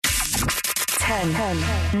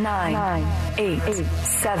10, 9, 8,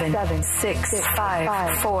 7, 6,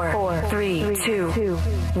 5, 4, 3, 2,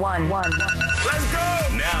 1. Let's go!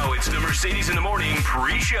 Now it's the Mercedes in the Morning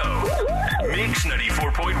pre-show. Mix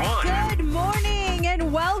 94.1. Good morning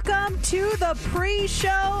and welcome to the pre-show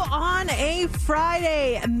on a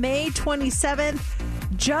Friday, May 27th.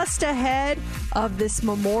 Just ahead of this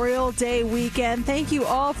Memorial Day weekend. Thank you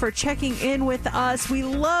all for checking in with us. We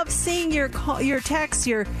love seeing your texts,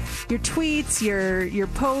 your tweets, your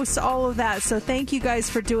posts, all of that. So thank you guys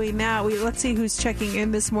for doing that. Let's see who's checking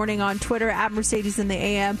in this morning on Twitter at Mercedes in the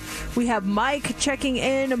AM. We have Mike checking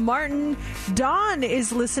in. Martin, Dawn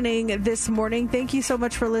is listening this morning. Thank you so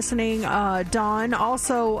much for listening, Dawn.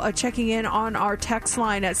 Also checking in on our text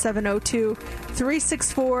line at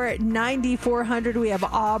 702-364-9400. We have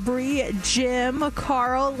Aubrey, Jim,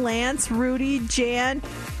 Carl, Lance, Rudy, Jan,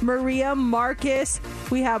 Maria, Marcus.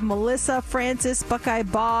 We have Melissa, Francis, Buckeye,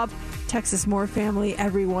 Bob, Texas Moore family,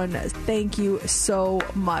 everyone. Thank you so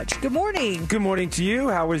much. Good morning. Good morning to you.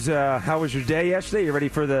 How was your day yesterday? You ready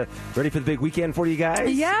for the big weekend for you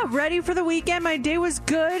guys? Yeah, ready for the weekend. My day was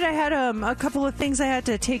good. I had a couple of things I had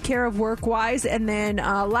to take care of work-wise, and then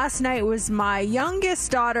last night was my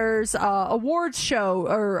youngest daughter's awards show,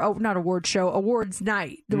 or not awards show, awards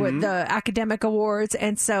night, the academic awards,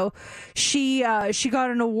 and so she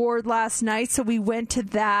got an award last night, so we went to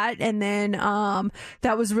that, and then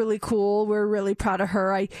that was really cool. We're really proud of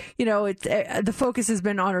her. The focus has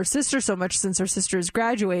been on her sister so much since her sister is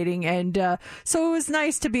graduating, and so it was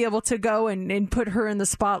nice to be able to go and put her in the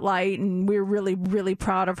spotlight, and we're really, really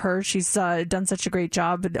proud of her. She's done such a great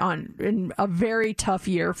job in a very tough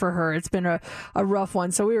year for her. It's been a rough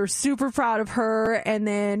one, so we were super proud of her, and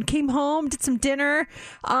then came home, did some dinner.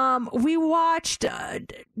 We watched,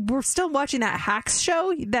 we're still watching that Hacks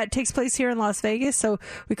show that takes place here in Las Vegas, so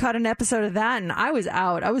we caught an episode of that, and I was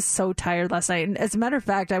out. I was so tired last night, and as a matter of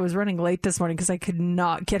fact, I was running late this morning because I could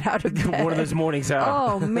not get out of bed. One of those mornings out.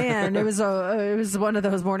 Oh man, it was one of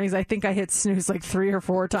those mornings. I think I hit snooze like 3 or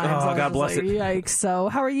 4 times. Oh, God bless it. Yikes! So,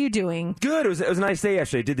 how are you doing? Good. It was a nice day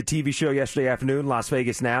yesterday. Did the TV show yesterday afternoon, Las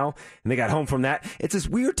Vegas Now, and they got home from that. It's this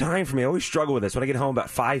weird time for me. I always struggle with this when I get home about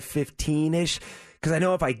 5:15ish. Because I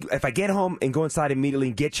know if I get home and go inside immediately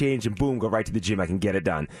and get changed and boom, go right to the gym, I can get it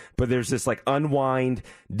done. But there's this like unwind,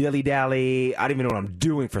 dilly-dally, I don't even know what I'm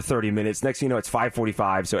doing for 30 minutes. Next thing you know, it's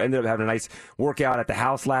 5:45. So I ended up having a nice workout at the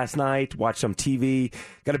house last night, watched some TV.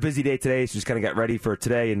 Got a busy day today, so just kind of got ready for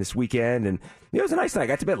today and this weekend. And it was a nice night. I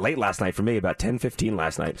got to bed late last night for me, about 10:15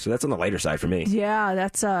 last night. So that's on the later side for me. Yeah,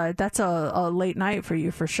 that's a late night for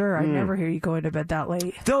you for sure. I never hear you going to bed that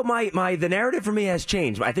late. Though the narrative for me has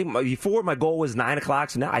changed. I think before my goal was 9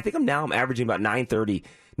 o'clock. So now I'm averaging about 9:30,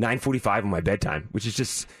 9:45 on my bedtime, which is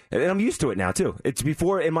just, and I'm used to it now too. It's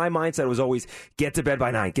before, in my mindset, it was always get to bed by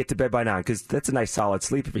 9, because that's a nice solid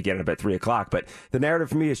sleep if you get up at 3 o'clock. But the narrative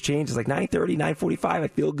for me has changed. It's like 9:30, 9:45. I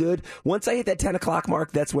feel good. Once I hit that 10 o'clock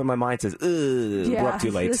mark, that's when my mind says, we're up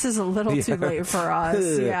too late. This is a little too late for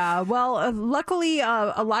us. Yeah. Well, luckily,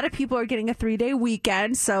 a lot of people are getting a 3-day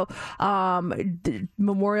weekend. So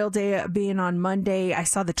Memorial Day being on Monday, I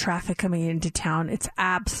saw the traffic coming into town. It's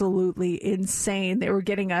absolutely insane. They were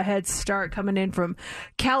getting a head start coming in from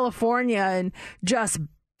California and just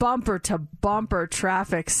bumper to bumper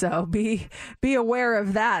traffic, so be aware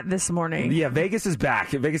of that this morning. Yeah, Vegas is back.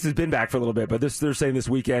 Vegas has been back for a little bit, but they're saying this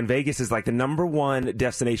weekend Vegas is like the number one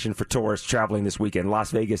destination for tourists traveling this weekend. Las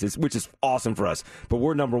Vegas is, which is awesome for us, but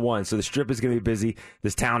we're number one, so the Strip is going to be busy.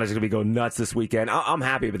 This town is going to be going nuts this weekend. I'm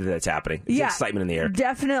happy that it's happening. It's excitement in the air.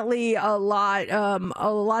 Definitely a lot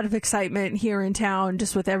of excitement here in town,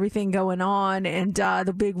 just with everything going on and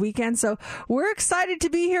the big weekend. So we're excited to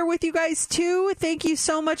be here with you guys too. Thank you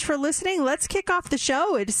so much for listening. Let's kick off the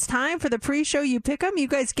show. It's time for the pre-show You Pick 'em. You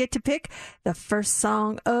guys get to pick the first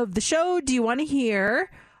song of the show. Do you want to hear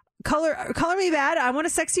Color Me Bad? I Want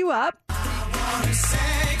to Sex You Up. I want to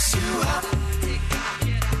sex you up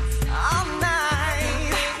all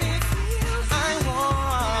night.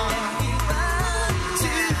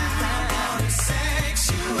 I want to sex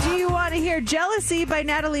you up. Do you want to hear Jealousy by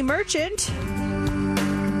Natalie Merchant?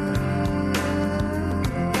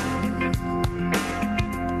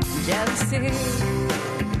 Jealousy.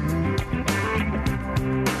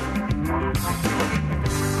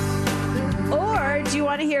 Or do you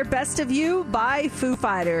want to hear Best of You by Foo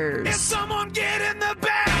Fighters? Is someone getting the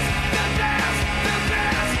best of you?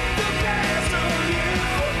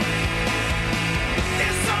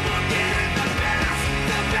 Is someone getting the best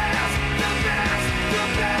of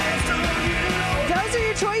you? Those are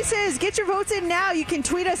your choices. places. Get your votes in now. You can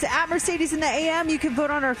tweet us at Mercedes in the AM. You can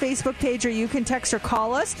vote on our Facebook page, or you can text or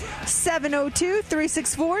call us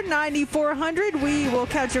 702-364-9400. We will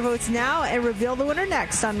count your votes now and reveal the winner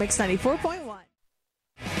next on Mix 94.1.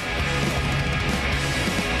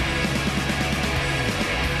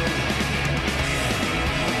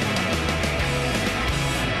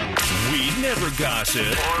 Never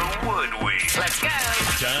gossip. Or would we? Let's go.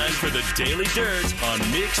 Time for the Daily Dirt on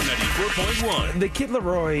Mix 94.1. The Kid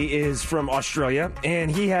Laroi is from Australia,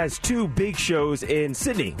 and he has two big shows in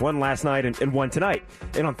Sydney, one last night and one tonight.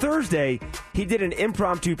 And on Thursday, he did an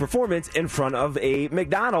impromptu performance in front of a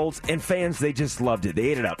McDonald's, and fans, they just loved it. They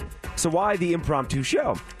ate it up. So why the impromptu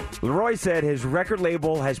show? Laroi said his record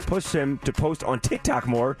label has pushed him to post on TikTok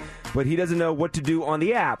more, but he doesn't know what to do on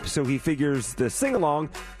the app, so he figures the sing-along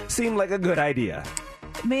seemed like a good idea.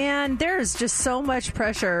 Man, there's just so much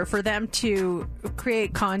pressure for them to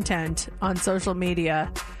create content on social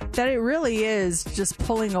media that it really is just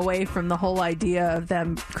pulling away from the whole idea of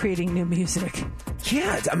them creating new music.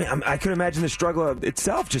 Yeah, I mean, I could imagine the struggle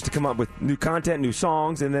itself just to come up with new content, new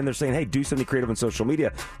songs, and then they're saying, hey, do something creative on social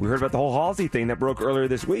media. We heard about the whole Halsey thing that broke earlier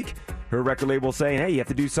this week. Her record label saying, hey, you have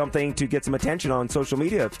to do something to get some attention on social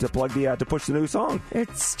media to plug to push the new song.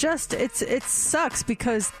 It's just, it sucks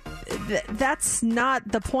because that's not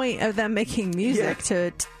the point of them making music.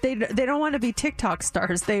 Yeah. They don't want to be TikTok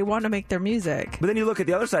stars. They want to make their music. But then you look at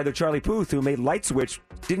the other side, though, Charlie Puth, who made Light Switch.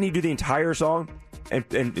 Didn't he do the entire song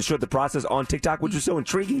and showed the process on TikTok, which was so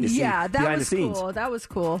intriguing to see behind the scenes? Cool. That was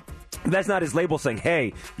cool. That's not his label saying,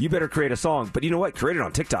 hey, you better create a song. But you know what? Create it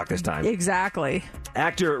on TikTok this time. Exactly.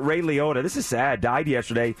 Actor Ray Liotta, this is sad, died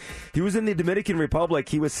yesterday. He was in the Dominican Republic.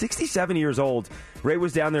 He was 67 years old. Ray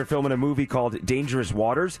was down there filming a movie called Dangerous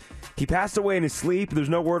Waters. He passed away in his sleep. There's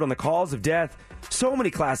no word on the cause of death. So many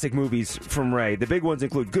classic movies from Ray. The big ones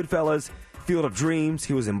include Goodfellas, Field of Dreams.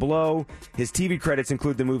 He was in Blow. His TV credits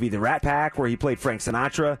include the movie The Rat Pack, where he played Frank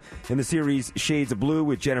Sinatra, and the series Shades of Blue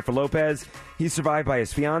with Jennifer Lopez. He's survived by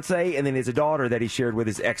his fiancée, and then he has a daughter that he shared with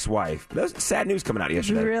his ex-wife. That was sad news coming out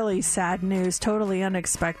yesterday. Really sad news. Totally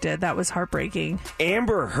unexpected. That was heartbreaking.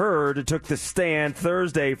 Amber Heard took the stand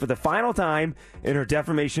Thursday for the final time in her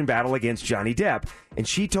defamation battle against Johnny Depp, and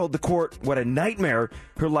she told the court what a nightmare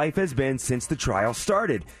her life has been since the trial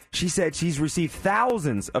started. She said she's received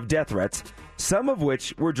thousands of death threats, some of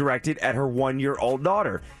which were directed at her 1-year-old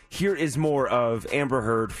daughter. Here is more of Amber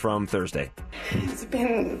Heard from Thursday. It's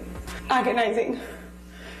been agonizing,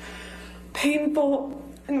 painful,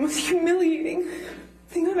 and the most humiliating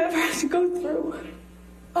thing I've ever had to go through.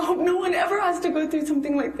 I hope no one ever has to go through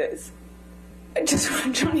something like this. I just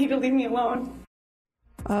want Johnny to leave me alone.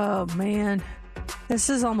 Oh, man. This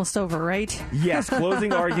is almost over, right? Yes,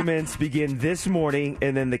 closing arguments begin this morning,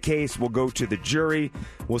 and then the case will go to the jury.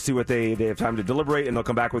 We'll see what they have time to deliberate, and they'll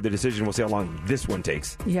come back with the decision. We'll see how long this one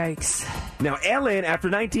takes. Yikes. Now, Ellen, after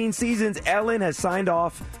 19 seasons, Ellen has signed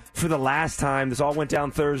off for the last time. This all went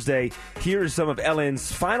down Thursday. Here are some of Ellen's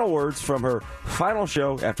final words from her final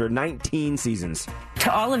show after 19 seasons.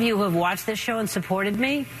 To all of you who have watched this show and supported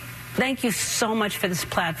me, thank you so much for this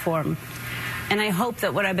platform. And I hope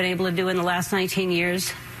that what I've been able to do in the last 19 years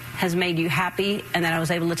has made you happy, and that I was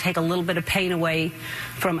able to take a little bit of pain away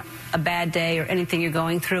from a bad day or anything you're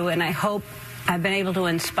going through. And I hope I've been able to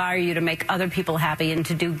inspire you to make other people happy and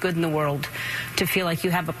to do good in the world, to feel like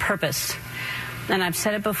you have a purpose. And I've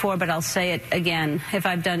said it before, but I'll say it again. If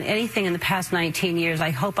I've done anything in the past 19 years,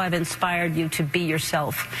 I hope I've inspired you to be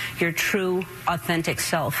yourself, your true, authentic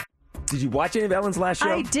self. Did you watch any of Ellen's last show?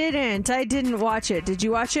 I didn't watch it. Did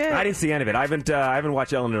you watch it? I didn't see any of it. I haven't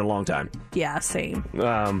watched Ellen in a long time. Yeah, same.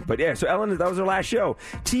 But yeah, so Ellen, that was her last show.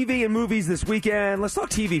 TV and movies this weekend. Let's talk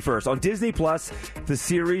TV first. On Disney Plus, the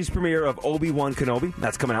series premiere of Obi-Wan Kenobi.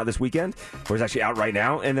 That's coming out this weekend, or it's actually out right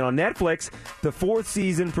now. And then on Netflix, the 4th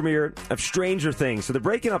season premiere of Stranger Things. So they're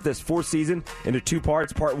breaking up this 4th season into 2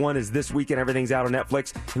 parts. Part 1 is this weekend. Everything's out on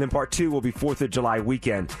Netflix. And then Part 2 will be 4th of July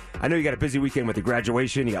weekend. I know you got a busy weekend with your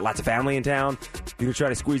graduation. You got lots of family in town. You gonna try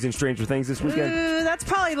to squeeze in Stranger Things this weekend? That's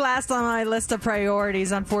probably last on my list of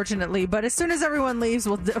priorities, unfortunately. But as soon as everyone leaves,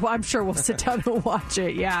 I'm sure we'll sit down and watch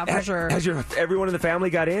it. Yeah, for sure. Has everyone in the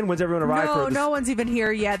family got in? When's everyone arrived? No one's even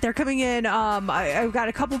here yet. They're coming in. I've got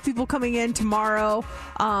a couple people coming in tomorrow.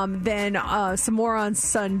 Then some more on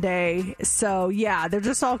Sunday. So yeah, they're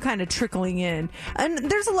just all kind of trickling in. And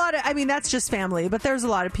there's a lot of. I mean, that's just family, but there's a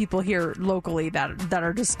lot of people here locally that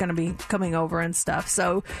are just going to be coming over and stuff.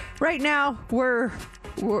 So right right now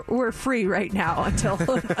we're free right now until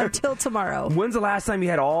until tomorrow. When's the last time you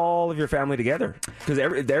had all of your family together? Because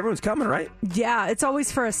everyone's coming, right? Yeah, it's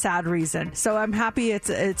always for a sad reason. So I'm happy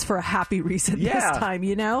it's for a happy reason this time,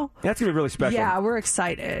 you know? That's going to be really special. Yeah, we're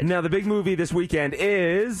excited. Now, the big movie this weekend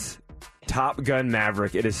is Top Gun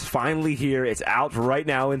Maverick. It is finally here. It's out right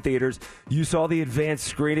now in theaters. You saw the advanced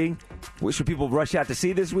screening. Should people rush out to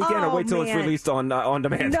see this weekend or wait till it's released on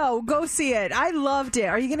demand? No, go see it. I loved it.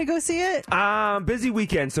 Are you going to go see it? Busy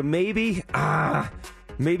weekend, so maybe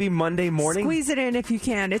Monday morning. Squeeze it in if you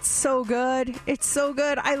can. It's so good. It's so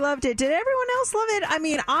good. I loved it. Did everyone else love it? I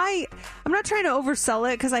mean, I'm not trying to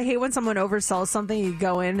oversell it because I hate when someone oversells something. You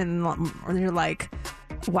go in and you're like,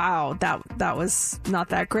 wow, that was not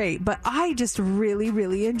that great. But I just really,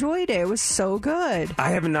 really enjoyed it. It was so good. I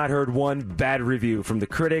have not heard one bad review from the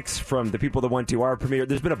critics, from the people that went to our premiere.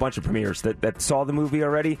 There's been a bunch of premieres that saw the movie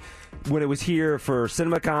already. When it was here for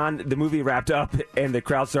CinemaCon, the movie wrapped up and the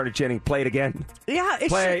crowd started chanting, "Play it again." Yeah,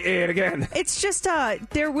 play it again. It's just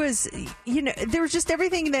there was just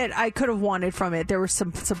everything that I could have wanted from it. There were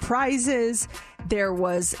some surprises. There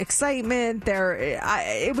was excitement.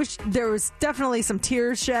 There was definitely some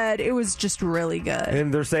tears shed. It was just really good.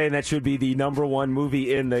 And they're saying that should be the #1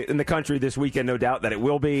 movie in the country this weekend. No doubt that it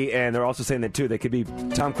will be. And they're also saying that too, that could be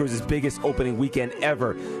Tom Cruise's biggest opening weekend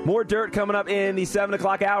ever. More dirt coming up in the 7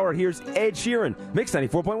 o'clock hour. Here's Ed Sheeran, Mix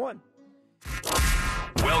 94.1.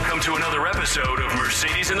 Welcome to another episode of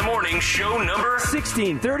Mercedes in the Morning, show number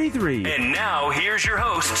 1633. And now here's your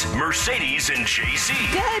hosts, Mercedes and JC.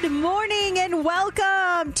 Good morning and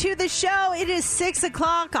welcome to the show. It is 6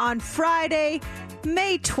 o'clock on Friday,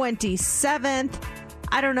 May 27th.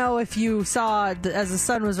 I don't know if you saw as the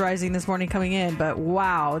sun was rising this morning coming in, but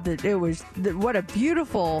wow, what a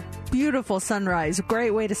beautiful, beautiful sunrise.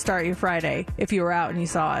 Great way to start your Friday if you were out and you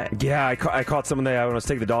saw it. Yeah, I caught some of that when I was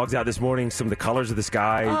taking the dogs out this morning, some of the colors of the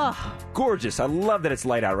sky. Oh. Gorgeous. I love that it's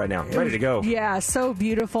light out right now. Ready to go. Yeah, so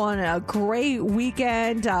beautiful and a great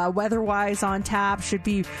weekend. Weather-wise on tap. Should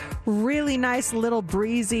be really nice, little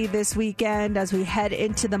breezy this weekend as we head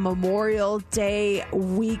into the Memorial Day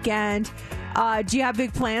weekend. Do you have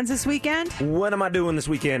big plans this weekend? What am I doing this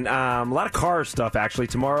weekend? A lot of car stuff, actually.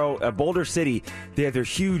 Tomorrow, Boulder City, they have their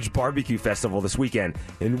huge barbecue festival this weekend.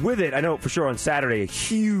 And with it, I know for sure on Saturday, a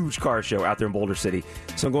huge car show out there in Boulder City.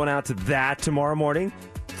 So I'm going out to that tomorrow morning.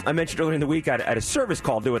 I mentioned earlier in the week I had a service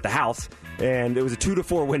call due at the house, and it was a 2 to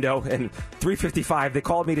 4 window, and 3:55 they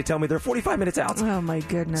called me to tell me they're 45 minutes out. Oh, my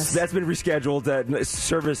goodness. So that's been rescheduled.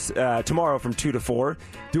 Service tomorrow from 2 to 4.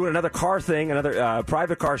 Doing another car thing, another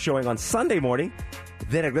private car showing on Sunday morning.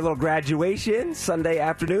 Then a little graduation Sunday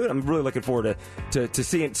afternoon. I'm really looking forward to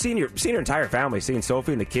seeing your entire family, seeing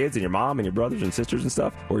Sophie and the kids and your mom and your brothers and sisters and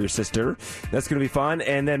stuff, or your sister. That's going to be fun.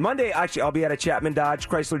 And then Monday, actually, I'll be at a Chapman Dodge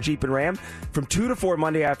Chrysler Jeep and Ram from 2 to 4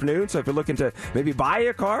 Monday afternoon. So if you're looking to maybe buy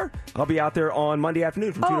a car, I'll be out there on Monday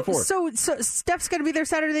afternoon from 2 to 4. So Steph's going to be there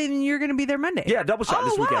Saturday and you're going to be there Monday? Yeah, double shot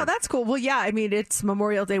this weekend. Oh, wow, that's cool. Well, yeah, I mean, it's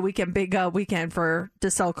Memorial Day weekend, big weekend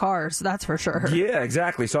to sell cars. That's for sure. Yeah,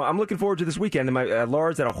 exactly. So I'm looking forward to this weekend. And my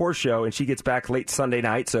Laura's at a horse show, and she gets back late Sunday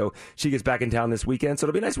night, so she gets back in town this weekend. So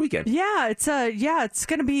it'll be a nice weekend. Yeah, it's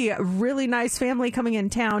going to be a really nice family coming in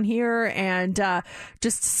town here, and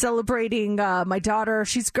just celebrating my daughter.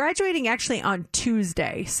 She's graduating actually on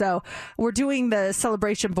Tuesday, so we're doing the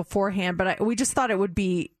celebration beforehand. But we just thought it would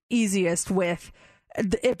be easiest with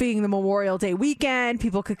it being the Memorial Day weekend.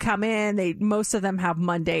 People could come in. Most of them have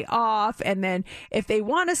Monday off, and then if they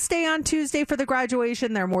want to stay on Tuesday for the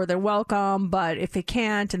graduation, they're more than welcome. But if they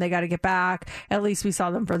can't and they got to get back, at least we saw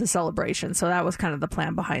them for the celebration. So that was kind of the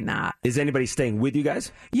plan behind that. Is anybody staying with you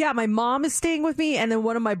guys? Yeah, my mom is staying with me, and then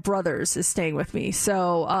one of my brothers is staying with me.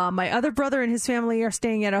 So my other brother and his family are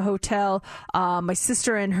staying at a hotel. My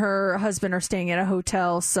sister and her husband are staying at a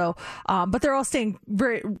hotel. So, but they're all staying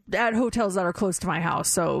at hotels that are close to my house,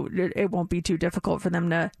 so it won't be too difficult for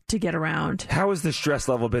them to get around. How has the stress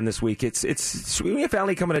level been this week? It's when you have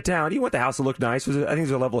family coming to town, you want the house to look nice. I think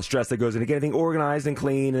there's a level of stress that goes into getting everything organized and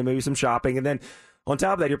clean, and maybe some shopping, and then on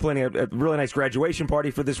top of that, you're planning a really nice graduation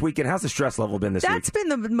party for this weekend. How's the stress level been this week? That's been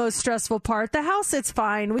the most stressful part. The house, it's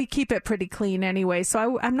fine. We keep it pretty clean anyway,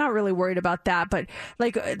 so I'm not really worried about that. But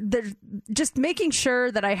just making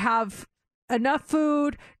sure that I have enough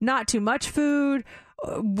food, not too much food,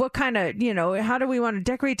 what kind of, how do we want to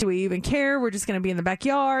decorate? Do we even care? We're just going to be in the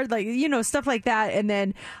backyard, like, stuff like that. And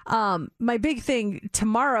then my big thing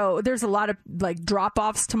tomorrow, there's a lot of like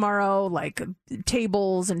drop-offs tomorrow, like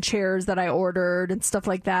tables and chairs that I ordered and stuff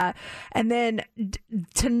like that. And then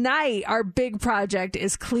tonight, our big project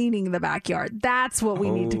is cleaning the backyard. That's what we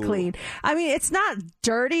need to clean. I mean, it's not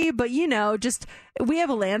dirty, but just we have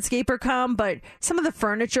a landscaper come, but some of the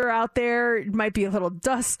furniture out there might be a little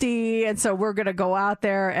dusty. And so we're going to go out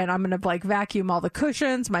there and I'm going to like vacuum all the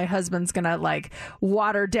cushions. My husband's going to like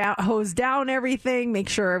hose down everything, make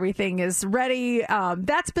sure everything is ready.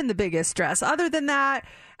 That's been the biggest stress. Other than that,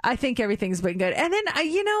 I think everything's been good. And then,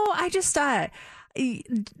 I just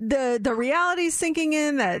the reality's sinking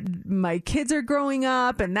in that my kids are growing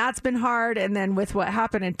up and that's been hard. And then with what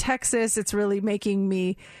happened in Texas, it's really making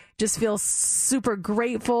me just feel super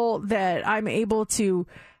grateful that I'm able to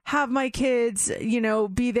have my kids,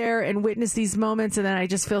 be there and witness these moments. And then I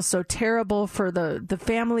just feel so terrible for the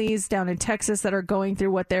families down in Texas that are going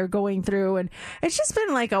through what they're going through. And it's just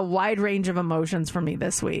been like a wide range of emotions for me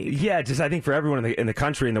this week. Yeah, just I think for everyone in the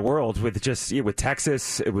country, in the world, with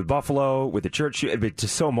Texas, with Buffalo, with the church,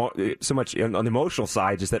 just so much on the emotional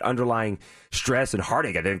side, just that underlying stress and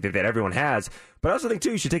heartache I think that everyone has. But I also think,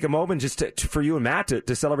 too, you should take a moment just for you and Matt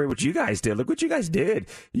to celebrate what you guys did. Look what you guys did.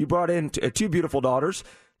 You brought in two beautiful daughters.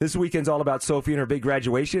 This weekend's all about Sophie and her big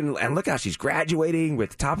graduation. And look how she's graduating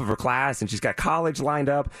with top of her class, and she's got college lined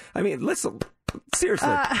up. I mean, listen. Seriously,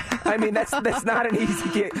 I mean that's not an easy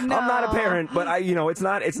gig. No. I'm not a parent, but it's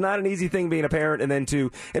not an easy thing being a parent. And then to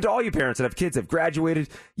all you parents that have kids that have graduated,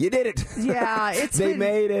 you did it. Yeah, they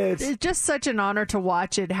made it. It's just such an honor to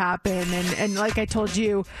watch it happen. And like I told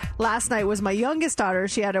you, last night was my youngest daughter.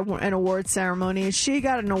 She had an award ceremony, and she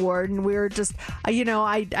got an award. And we were just, I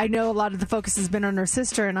know a lot of the focus has been on her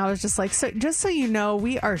sister, and I was just like, just so you know,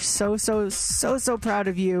 we are so proud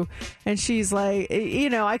of you. And she's like,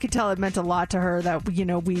 I could tell it meant a lot to her that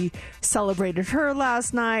we celebrated her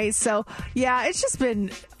last night. So yeah, it's just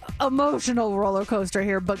been emotional roller coaster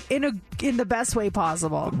here, but in the best way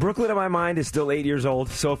possible. Brooklyn, in my mind, is still 8 years old.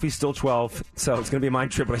 Sophie's still 12, so it's going to be a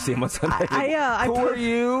mind trip when I see him on Sunday. Who are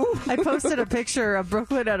you? I posted a picture of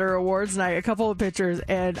Brooklyn at her awards night, a couple of pictures,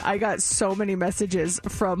 and I got so many messages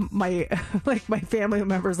from my family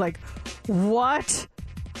members like, what?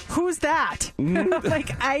 Who's that? Like,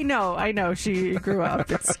 I know she grew up.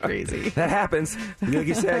 It's crazy. That happens. Like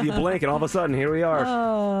you said, you blink and all of a sudden here we are.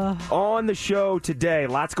 On the show today,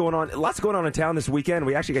 lots going on in town this weekend.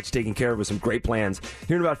 We actually got you taken care of with some great plans.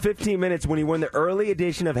 Here in about 15 minutes, when you win the early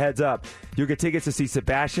edition of Heads Up, you'll get tickets to see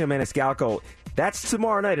Sebastian Maniscalco. That's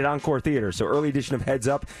tomorrow night at Encore Theater. So early edition of Heads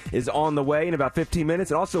Up is on the way in about 15 minutes.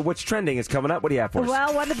 And also, What's Trending is coming up. What do you have for us?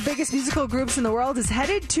 Well, one of the biggest musical groups in the world is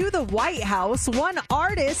headed to the White House. One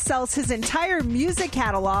artist sells his entire music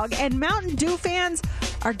catalog, and Mountain Dew fans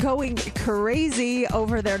are going crazy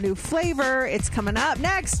over their new flavor. It's coming up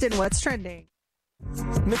next in What's Trending.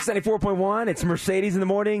 Mix 94.1, it's Mercedes in the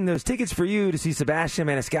Morning. Those tickets for you to see Sebastian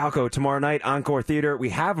Maniscalco tomorrow night, Encore Theater. We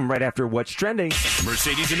have them right after What's Trending.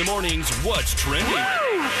 Mercedes in the Morning's What's Trending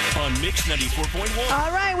on Mix 94.1.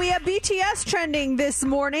 All right, we have BTS trending this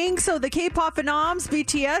morning. So the K-pop phenoms,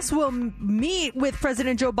 BTS, will meet with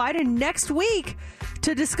President Joe Biden next week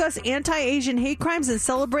to discuss anti-Asian hate crimes and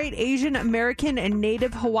celebrate Asian American and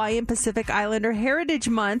Native Hawaiian Pacific Islander Heritage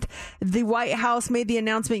Month. The White House made the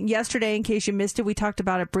announcement yesterday. In case you missed it, we talked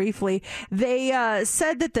about it briefly. They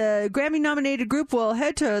said that the Grammy-nominated group will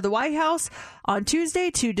head to the White House on Tuesday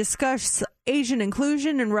to discuss Asian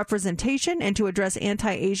inclusion and representation and to address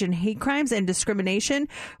anti-Asian hate crimes and discrimination,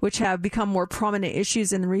 which have become more prominent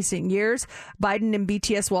issues in recent years. Biden and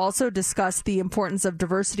BTS will also discuss the importance of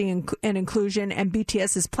diversity and inclusion and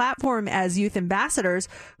BTS's platform as youth ambassadors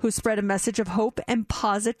who spread a message of hope and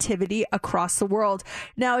positivity across the world.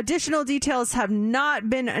 Now, additional details have not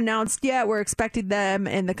been announced yet. We're expecting them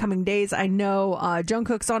in the coming days. I know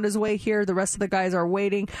Jungkook's on his way here. The rest of the guys are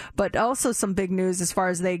waiting, but also some big news as far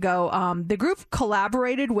as they go. The group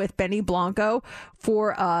collaborated with Benny Blanco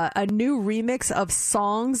for a new remix of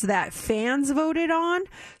songs that fans voted on.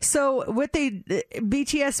 So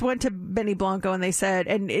BTS went to Benny Blanco and they said,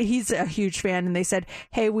 and he's a huge fan, and they said,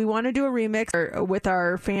 hey, we want to do a remix with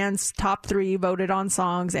our fans' top 3 voted on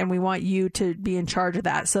songs, and we want you to be in charge of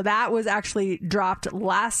that. So that was actually dropped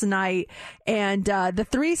last night, and the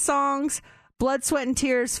 3 songs, Blood, Sweat, and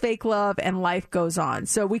Tears, Fake Love, and Life Goes On.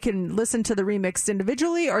 So we can listen to the remix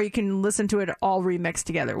individually, or you can listen to it all remixed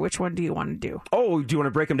together. Which one do you want to do? Oh, do you want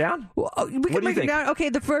to break them down? Well, we can break them down. Okay,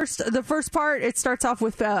 the first part, it starts off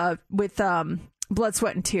with Blood,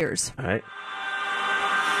 Sweat, and Tears. All right.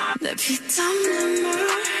 내 피땀 눈물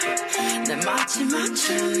내 It's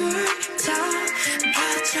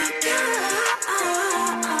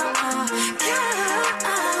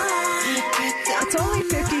only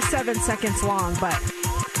 57 seconds long, but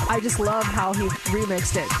I just love how he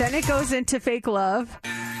remixed it. Then it goes into Fake Love.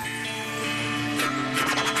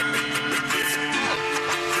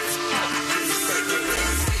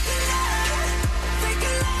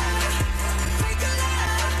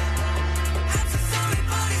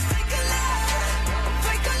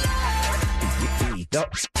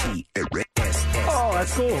 Oh,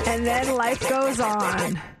 that's cool. And then Life Goes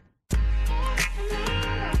On.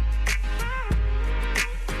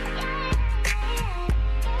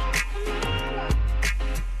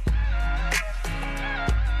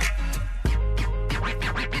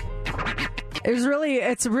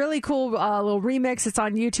 It's a really cool little remix. It's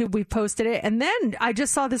on YouTube. We posted it. And then I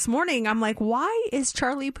just saw this morning, I'm like, why is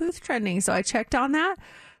Charlie Puth trending? So I checked on that.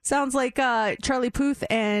 Sounds like Charlie Puth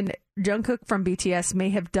and Jungkook from BTS may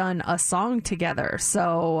have done a song together.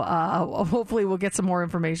 So hopefully we'll get some more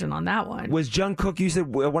information on that one. Was Jungkook, you said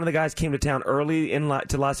one of the guys came to town early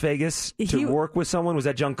to Las Vegas to work with someone? Was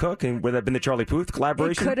that Jungkook? And would that have been the Charlie Puth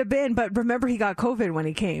collaboration? It could have been, but remember he got COVID when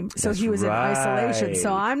he came. So That's he was right. in isolation.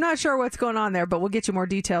 So I'm not sure what's going on there, but we'll get you more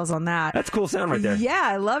details on that. That's cool sound right there. Yeah,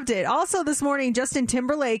 I loved it. Also this morning, Justin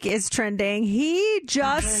Timberlake is trending. He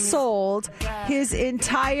just sold his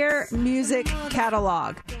entire music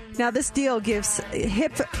catalog. Now, this deal gives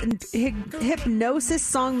Hypnosis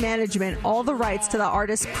Song Management all the rights to the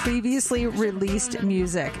artist's previously released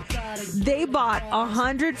music. They bought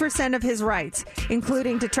 100% of his rights,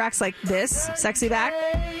 including to tracks like this, Sexy Back,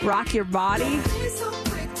 Rock Your Body,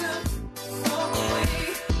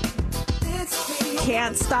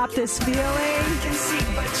 Can't Stop This Feeling.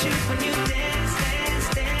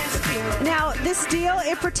 Now, this deal,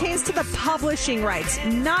 it pertains to the publishing rights,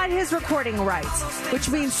 not his recording rights, which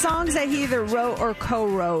means songs that he either wrote or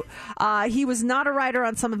co-wrote. He was not a writer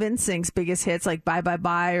on some of NSYNC's biggest hits like Bye Bye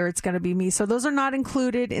Bye or It's Gonna Be Me, so those are not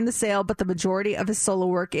included in the sale, but the majority of his solo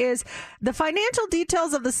work is. The financial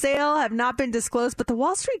details of the sale have not been disclosed, but the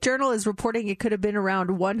Wall Street Journal is reporting it could have been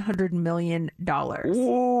around $100 million.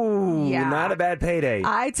 Ooh, Yeah. not a bad payday.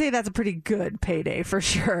 I'd say that's a pretty good payday for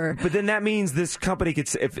sure. But then that means this company could,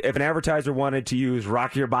 if an advertiser wanted to use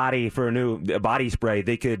Rock Your Body for a new body spray,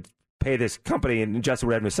 they could pay this company, and Justin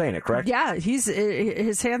Redman was saying it, correct? Yeah, his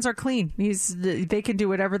hands are clean. They can do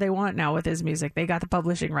whatever they want now with his music. They got the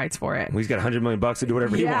publishing rights for it. Well, he's got $100 million to do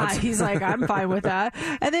whatever he wants. Yeah, he's like, I'm fine with that.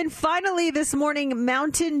 And then finally this morning,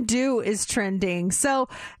 Mountain Dew is trending. So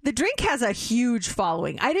the drink has a huge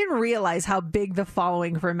following. I didn't realize how big the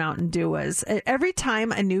following for Mountain Dew was. Every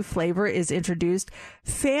time a new flavor is introduced,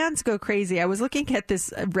 fans go crazy. I was looking at this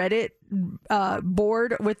Reddit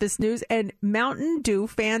board with this news, and Mountain Dew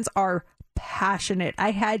fans are passionate.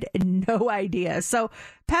 I had no idea. So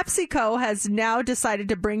PepsiCo has now decided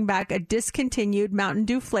to bring back a discontinued Mountain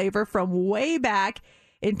Dew flavor from way back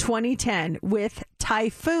in 2010 with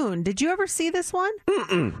Typhoon. Did you ever see this one?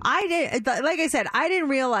 I did. Like I said, I didn't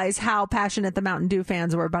realize how passionate the Mountain Dew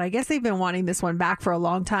fans were, but I guess they've been wanting this one back for a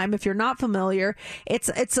long time. If you're not familiar,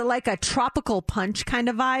 it's like a tropical punch kind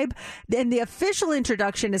of vibe. And the official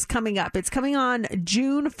introduction is coming up. It's coming on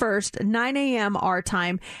June 1st, 9 a.m. our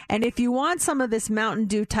time. And if you want some of this Mountain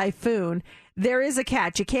Dew Typhoon, there is a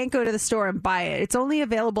catch. You can't go to the store and buy it. It's only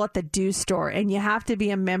available at the Dew store, and you have to be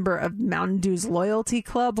a member of Mountain Dew's loyalty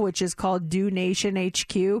club, which is called Dew Nation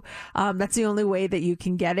HQ. That's the only way that you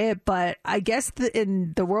can get it. But I guess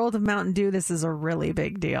in the world of Mountain Dew, this is a really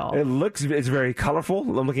big deal. It's very colorful.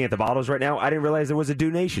 I'm looking at the bottles right now. I didn't realize there was a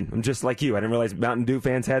Dew Nation. I'm just like you. I didn't realize Mountain Dew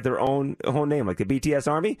fans had their own name, like the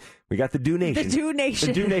BTS Army. We got the Dew Nation. The Dew Nation.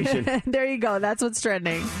 The Dew Nation. There you go. That's what's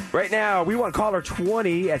trending. Right now, we want caller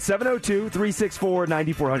 20 at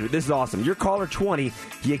 702-364-9400. This is awesome. You're caller 20.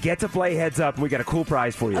 You get to play Heads Up, and we got a cool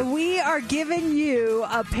prize for you. We are giving you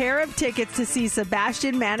a pair of tickets to see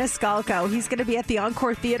Sebastian Maniscalco. He's going to be at the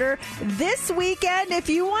Encore Theater this weekend. If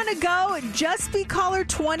you want to go, just be caller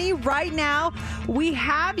 20 right now. We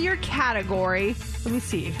have your category. Let me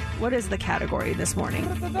see. What is the category this morning?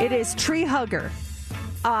 It is Tree Hugger.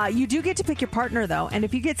 You do get to pick your partner, though, and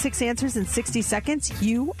if you get 6 answers in 60 seconds,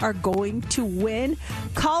 you are going to win.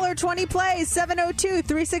 Caller 20 plays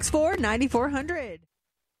 702-364-9400.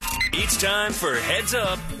 It's time for Heads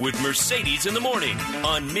Up with Mercedes in the Morning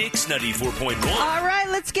on Mix 94.1. All right,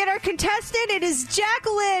 let's get our contestant. It is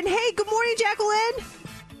Jacqueline. Hey, good morning, Jacqueline.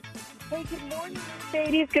 Hey, good morning,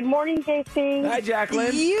 Mercedes. Good morning, JC. Hi,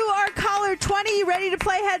 Jacqueline. You are caller 20. You ready to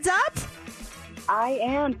play Heads Up? I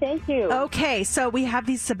am. Thank you. Okay, so we have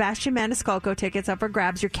these Sebastian Maniscalco tickets up for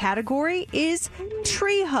grabs. Your category is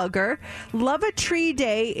Tree Hugger. Love a Tree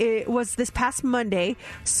Day. It was this past Monday.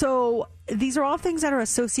 So these are all things that are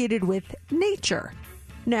associated with nature.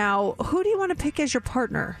 Now, who do you want to pick as your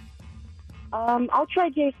partner? I'll try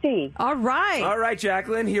JC. All right. All right,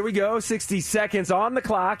 Jacqueline, here we go. 60 seconds on the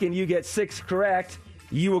clock, and you get 6 correct.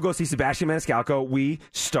 You will go see Sebastian Maniscalco. We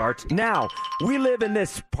start now. We live in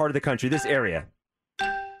this part of the country, this area.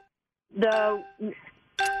 The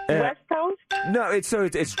West Coast? No,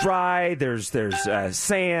 it's dry. There's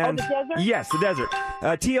sand. Oh, the desert? Yes, the desert.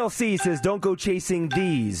 TLC says don't go chasing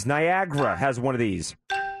these. Niagara has one of these.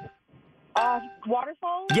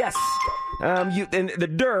 Waterfall? Yes. And the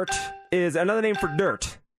dirt is another name for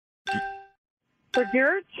dirt. For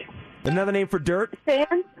dirt? Another name for dirt.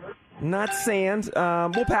 Sand? Not sand.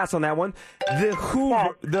 We'll pass on that one. The Hoover.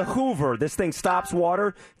 Yes. The Hoover. This thing stops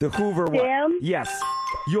water. The Hoover. Dam? Yes.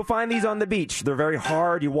 You'll find these on the beach. They're very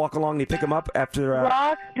hard. You walk along and you pick them up after.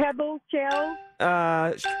 Rock, pebbles, shells?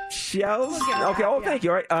 Shells. Okay. Oh, thank you.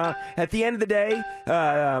 All right. At the end of the day,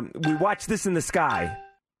 we watch this in the sky.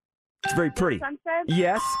 It's very pretty. Sunset?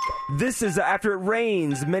 Yes. This is after it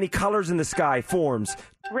rains, many colors in the sky forms.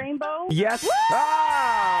 Rainbow? Yes. Woo!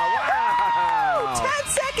 Ah, wow. 10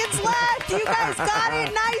 seconds left. You guys got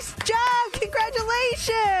it. Nice job.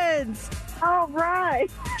 Congratulations. All right.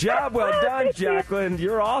 Job well done, Thank you. Jacqueline.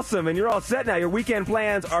 You're awesome, and you're all set now. Your weekend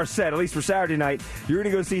plans are set, at least for Saturday night. You're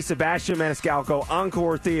going to go see Sebastian Maniscalco,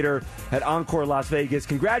 Encore Theater at Encore Las Vegas.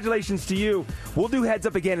 Congratulations to you. We'll do Heads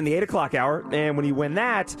Up again in the 8 o'clock hour, and when you win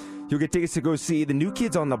that, you'll get tickets to go see the New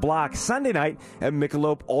Kids on the Block Sunday night at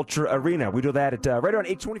Michelob Ultra Arena. We do that at right around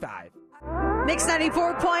 8:25. Mix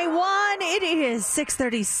 94.1. It is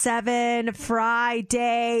 6:37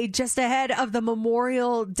 Friday, just ahead of the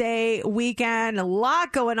Memorial Day weekend. A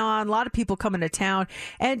lot going on, a lot of people coming to town,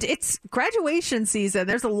 and it's graduation season.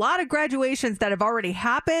 There's a lot of graduations that have already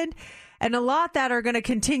happened, and a lot that are going to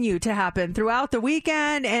continue to happen throughout the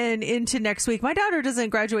weekend and into next week. My daughter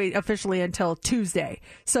doesn't graduate officially until Tuesday,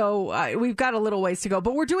 so we've got a little ways to go.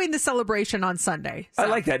 But we're doing the celebration on Sunday. So. I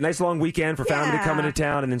like that. Nice long weekend for family Yeah. coming to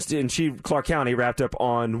town. And then Clark County wrapped up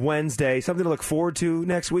on Wednesday. Something to look forward to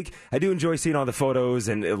next week. I do enjoy seeing all the photos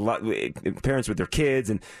and parents with their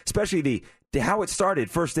kids, and especially how it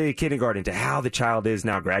started, first day of kindergarten, to how the child is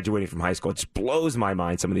now graduating from high school. It just blows my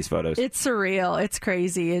mind, some of these photos. It's surreal. It's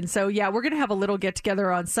crazy. And so, yeah, we're going to have a little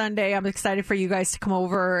get-together on Sunday. I'm excited for you guys to come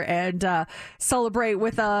over and celebrate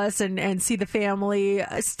with us and see the family.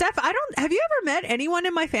 Steph, have you ever met anyone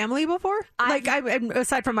in my family before?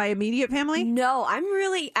 Aside from my immediate family? No, I'm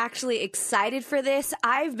really actually excited for this.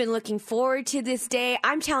 I've been looking forward to this day.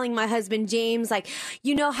 I'm telling my husband, James,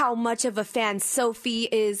 you know how much of a fan Sophie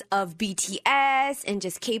is of BTS and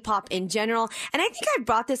just K-pop in general. And I think I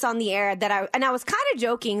brought this on the air I was kind of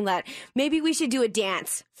joking that maybe we should do a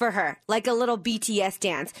dance for her, like a little BTS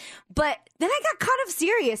dance. But then I got kind of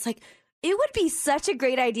serious. It would be such a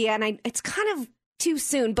great idea. And it's kind of too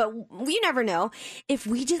soon, but you never know. If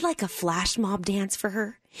we did a flash mob dance for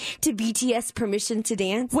her to BTS Permission to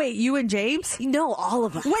Dance. Wait, you and James? No, all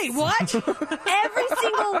of us. Wait, what? Every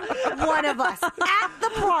single one of us at the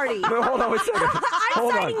party. Wait, hold on a second. I'm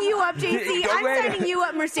signing you up, JC. I'm signing you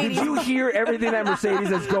up, Mercedes. Did you hear everything that Mercedes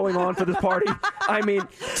is going on for this party? I mean,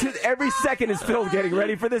 every second is Phil getting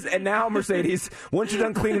ready for this, and now Mercedes, once you're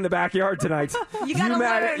done cleaning the backyard tonight, you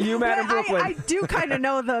mad in Brooklyn. I do kind of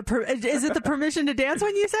know is it the Permission to Dance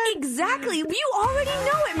one you said? Exactly. You already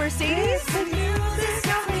know it, Mercedes.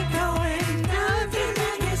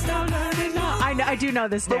 I do know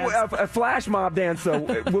this dance. But a flash mob dance, though,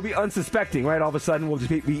 will be unsuspecting, right? All of a sudden, we'll just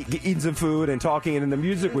be eating some food and talking, and then the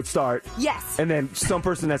music would start. Yes. And then some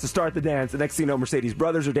person has to start the dance. The next thing you know, Mercedes'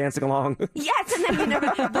 brothers are dancing along. Yes, and then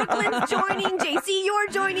Brooklyn's joining, JC, you're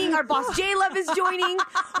joining, our boss J-Love is joining.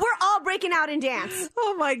 We're all breaking out in dance.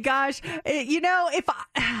 Oh my gosh! It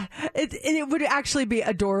would actually be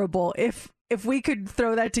adorable if we could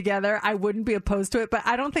throw that together. I wouldn't be opposed to it, but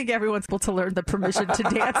I don't think everyone's able to learn the Permission to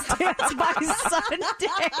Dance by Sunday.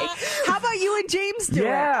 How about you and James do it?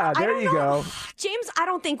 Yeah, there you go. James, I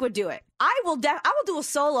don't think would do it. I will do a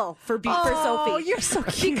solo for Sophie. Oh, you're so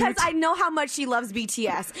cute. Because I know how much she loves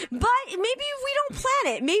BTS. But maybe we don't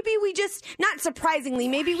plan it. Maybe we just, not surprisingly,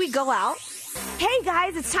 maybe we go out. Hey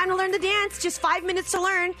guys, it's time to learn the dance. Just 5 minutes to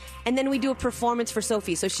learn. And then we do a performance for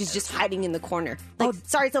Sophie. So she's just hiding in the corner.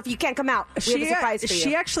 Sorry, Sophie, you can't come out. We have a surprise for you.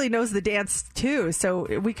 She actually knows the dance too, so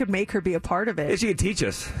we could make her be a part of it. She could teach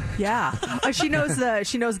us. Yeah, she knows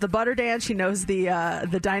the butter dance. She knows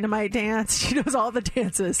the dynamite dance. She knows all the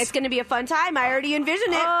dances. It's going to be a fun time. I already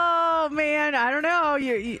envision it. Oh man, I don't know.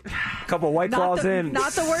 couple White Claws in.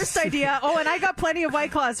 Not the worst idea. Oh, and I got plenty of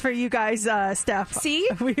White Claws for you guys, Steph. See?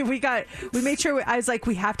 We made sure, I was like,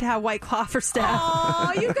 we have to have White Claw for Steph.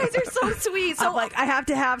 Oh, you guys are so sweet. So I'm like, I have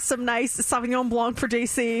to have some nice Sauvignon Blanc for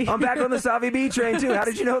JC. I'm back on the Savi B train, too. How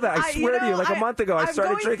did you know that? I swear to you, like a month ago, I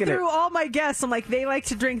started drinking it. I'm going through all my guests. I'm like, they like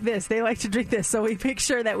to drink this. They like to drink this. So we make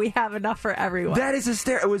sure that we have enough for everyone. That is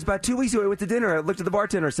hysterical. It was about 2 weeks ago. I went to dinner. I looked at the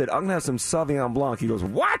bartender and said, I'm going to have some Sauvignon Blanc. He goes,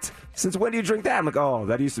 what? Since when do you drink that? I'm like, oh,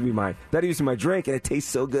 that used to be my drink, and it tastes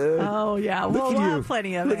so good. Oh, yeah. We'll have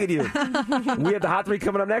plenty of it. Look at you. We have the Hot 3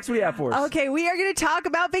 coming up next. What do you have for us? Okay, we are going to talk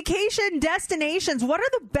about vacation destinations. What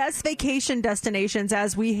are the best vacation destinations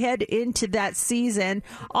as we head into that season?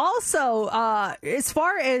 Also, as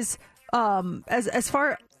far as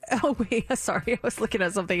oh wait, sorry, I was looking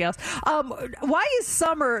at something else. Why is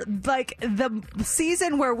summer like the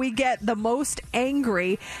season where we get the most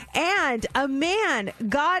angry? And a man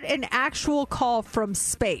got an actual call from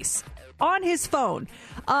space on his phone,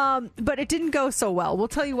 but it didn't go so well. We'll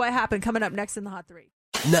tell you what happened coming up next in the Hot 3.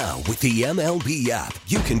 Now, with the MLB app,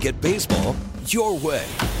 you can get baseball your way.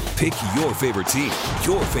 Pick your favorite team,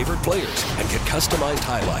 your favorite players, and get customized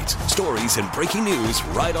highlights, stories, and breaking news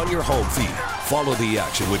right on your home feed. Follow the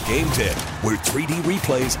action with Game 10, where 3D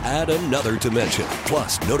replays add another dimension.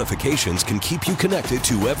 Plus, notifications can keep you connected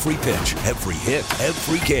to every pitch, every hit,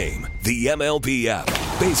 every game. The MLB app.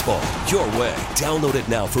 Baseball your way. Download it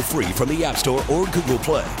now for free from the App Store or Google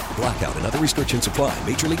Play. Blackout and other restrictions apply.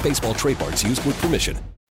 Major League Baseball trademarks used with permission.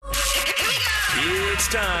 It's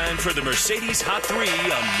time for the Mercedes Hot 3 on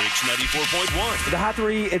Mix 94.1. The Hot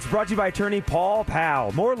 3, it's brought to you by attorney Paul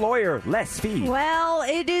Powell. More lawyer, less fee. Well,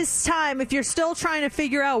 it is time. If you're still trying to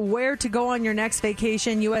figure out where to go on your next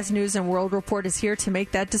vacation, U.S. News and World Report is here to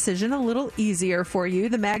make that decision a little easier for you.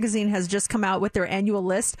 The magazine has just come out with their annual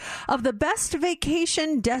list of the best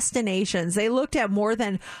vacation destinations. They looked at more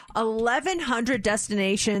than 1,100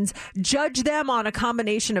 destinations, judged them on a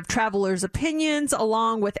combination of travelers' opinions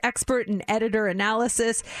along with expert and editor analysis.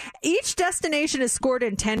 Each destination is scored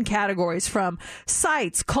in 10 categories, from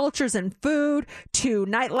sights, cultures, and food to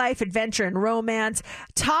nightlife, adventure, and romance.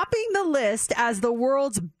 Topping the list as the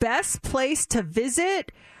world's best place to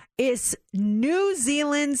visit is New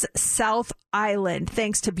Zealand's South Island,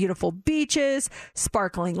 thanks to beautiful beaches,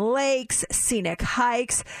 sparkling lakes, scenic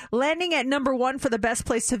hikes. Landing at number 1 for the best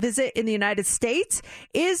place to visit in the United States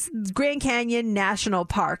is Grand Canyon National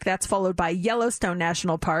Park. That's followed by Yellowstone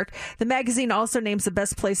National Park. The magazine also names the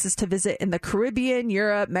best places to visit in the Caribbean,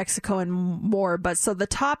 Europe, Mexico, and more. But so the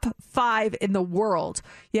top 5 in the world,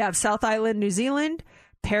 you have South Island, New Zealand,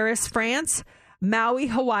 Paris, France, Maui,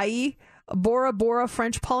 Hawaii, Bora Bora,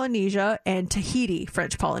 French Polynesia, and Tahiti,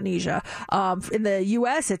 French Polynesia. In the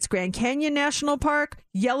U.S., it's Grand Canyon National Park,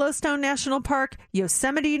 Yellowstone National Park,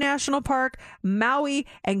 Yosemite National Park, Maui,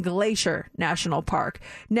 and Glacier National Park.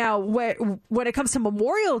 Now, when it comes to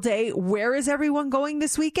Memorial Day, where is everyone going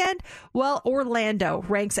this weekend? Well, Orlando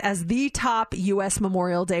ranks as the top U.S.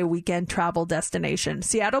 Memorial Day weekend travel destination.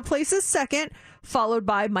 Seattle places second, followed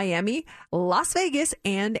by Miami, Las Vegas,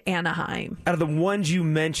 and Anaheim. Out of the ones you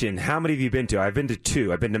mentioned, how many have you been to? I've been to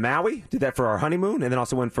 2. I've been to Maui, did that for our honeymoon, and then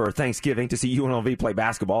also went for Thanksgiving to see UNLV play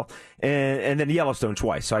basketball, and then Yellowstone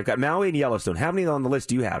twice. So I've got Maui and Yellowstone. How many on the list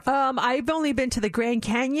do you have? I've only been to the Grand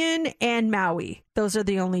Canyon and Maui. Those are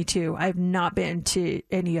the only 2. I've not been to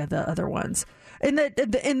any of the other ones. In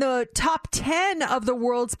the top 10 of the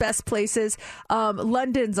world's best places,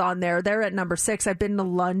 London's on there. They're at number 6. I've been to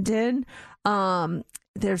London.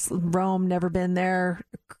 There's Rome, never been there.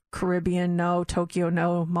 Caribbean, no. Tokyo,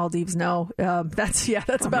 no. Maldives, no. That's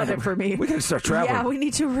about it for me. We gotta start traveling. Yeah, we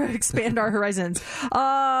need to expand our horizons.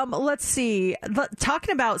 Let's see.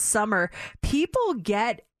 Talking about summer, people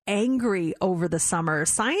get angry over the summer.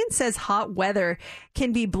 Science says hot weather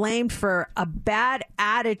can be blamed for a bad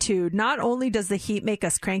attitude. Not only does the heat make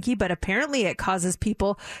us cranky, but apparently it causes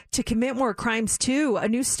people to commit more crimes too. A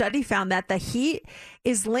new study found that the heat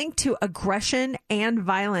is linked to aggression and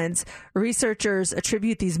violence. Researchers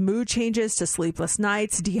attribute these mood changes to sleepless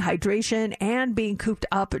nights, dehydration, and being cooped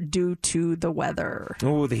up due to the weather.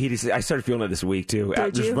 Oh, the heat is... I started feeling it this week, too.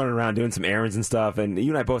 Just running around doing some errands and stuff. And you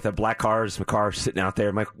and I both have black cars. My car's sitting out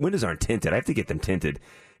there. My windows aren't tinted. I have to get them tinted.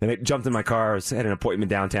 And I jumped in my car. I had an appointment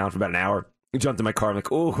downtown for about an hour. I jumped in my car. I'm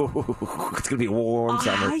like, oh, it's going to be a warm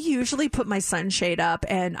summer. I usually put my sunshade up,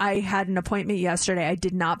 and I had an appointment yesterday. I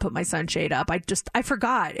did not put my sunshade up. I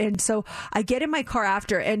forgot. And so I get in my car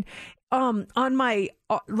after, and on my,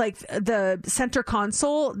 like the center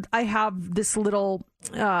console, I have this little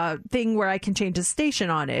thing where I can change the station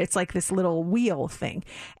on it. It's like this little wheel thing.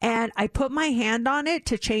 And I put my hand on it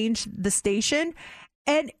to change the station.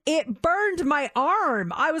 and it burned my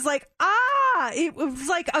arm. I was like, it was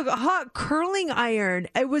like a hot curling iron.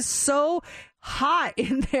 It was so hot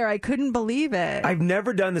in there. I couldn't believe it. I've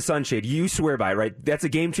never done the sunshade. You swear by it, right? That's a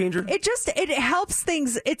game changer? It helps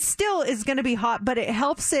things. It still is going to be hot, but it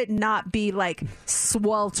helps it not be like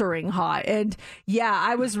sweltering hot. And yeah,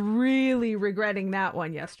 I was really regretting that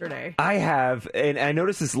one yesterday. I have, and I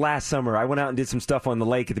noticed this last summer. I went out and did some stuff on the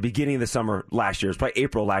lake at the beginning of the summer last year. It was probably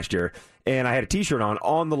April last year. And I had a T-shirt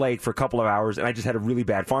on the lake for a couple of hours, and I just had a really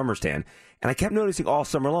bad farmer's tan. And I kept noticing all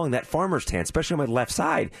summer long that farmer's tan, especially on my left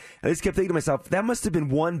side. And I just kept thinking to myself, that must have been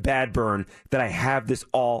one bad burn that I have this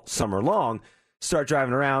all summer long. Start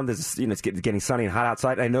driving around. It's getting sunny and hot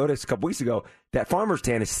outside. And I noticed a couple weeks ago that farmer's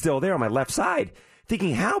tan is still there on my left side.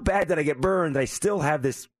 Thinking, how bad did I get burned that I still have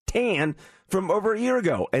this tan from over a year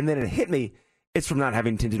ago? And then it hit me. It's from not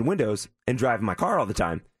having tinted windows and driving my car all the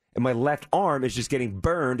time. And my left arm is just getting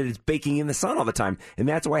burned and it's baking in the sun all the time. And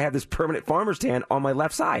that's why I have this permanent farmer's tan on my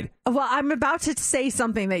left side. Well, I'm about to say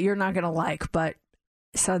something that you're not going to like, but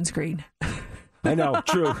sunscreen. I know,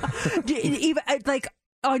 true. Even like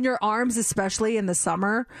on your arms, especially in the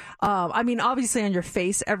summer. I mean, obviously on your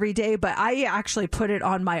face every day, but I actually put it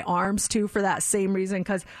on my arms too for that same reason.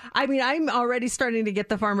 Because I mean, I'm already starting to get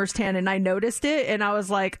the farmer's tan, and I noticed it, and I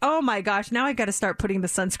was like, oh my gosh, now I got to start putting the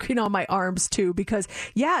sunscreen on my arms too. Because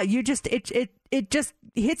yeah, you just it just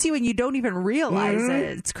hits you and you don't even realize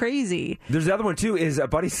it. It's crazy. There's the other one too. Is a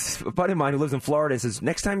buddy of mine who lives in Florida says,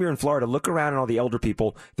 next time you're in Florida, look around at all the elder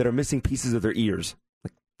people that are missing pieces of their ears.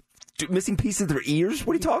 Missing pieces of their ears?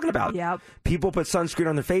 What are you talking about? Yep. People put sunscreen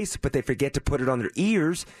on their face, but they forget to put it on their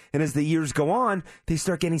ears. And as the years go on, they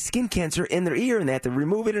start getting skin cancer in their ear, and they have to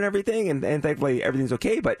remove it and everything. And thankfully, everything's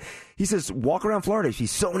okay. But he says, walk around Florida, you see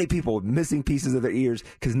so many people with missing pieces of their ears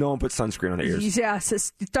because no one puts sunscreen on their ears. Yeah, so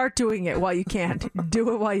start doing it while you can.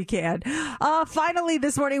 Do it while you can. Finally,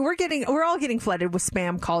 this morning, we're all getting flooded with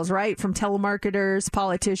spam calls, right? From telemarketers,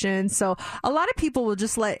 politicians. So a lot of people will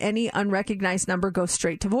just let any unrecognized number go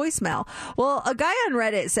straight to voicemail. Well, a guy on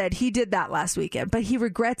Reddit said he did that last weekend, but he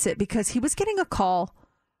regrets it because he was getting a call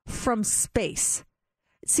from space.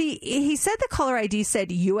 See, he said the caller ID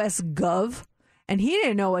said US Gov, and he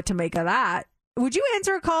didn't know what to make of that. Would you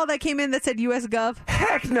answer a call that came in that said US Gov?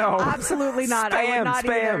 Heck no. Absolutely not. I would not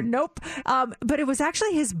either. Nope. But it was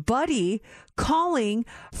actually his buddy calling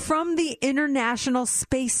from the International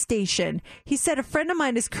Space Station. He said, a friend of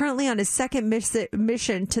mine is currently on his second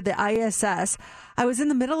mission to the ISS. I was in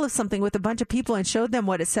the middle of something with a bunch of people and showed them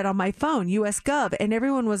what it said on my phone, US Gov, and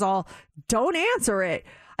everyone was all, don't answer it.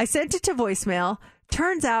 I sent it to voicemail.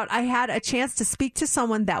 Turns out I had a chance to speak to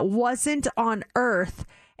someone that wasn't on Earth,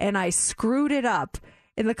 and I screwed it up.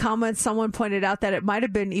 In the comments, someone pointed out that it might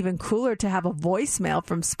have been even cooler to have a voicemail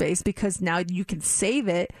from space because now you can save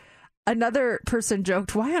it. Another person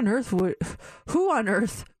joked, who on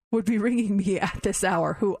earth would be ringing me at this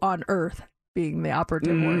hour? Who on earth being the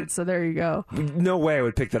operative word. So there you go. No way I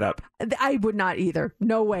would pick that up. I would not either.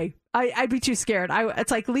 No way. I'd be too scared.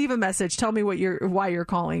 It's like, leave a message. Tell me why you're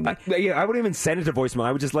calling me. I wouldn't even send it to voicemail.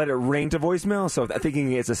 I would just let it ring to voicemail. So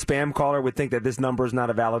thinking it's a spam caller would think that this number is not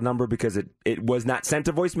a valid number because it was not sent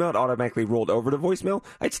to voicemail. It automatically rolled over to voicemail.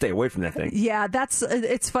 I'd stay away from that thing. Yeah,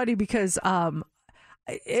 it's funny because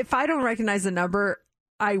if I don't recognize the number,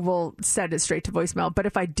 I will send it straight to voicemail. But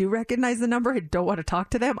if I do recognize the number and don't want to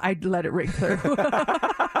talk to them, I'd let it ring through.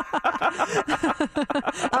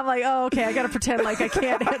 I'm like, oh, okay, I got to pretend like I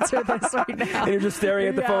can't answer this right now. And you're just staring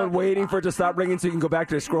at the phone, waiting for it to stop ringing so you can go back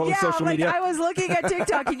to scrolling social media. I was looking at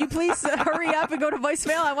TikTok. Can you please hurry up and go to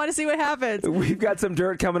voicemail? I want to see what happens. We've got some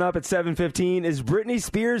dirt coming up at 7:15. Is Britney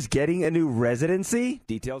Spears getting a new residency?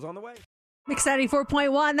 Details on the way. Mix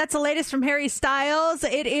 94.1. That's the latest from Harry Styles.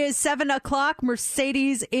 It is 7 o'clock.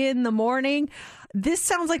 Mercedes in the morning. This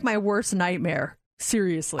sounds like my worst nightmare.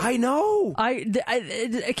 Seriously. I know.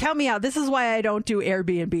 I count me out. This is why I don't do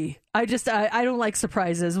Airbnb. I don't like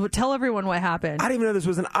surprises. Tell everyone what happened. I didn't even know this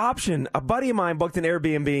was an option. A buddy of mine booked an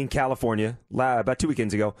Airbnb in California about 2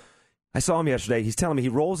 weekends ago. I saw him yesterday. He's telling me he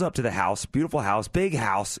rolls up to the house, beautiful house, big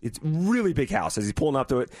house. It's really big house. As he's pulling up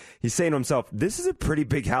to it, he's saying to himself, this is a pretty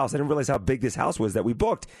big house. I didn't realize how big this house was that we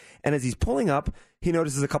booked. And as he's pulling up, he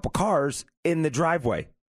notices a couple cars in the driveway.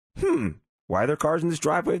 Why are there cars in this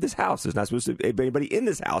driveway of this house? There's not supposed to be anybody in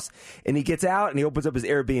this house. And he gets out and he opens up his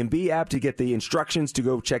Airbnb app to get the instructions to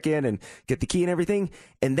go check in and get the key and everything.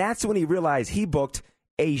 And that's when he realized he booked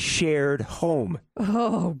a shared home.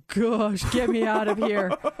 Oh, gosh. Get me out of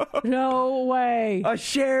here. No way. A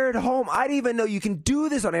shared home. I didn't even know you can do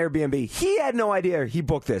this on Airbnb. He had no idea he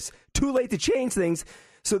booked this. Too late to change things.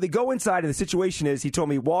 So they go inside, and the situation is, he told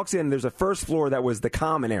me, he walks in, there's a first floor that was the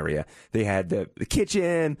common area. They had the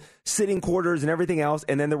kitchen, sitting quarters, and everything else.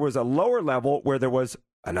 And then there was a lower level where there was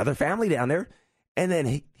another family down there. And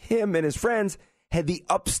then him and his friends had the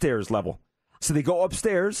upstairs level. So they go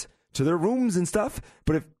upstairs to their rooms and stuff.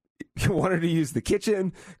 But if you wanted to use the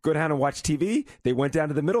kitchen, go down and watch TV, they went down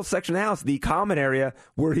to the middle section of the house, the common area,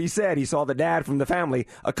 where he said he saw the dad from the family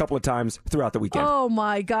a couple of times throughout the weekend. Oh,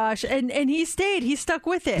 my gosh. And he stayed. He stuck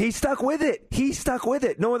with it. He stuck with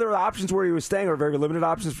it. No other options where he was staying, or very limited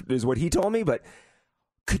options, is what he told me. But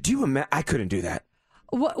could you imagine? I couldn't do that.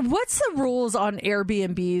 What's the rules on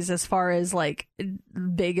Airbnbs as far as like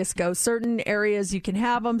Vegas goes? Certain areas you can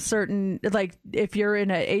have them. Certain, like if you're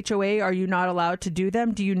in a HOA, are you not allowed to do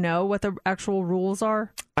them? Do you know what the actual rules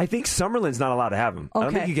are? I think Summerlin's not allowed to have them. Okay. I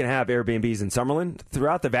don't think you can have Airbnbs in Summerlin.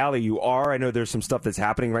 Throughout the valley, you are. I know there's some stuff that's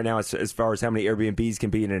happening right now as far as how many Airbnbs can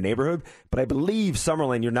be in a neighborhood. But I believe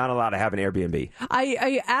Summerlin, you're not allowed to have an Airbnb.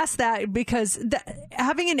 I asked that because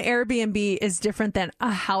having an Airbnb is different than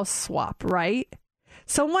a house swap, right?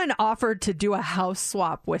 Someone offered to do a house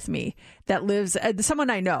swap with me that lives, someone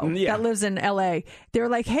I know that lives in LA. They were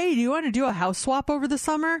like, hey, do you want to do a house swap over the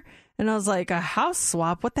summer? And I was like, a house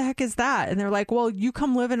swap? What the heck is that? And they're like, well, you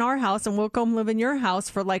come live in our house and we'll come live in your house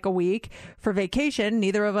for like a week for vacation.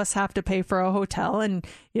 Neither of us have to pay for a hotel. And,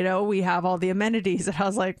 you know, we have all the amenities. And I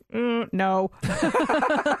was like, no.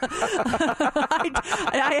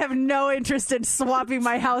 I have no interest in swapping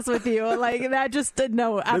my house with you. Like that just,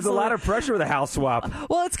 no. Absolutely. There's a lot of pressure with a house swap.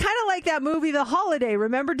 Well, it's kind of like that movie, The Holiday.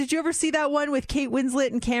 Remember, did you ever see that one with Kate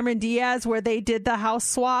Winslet and Cameron Diaz where they did the house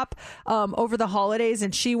swap over the holidays,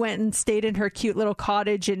 and she went and stayed in her cute little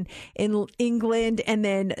cottage in England, and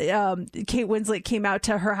then Kate Winslet came out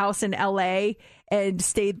to her house in LA and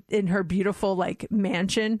stayed in her beautiful like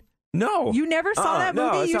mansion? No. You never saw that movie?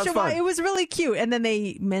 No, you sounds should fun. watch. It was really cute. And then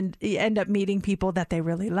they end up meeting people that they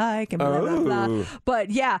really like and blah, blah, blah. But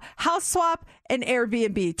yeah, house swap and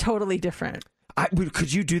Airbnb, totally different.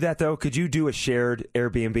 Could you do that, though? Could you do a shared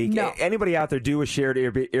Airbnb? No. Anybody out there do a shared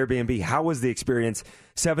Airbnb? How was the experience?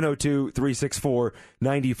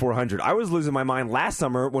 702-364-9400. I was losing my mind last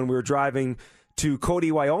summer when we were driving to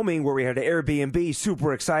Cody, Wyoming, where we had an Airbnb.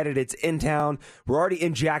 Super excited. It's in town. We're already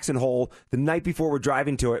in Jackson Hole. The night before we're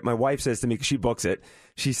driving to it, my wife says to me, because she books it,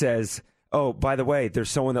 she says, oh, by the way, there's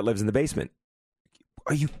someone that lives in the basement.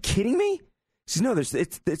 Are you kidding me? She says, no, they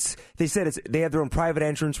said they have their own private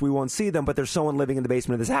entrance. We won't see them, but there's someone living in the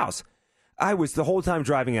basement of this house. I was, the whole time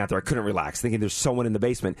driving out there, I couldn't relax, thinking there's someone in the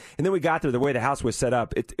basement. And then we got there, the way the house was set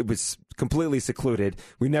up, it was completely secluded.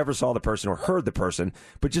 We never saw the person or heard the person,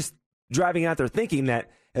 but just driving out there thinking that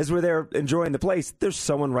as we're there enjoying the place, there's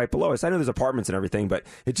someone right below us. I know there's apartments and everything, but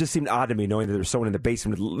it just seemed odd to me knowing that there's someone in the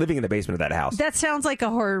basement, living in the basement of that house. That sounds like a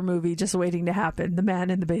horror movie just waiting to happen. The man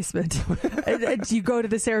in the basement. And you go to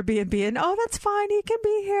this Airbnb and, oh, that's fine. He can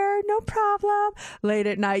be here. No problem. Late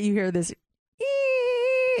at night, you hear this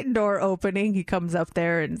door opening. He comes up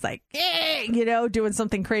there and it's like, you know, doing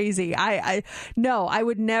something crazy. No, I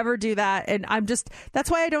would never do that. And that's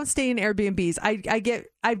why I don't stay in Airbnbs.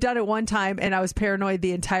 I've done it one time and I was paranoid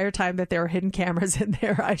the entire time that there were hidden cameras in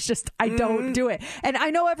there. I don't do it. And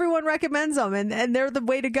I know everyone recommends them and they're the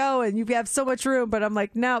way to go and you have so much room, but I'm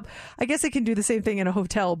like, no, I guess I can do the same thing in a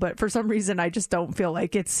hotel, but for some reason I just don't feel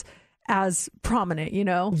like it's as prominent, you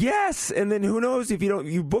know? Yes, and then who knows if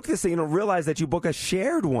you book this thing, you don't realize that you book a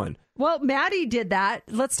shared one. Well, Maddie did that.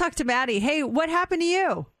 Let's talk to Maddie. Hey, what happened to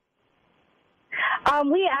you?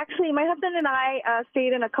 We actually, my husband and I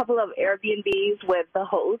stayed in a couple of Airbnbs with the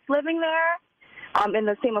host living there in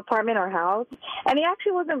the same apartment or house. And he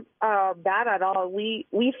actually wasn't bad at all. We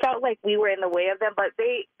felt like we were in the way of them, but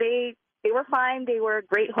they were fine. They were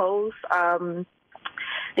great hosts.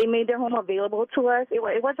 They made their home available to us.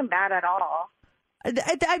 It wasn't bad at all.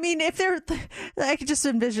 I mean, if they're, I could just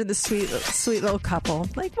envision the sweet little couple.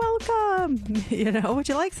 Like, welcome. You know, would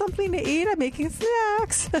you like something to eat? I'm making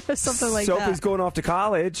snacks. Something like that. Sophie's going off to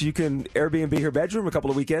college. You can Airbnb her bedroom a couple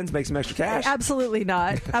of weekends, make some extra cash. Absolutely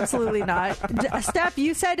not. Absolutely not. Steph,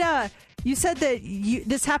 you said that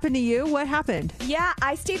this happened to you. What happened? Yeah,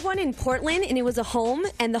 I stayed one in Portland, and it was a home,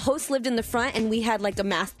 and the host lived in the front, and we had like the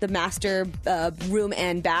master room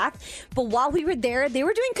and bath. But while we were there, they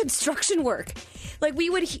were doing construction work. Like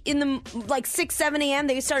we would in the 6, 7 a.m.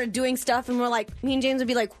 They started doing stuff, and me and James would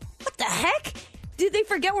be like, "What the heck? did they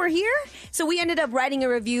forget we're here? So we ended up writing a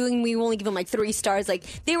review, and we only give them like 3 stars. Like,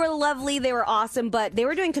 they were lovely, they were awesome, but they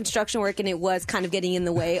were doing construction work, and it was kind of getting in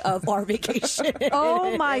the way of our vacation.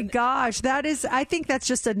 Oh my gosh, I think that's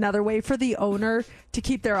just another way for the owner to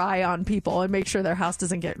keep their eye on people and make sure their house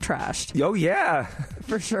doesn't get trashed. Oh, yeah.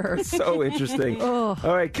 For sure. So interesting. All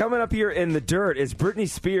right, coming up here in the dirt is Britney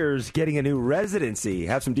Spears getting a new residency.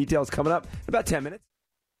 Have some details coming up in about 10 minutes.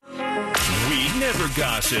 We never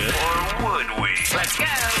gossip. Or would we? Let's go.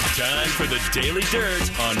 Time for the Daily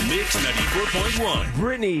Dirt on Mix 94.1.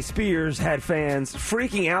 Britney Spears had fans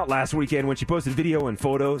freaking out last weekend when she posted video and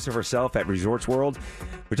photos of herself at Resorts World.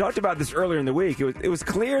 We talked about this earlier in the week. It was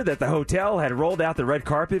clear that the hotel had rolled out the red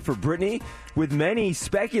carpet for Britney, with many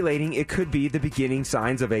speculating it could be the beginning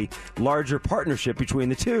signs of a larger partnership between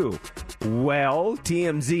the two. Well,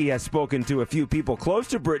 TMZ has spoken to a few people close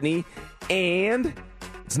to Britney, and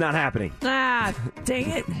it's not happening. Ah, dang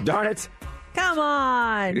it. Darn it. Come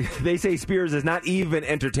on. They say Spears is not even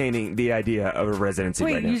entertaining the idea of a residency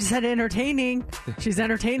Wait, right now. you said entertaining. She's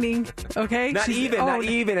entertaining. Okay? Not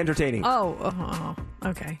even entertaining. Oh,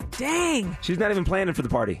 okay. Dang. She's not even planning for the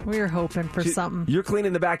party. We were hoping for something. You're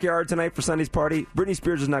cleaning the backyard tonight for Sunday's party. Britney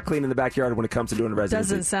Spears is not cleaning the backyard when it comes to doing a residency.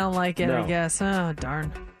 Doesn't sound like it, No. I guess. Oh,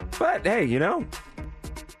 darn. But, hey,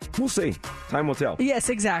 we'll see. Time will tell. Yes,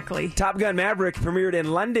 exactly. Top Gun Maverick premiered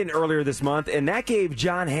in London earlier this month, and that gave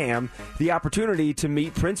Jon Hamm the opportunity to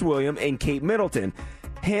meet Prince William and Kate Middleton.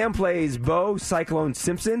 Hamm plays Bo Cyclone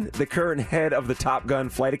Simpson, the current head of the Top Gun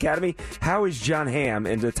Flight Academy. How is Jon Hamm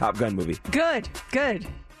in the Top Gun movie? Good.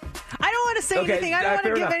 I don't want to say anything. I don't want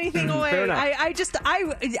to give anything away. I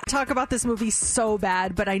talk about this movie so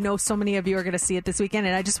bad, but I know so many of you are going to see it this weekend,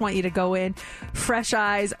 and I just want you to go in, fresh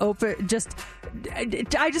eyes, open.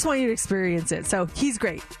 I just want you to experience it. So he's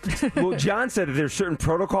great. Well, John said that there's certain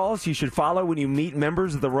protocols you should follow when you meet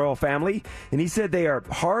members of the royal family, and he said they are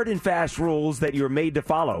hard and fast rules that you're made to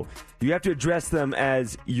follow. You have to address them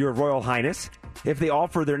as Your Royal Highness. If they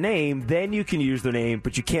offer their name, then you can use their name,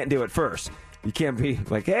 but you can't do it first. You can't be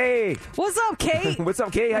like, hey. What's up, Kate? What's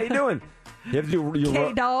up, Kate? How you doing? You have to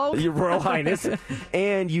do your Royal Highness.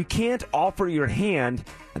 And you can't offer your hand.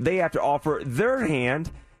 They have to offer their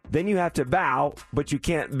hand. Then you have to bow, but you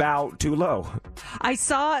can't bow too low. I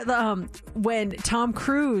saw when Tom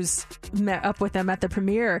Cruise met up with them at the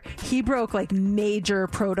premiere, he broke like major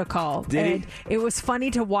protocol. Did he? It was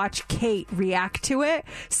funny to watch Kate react to it.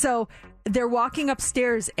 So they're walking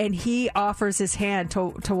upstairs and he offers his hand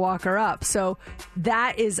to walk her up. So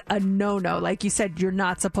that is a no-no. Like you said, you're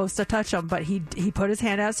not supposed to touch him, but he put his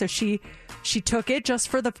hand out. So she took it just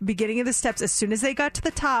for the beginning of the steps. As soon as they got to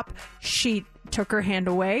the top, she took her hand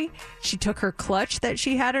away. She took her clutch that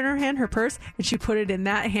she had in her hand, her purse, and she put it in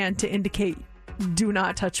that hand to indicate, do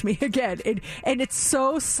not touch me again. And it's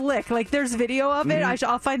so slick. Like, there's video of it.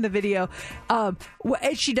 I'll find the video.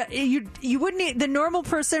 You wouldn't, the normal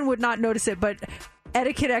person would not notice it, but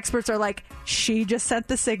etiquette experts are like, she just sent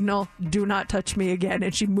the signal, do not touch me again.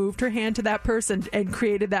 And she moved her hand to that person and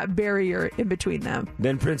created that barrier in between them.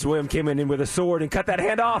 Then Prince William came in with a sword and cut that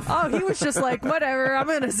hand off. Oh, he was just like, whatever, I'm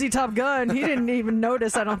going to see Top Gun. He didn't even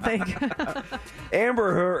notice, I don't think.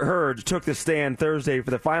 Amber Heard took the stand Thursday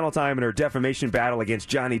for the final time in her defamation battle against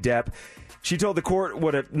Johnny Depp. She told the court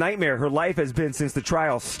what a nightmare her life has been since the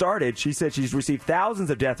trial started. She said she's received thousands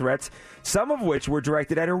of death threats, some of which were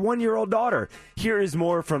directed at her 1-year-old daughter. Here is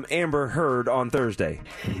more from Amber Heard on Thursday.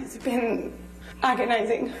 It's been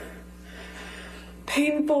agonizing,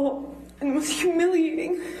 painful, and the most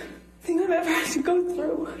humiliating thing I've ever had to go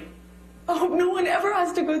through. I hope no one ever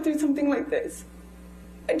has to go through something like this.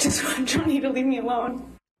 I just want Johnny to leave me alone.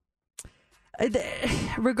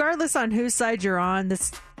 Regardless on whose side you're on,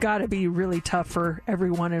 this got to be really tough for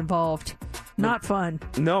everyone involved. Not fun.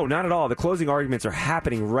 No, not at all. The closing arguments are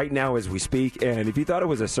happening right now as we speak. And if you thought it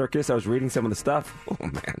was a circus, I was reading some of the stuff. Oh,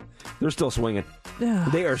 man. They're still swinging.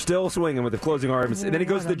 They are still swinging with the closing arguments. And then it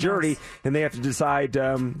goes to the jury, and they have to decide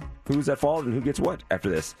who's at fault and who gets what after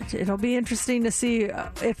this. It'll be interesting to see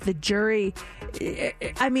if the jury...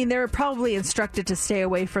 I mean, they're probably instructed to stay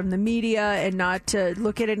away from the media and not to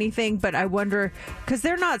look at anything, but I wonder... Because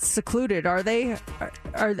they're not secluded, are they?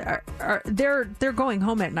 They're going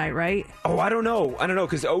home at night, right? Oh, I don't know,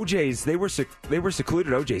 because OJ's, they were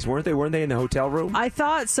secluded OJ's, weren't they? Weren't they in the hotel room? I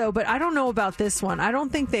thought so, but I don't know about this one. I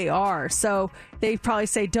don't think they are. So they probably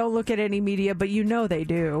say don't look at any media, but you know they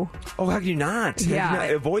do. Oh, how can you not? How Yeah. can you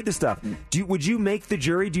not avoid the stuff. Would you make the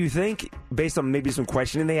jury, do you think, based on maybe some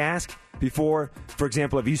questioning they ask before, for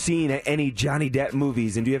example, have you seen any Johnny Depp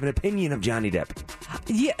movies and do you have an opinion of Johnny Depp?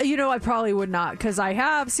 Yeah, I probably would not, because I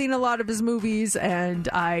have seen a lot of his movies and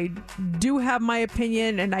I do have my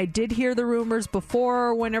opinion, and I did hear the rumors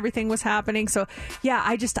before when everything was happening. So, yeah,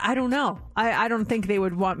 I don't know. I don't think they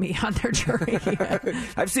would want me on their jury.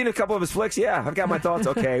 I've seen a couple of his flicks. Yeah, I've got my thoughts.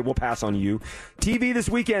 Okay, we'll pass on you. TV this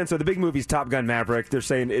weekend. So the big movie's Top Gun Maverick. They're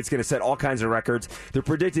saying it's going to set all kinds of records. They're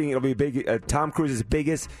predicting it'll be big. Tom Cruise's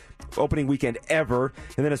biggest opening weekend ever.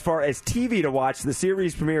 And then as far as TV to watch, the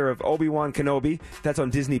series premiere of Obi-Wan Kenobi. That's on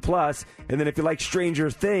Disney Plus. And then if you like Stranger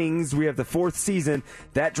Things, we have the 4th season.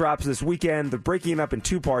 That drops this weekend. They're breaking it up in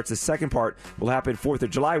 2 parts. The second part will happen 4th of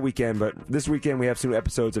July weekend. But this weekend we have some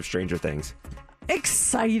episodes of Stranger Things.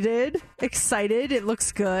 Excited. It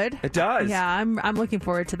looks good. It does. Yeah, I'm looking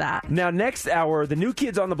forward to that. Now, next hour, the New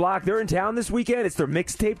Kids on the Block, they're in town this weekend. It's their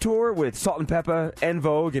mixtape tour with Salt and Peppa, En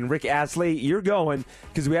Vogue, and Rick Astley. You're going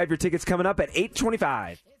because we have your tickets coming up at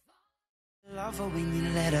 8:25. Love her when you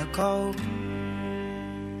let her go.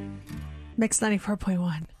 Mix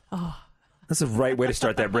 94.1. Oh. That's the right way to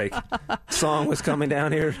start that break. Song was coming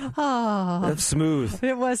down here. Oh. That's smooth.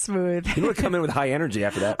 It was smooth. You would come in with high energy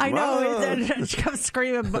after that. I know. She comes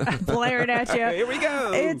screaming, blaring at you. Here we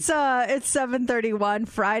go. It's 7:31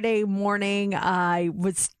 Friday morning. I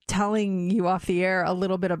was telling you off the air a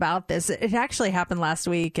little bit about this. It actually happened last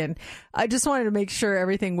week, and I just wanted to make sure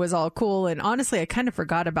everything was all cool. And honestly, I kind of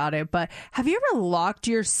forgot about it. But have you ever locked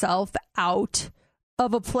yourself out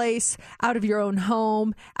of a place, out of your own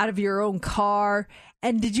home, out of your own car?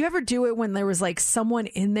 And did you ever do it when there was like someone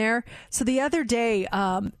in there? So the other day,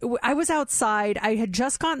 I was outside. I had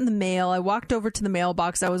just gotten the mail. I walked over to the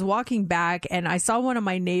mailbox. I was walking back and I saw one of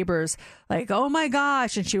my neighbors like, oh my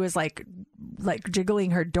gosh. And she was like jiggling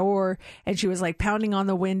her door and she was like pounding on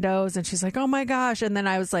the windows and she's like, oh my gosh. And then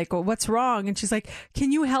I was like, well, what's wrong? And she's like,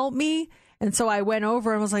 can you help me? And so I went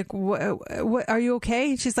over and was like, what, are you okay?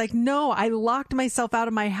 And she's like, no, I locked myself out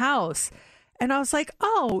of my house. And I was like,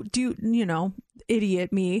 oh,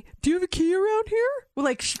 idiot me. Do you have a key around here? Well,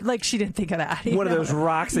 like she didn't think of that. One of those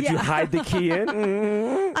rocks that you hide the key in.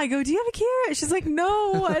 I go, do you have a key around? She's like,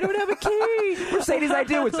 no, I don't have a key. Mercedes, I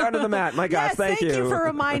do. It's under the mat. My gosh, yes, thank you. Thank you for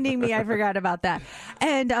reminding me. I forgot about that.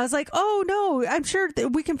 And I was like, oh, no, I'm sure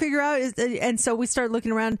that we can figure out. And so we started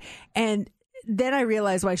looking around and then I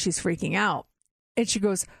realized why she's freaking out. And she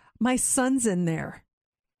goes, my son's in there.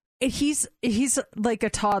 And he's like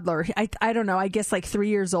a toddler. I don't know. I guess like 3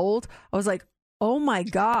 years old. I was like, oh my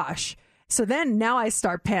gosh. So then now I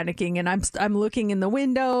start panicking and I'm looking in the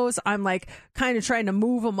windows. I'm like kind of trying to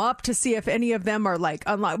move them up to see if any of them are like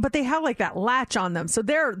unlocked, but they have like that latch on them. So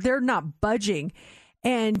they're not budging.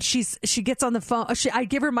 And she gets on the phone. I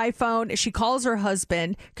give her my phone. She calls her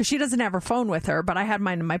husband because she doesn't have her phone with her, but I had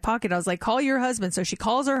mine in my pocket. I was like, call your husband. So she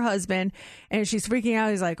calls her husband and she's freaking out.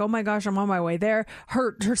 He's like, oh my gosh, I'm on my way there.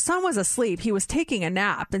 Her son was asleep. He was taking a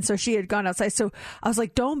nap. And so she had gone outside. So I was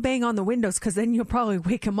like, don't bang on the windows because then you'll probably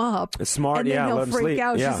wake him up. It's smart. And then yeah, he'll let him freak sleep.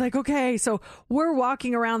 out. Yeah. She's like, okay. So we're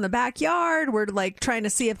walking around the backyard. We're like trying to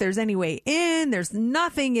see if there's any way in. There's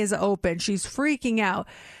nothing is open. She's freaking out.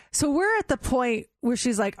 So we're at the point where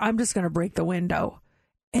she's like, I'm just going to break the window.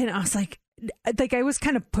 And I was like I was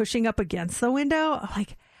kind of pushing up against the window. I'm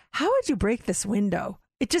like, how would you break this window?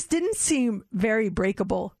 It just didn't seem very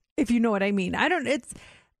breakable, if you know what I mean. It's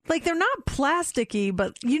like they're not plasticky,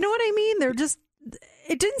 but you know what I mean?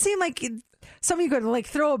 It didn't seem like somebody could like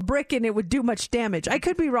throw a brick and it would do much damage. I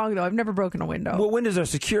could be wrong though. I've never broken a window. Well, windows are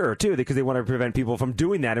secure too because they want to prevent people from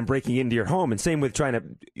doing that and breaking into your home. And same with trying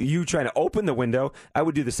to open the window. I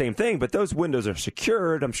would do the same thing, but those windows are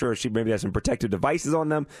secured. I'm sure she maybe has some protective devices on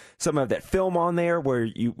them. Some have that film on there where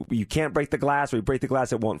you can't break the glass, or you break the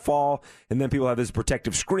glass, it won't fall. And then people have those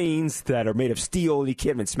protective screens that are made of steel and you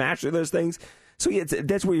can't even smash through those things. So yeah,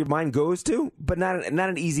 that's where your mind goes to, but not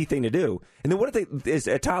an easy thing to do. And then what if is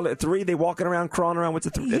a toddler at 3? They walking around, crawling around? What's a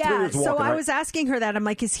 3? Yeah, so walking, I right? was asking her that. I'm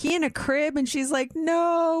like, is he in a crib? And she's like,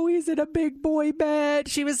 no, he's in a big boy bed.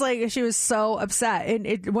 She was so upset. And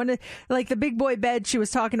the big boy bed she was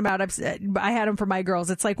talking about, I had them for my girls.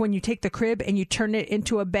 It's like when you take the crib and you turn it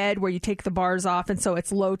into a bed where you take the bars off, and so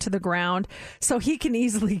it's low to the ground. So he can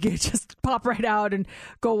easily just pop right out and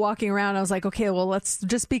go walking around. I was like, okay, well, let's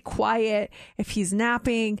just be quiet. If he's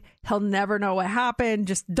napping, he'll never know what happened.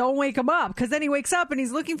 Just don't wake him up, because then he wakes up and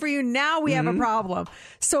he's looking for you. Now we have a problem.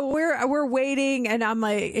 So we're waiting, and I'm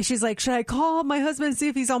like, she's like, should I call my husband and see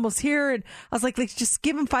if he's almost here? And I was like, just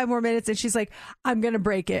give him 5 more minutes. And she's like, I'm gonna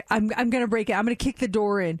break it. I'm gonna break it. I'm gonna kick the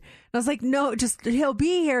door in. And I was like, no, just he'll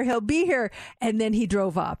be here. He'll be here. And then he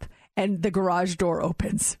drove up. And the garage door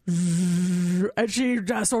opens, and she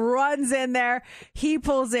just runs in there. He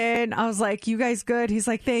pulls in. I was like, you guys good? He's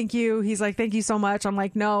like, thank you. He's like, thank you so much. I'm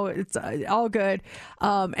like, no, it's all good.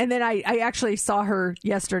 And then I actually saw her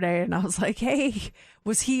yesterday, and I was like, hey,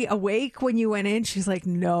 was he awake when you went in? She's like,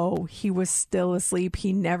 no, he was still asleep.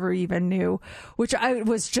 He never even knew, which I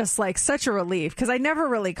was just like such a relief, because I never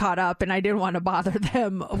really caught up and I didn't want to bother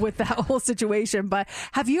them with that whole situation. But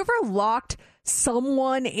have you ever locked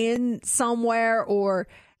someone in somewhere, or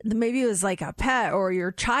maybe it was like a pet or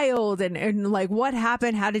your child, and like what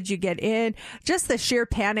happened? How did you get in? Just the sheer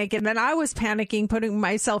panic. And then I was panicking, putting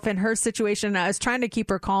myself in her situation. I was trying to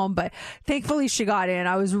keep her calm, but thankfully she got in.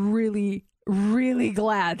 I was really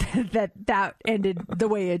glad that ended the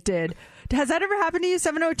way it did. Has that ever happened to you?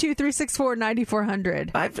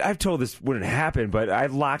 702-364-9400. I've told this wouldn't happen, but I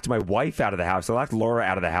locked my wife out of the house. I locked Laura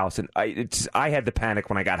out of the house, and I had the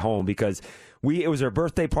panic when I got home, because it was her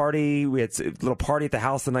birthday party. We had a little party at the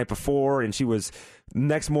house the night before, and she was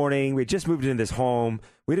next morning. We had just moved into this home.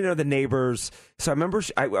 We didn't know the neighbors. So I remember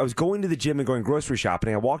I was going to the gym and going grocery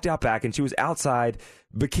shopping. I walked out back, and she was outside,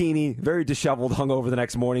 bikini, very disheveled, hungover the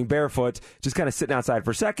next morning, barefoot, just kind of sitting outside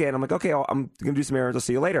for a second. I'm like, okay, I'm going to do some errands. I'll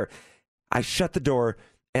see you later. I shut the door,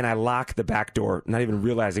 and I lock the back door, not even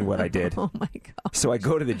realizing what I did. Oh, my God. So I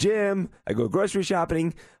go to the gym. I go grocery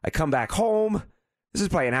shopping. I come back home. This is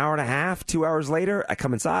probably an hour and a half, 2 hours later. I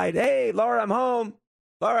come inside. Hey, Laura, I'm home.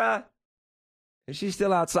 Laura. Is she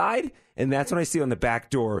still outside? And that's when I see on the back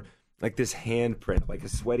door, like this handprint, like a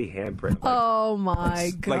sweaty handprint. Like, oh,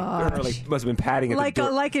 my God. Like must have been patting at the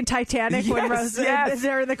door. Like in Titanic, when Rose is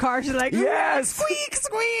there in the car, she's like, yes. Squeak,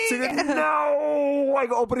 squeak. So no.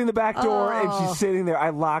 Like opening the back door, and she's sitting there.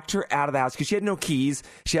 I locked her out of the house because she had no keys.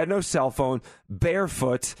 She had no cell phone,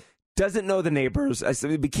 barefoot. Doesn't know the neighbors. I said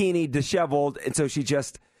bikini, disheveled, and so she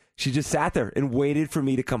just sat there and waited for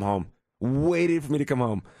me to come home.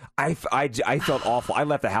 I felt awful. I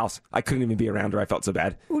left the house. I couldn't even be around her. I felt so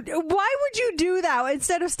bad. Why would you do that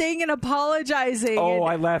instead of staying and apologizing? Oh,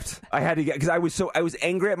 I left. I had to get, because I was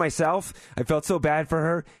angry at myself. I felt so bad for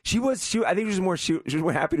her. She was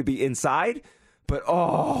more happy to be inside. But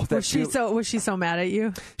was she so mad at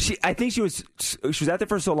you? I think she was out there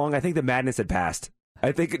for so long. I think the madness had passed.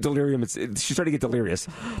 I think delirium, she started to get delirious.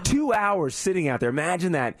 2 hours sitting out there.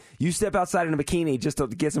 Imagine that. You step outside in a bikini just to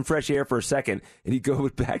get some fresh air for a second, and you go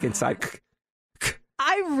back inside.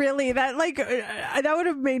 That would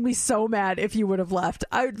have made me so mad if you would have left.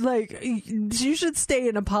 You should stay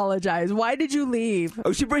and apologize. Why did you leave?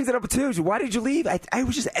 Oh, she brings it up too. Why did you leave? I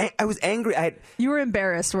was angry. You were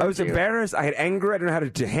embarrassed, weren't you? I was embarrassed. I had anger. I didn't know how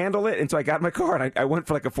to handle it. And so I got in my car, and I went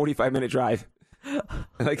for like a 45-minute drive.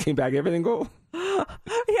 And I came back, everything cool?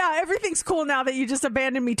 Yeah, everything's cool now that you just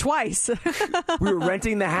abandoned me twice. We were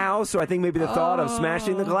renting the house, so I think maybe the thought of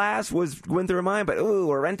smashing the glass went through her mind, but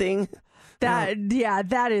we're renting.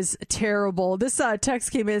 That is terrible. This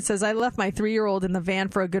text came in and says, I left my 3-year-old in the van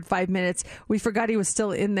for a good 5 minutes. We forgot he was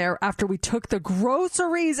still in there after we took the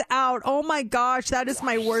groceries out. Oh my gosh, that is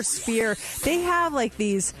my worst fear. They have like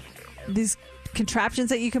these contraptions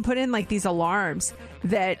that you can put in, like these alarms,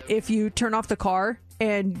 that if you turn off the car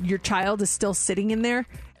and your child is still sitting in there,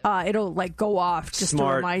 it'll like go off just to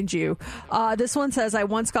remind you. This one says, I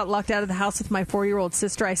once got locked out of the house with my 4-year-old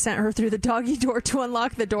sister. I sent her through the doggy door to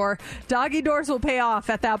unlock the door. Doggy doors will pay off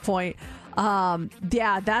at that point.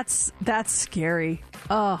 That's scary.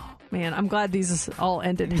 Oh man, I'm glad these all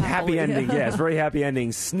ended happily. Happy ending, yes, very happy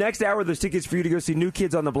endings. Next hour, there's tickets for you to go see New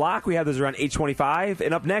Kids on the Block. We have those around 8:25.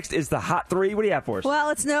 And up next is the Hot 3. What do you have for us?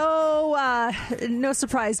 Well, it's no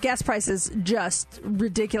surprise. Gas prices just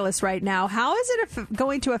ridiculous right now. How is it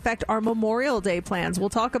going to affect our Memorial Day plans? We'll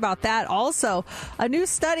talk about that. Also, a new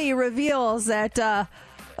study reveals that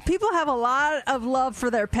people have a lot of love for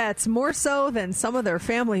their pets, more so than some of their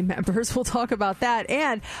family members. We'll talk about that.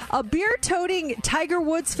 And a beer-toting Tiger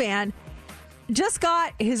Woods fan just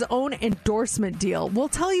got his own endorsement deal. We'll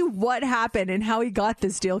tell you what happened and how he got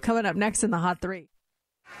this deal coming up next in the Hot 3.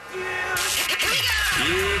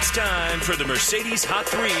 It's It's time for the Mercedes Hot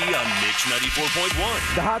 3 on Mix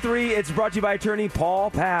 94.1. The Hot 3, it's brought to you by attorney Paul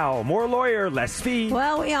Powell. More lawyer, less fee.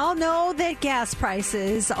 Well, we all know that gas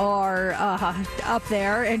prices are up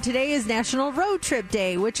there, and today is National Road Trip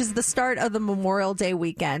Day, which is the start of the Memorial Day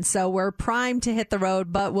weekend. So we're primed to hit the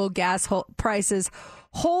road, but will gas prices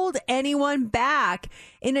hold anyone back?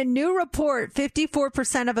 In a new report,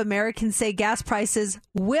 54% of Americans say gas prices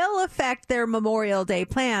will affect their Memorial Day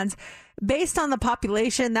plans. Based on the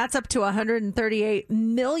population, that's up to 138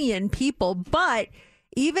 million people. But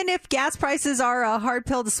even if gas prices are a hard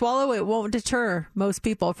pill to swallow, it won't deter most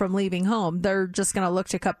people from leaving home. They're just going to look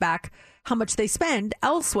to cut back how much they spend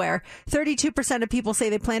elsewhere. 32% of people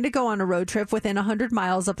say they plan to go on a road trip within 100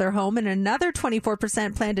 miles of their home, and another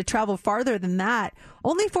 24% plan to travel farther than that.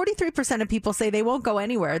 Only 43% of people say they won't go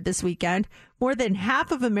anywhere this weekend. More than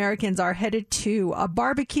half of Americans are headed to a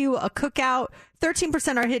barbecue, a cookout.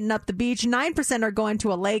 13% are hitting up the beach. 9% are going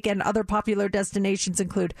to a lake, and other popular destinations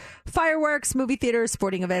include fireworks, movie theaters,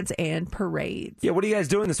 sporting events, and parades. Yeah, what are you guys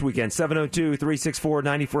doing this weekend?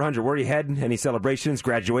 702-364-9400. Where are you heading? Any celebrations,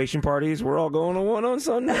 graduation parties? We're all going to one on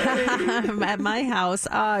Sunday. At my house.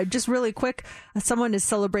 Just really quick, someone is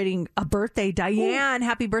celebrating a birthday. Diane,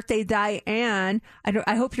 happy birthday, Diane.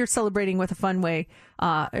 I hope you're celebrating with a fun way.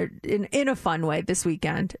 In a fun way this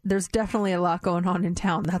weekend. There's definitely a lot going on in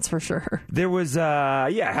town, that's for sure. There was,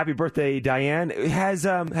 happy birthday, Diane.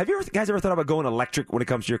 Have you guys ever thought about going electric when it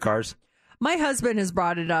comes to your cars? My husband has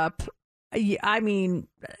brought it up. I mean,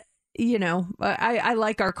 you know, I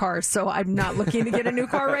like our cars, so I'm not looking to get a new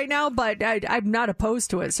car right now, but I'm not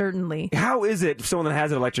opposed to it, certainly. How is it for someone that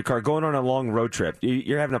has an electric car going on a long road trip?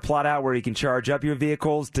 You're having to plot out where you can charge up your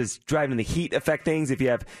vehicles. Does driving in the heat affect things if you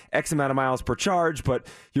have X amount of miles per charge, but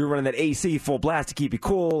you're running that AC full blast to keep you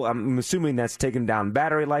cool? I'm assuming that's taking down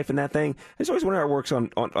battery life in that thing. I just always wonder how it works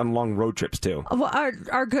on long road trips, too. Well,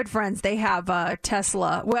 our good friends, they have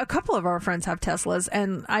Tesla. Well, a couple of our friends have Teslas,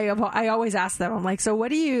 and I always ask them, I'm like, so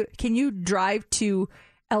can you drive to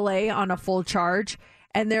LA on a full charge?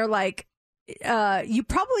 And they're like, you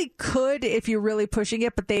probably could if you're really pushing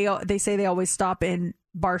it, but they say they always stop in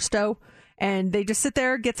Barstow and they just sit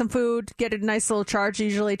there, get some food, get a nice little charge.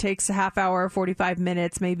 Usually takes a half hour, 45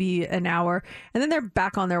 minutes, maybe an hour, and then they're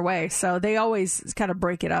back on their way. So they always kind of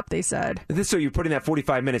break it up, they said. So you're putting that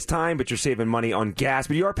 45 minutes time, but you're saving money on gas,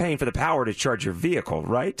 but you are paying for the power to charge your vehicle,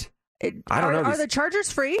 right? I don't know. Are the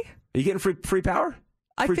chargers free? Are you getting free power?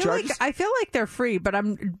 I feel like they're free, but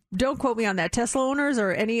don't quote me on that. Tesla owners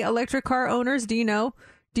or any electric car owners, do you know?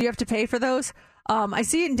 Do you have to pay for those? I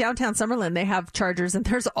see it in downtown Summerlin. They have chargers, and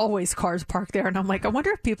there's always cars parked there. And I'm like, I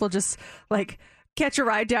wonder if people just like catch a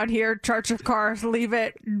ride down here, charge your car, leave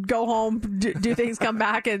it, go home, do things, come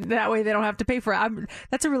back, and that way they don't have to pay for it.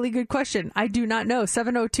 That's a really good question. I do not know.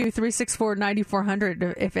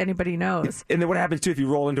 702-364-9400 if anybody knows. And then what happens, too, if you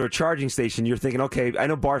roll into a charging station, you're thinking, okay, I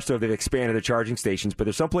know Barstow, they've expanded their charging stations, but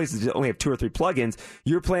there's some places that only have 2 or 3 plug-ins.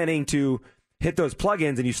 You're planning to hit those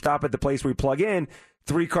plug-ins, and you stop at the place where you plug in.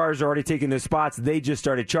 3 cars are already taking those spots. They just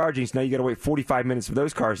started charging, so now you got to wait 45 minutes for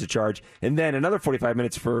those cars to charge, and then another 45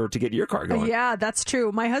 minutes to get your car going. Yeah, that's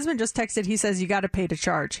true. My husband just texted. He says you got to pay to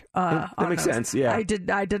charge. That makes sense. Yeah, I did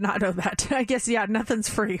not know that. I guess nothing's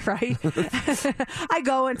free, right? I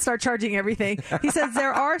go and start charging everything. He says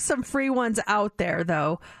there are some free ones out there,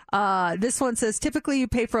 though. This one says typically you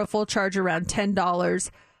pay for a full charge around $10.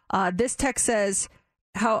 This text says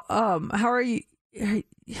how are you?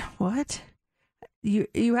 What?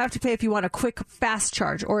 You have to pay if you want a quick, fast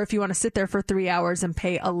charge, or if you want to sit there for 3 hours and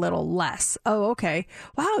pay a little less. Oh, okay.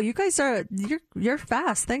 Wow, you guys you're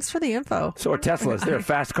fast. Thanks for the info. So are Teslas. They're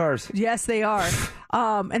fast cars. Yes, they are.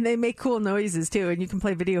 And they make cool noises too, and you can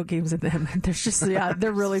play video games in them. They're just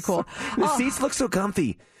they're really cool. The seats look so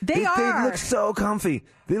comfy. They look so comfy.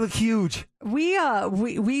 They look huge. We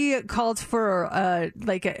called for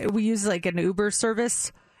we use like an Uber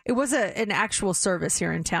service. It was an actual service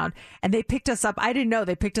here in town, and they picked us up. I didn't know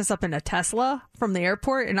they picked us up in a Tesla from the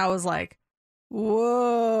airport, and I was like,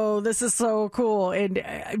 "Whoa, this is so cool!" And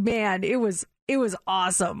man, it was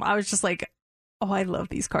awesome. I was just like, "Oh, I love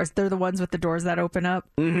these cars. They're the ones with the doors that open up."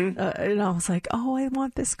 Mm-hmm. And I was like, "Oh, I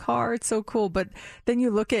want this car. It's so cool." But then you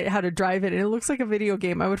look at how to drive it, and it looks like a video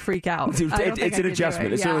game. I would freak out. Dude, it's an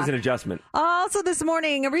adjustment. It's always an adjustment. Also this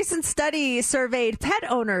morning, a recent study surveyed pet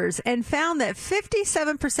owners and found that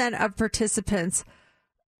 57% of participants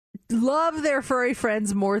love their furry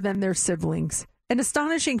friends more than their siblings. An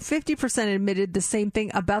astonishing 50% admitted the same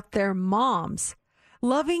thing about their moms.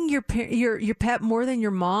 Loving your pet more than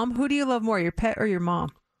your mom? Who do you love more, your pet or your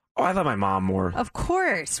mom? Oh, I love my mom more. Of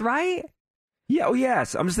course, right? Yeah. Oh,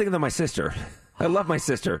 yes. I'm just thinking of my sister. I love my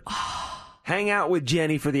sister. hang out with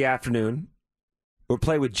Jenny for the afternoon or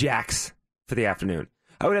play with Jax for the afternoon.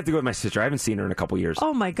 I would have to go with my sister. I haven't seen her in a couple years.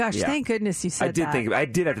 Oh, my gosh. Yeah. Thank goodness you said that. I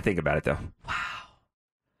did have to think about it, though. Wow.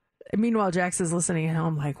 Meanwhile, Jax is listening, and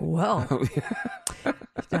I'm like, well,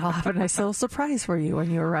 I'll have a nice little surprise for you when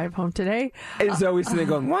you arrive home today. And Zoe's sitting there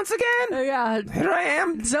going, once again? Yeah. Here I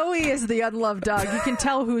am. Zoe is the unloved dog. You can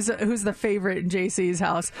tell who's the favorite in JC's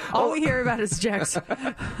house. All we hear about is Jax.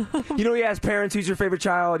 You know, he asks parents, who's your favorite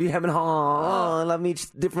child? You haven't, I love me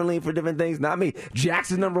differently for different things. Not me.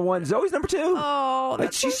 Jax is number one. Zoe's number two. Oh,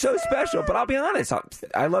 like, she's so special. But I'll be honest,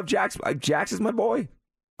 I love Jax. Jax is my boy.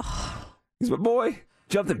 He's my boy.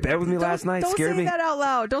 Jumped in bed with me last night. Scared me. Don't say that out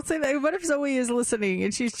loud. Don't say that. What if Zoe is listening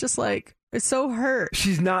and she's just like, it's so hurt?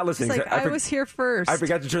 She's not listening. It's like, I was here first. I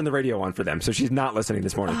forgot to turn the radio on for them, so she's not listening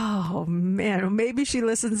this morning. Oh, man. Maybe she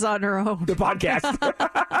listens on her own. The podcast.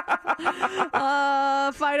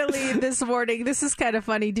 Finally, this morning, this is kind of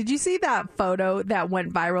funny. Did you see that photo that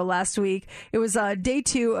went viral last week? It was day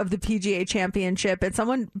 2 of the PGA Championship, and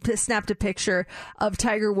someone snapped a picture of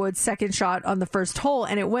Tiger Woods' second shot on the first hole,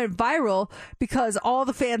 and it went viral because all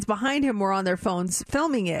the fans behind him were on their phones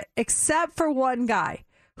filming it, except for one guy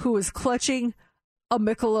who was clutching a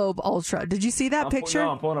Michelob Ultra. Did you see that picture?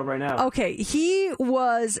 No, I'm pulling up right now. Okay, he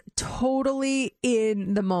was totally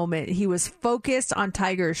in the moment. He was focused on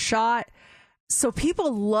Tiger's shot, so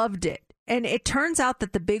people loved it. And it turns out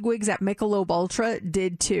that the bigwigs at Michelob Ultra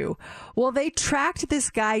did too. Well, they tracked this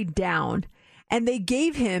guy down, and they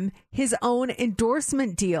gave him his own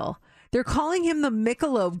endorsement deal. They're calling him the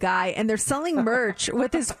Michelob guy, and they're selling merch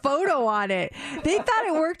with his photo on it. They thought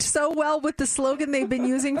it worked so well with the slogan they've been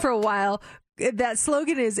using for a while. That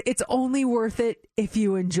slogan is, it's only worth it if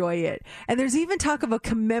you enjoy it. And there's even talk of a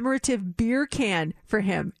commemorative beer can for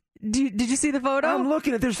him. Did you see the photo? I'm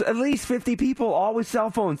looking at, there's at least 50 people, all with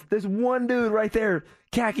cell phones. There's one dude right there,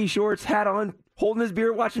 khaki shorts, hat on, holding his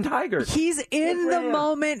beer, watching Tiger. He's in the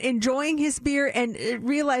moment, enjoying his beer and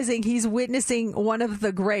realizing he's witnessing one of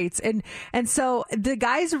the greats. And so the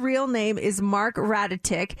guy's real name is Mark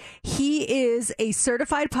Raditic. He is a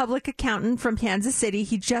certified public accountant from Kansas City.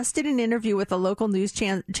 He just did an interview with a local news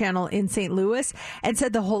channel in St. Louis and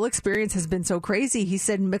said the whole experience has been so crazy. He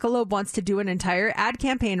said Michelob wants to do an entire ad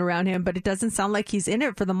campaign around him, but it doesn't sound like he's in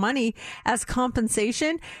it for the money. As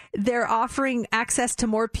compensation, they're offering access to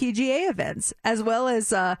more PGA events, as well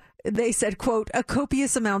as, they said, quote, a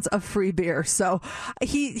copious amounts of free beer. So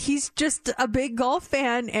he's just a big golf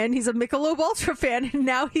fan, and he's a Michelob Ultra fan, and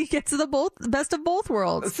now he gets the best of both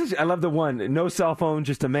worlds. I love the one, no cell phone,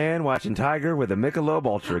 just a man watching Tiger with a Michelob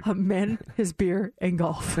Ultra. A man, his beer, and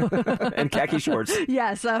golf. And khaki shorts.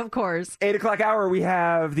 Yes, of course. 8 o'clock hour, we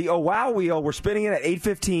have the Oh Wow Wheel. We're spinning it at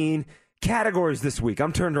 8:15. Categories this week.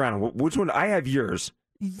 I'm turned around. Which one? I have yours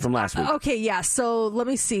from last week. Okay, yeah. So let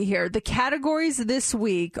me see here. The categories this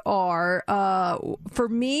week are, for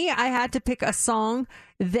me, I had to pick a song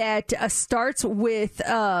that starts with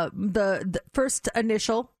the first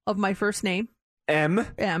initial of my first name. M.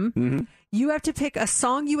 Mm-hmm. You have to pick a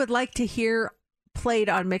song you would like to hear played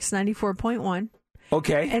on Mix 94.1.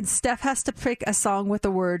 Okay. And Steph has to pick a song with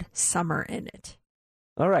the word summer in it.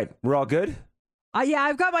 All right. We're all good? Yeah,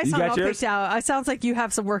 I've got my song all yours? picked out. It sounds like you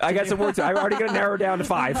have some work to do. I got some work to do. I've already got to narrow down to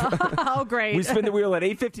 5. Oh, great. We spin the wheel at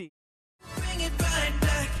 8:15.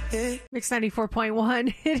 Mix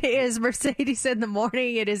 94.1. It is Mercedes in the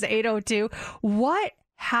morning. It is 8:02. What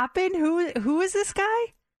happened? Who is this guy?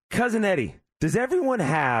 Cousin Eddie. Does everyone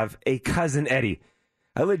have a Cousin Eddie?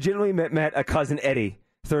 I legitimately met a Cousin Eddie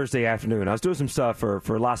Thursday afternoon. I was doing some stuff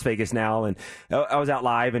for Las Vegas Now, and I was out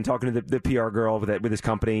live and talking to the PR girl with his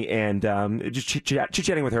company, and just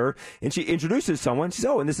chit-chatting with her, and she introduces someone. She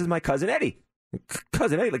says, and this is my Cousin Eddie.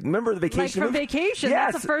 Cousin Eddie, like, remember the Vacation? Like from Vacation?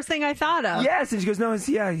 Yes. That's the first thing I thought of. Yes, and she goes, no,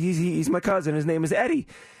 he's my cousin. His name is Eddie.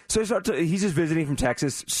 So he's just visiting from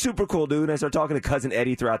Texas. Super cool dude. And I start talking to Cousin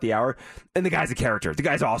Eddie throughout the hour. And the guy's a character. The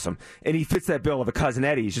guy's awesome. And he fits that bill of a Cousin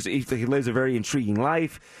Eddie. He lives a very intriguing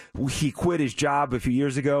life. He quit his job a few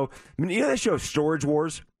years ago. I mean, you know that show Storage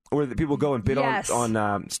Wars, where the people go and bid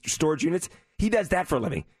on storage units? He does that for a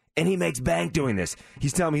living. And he makes bank doing this.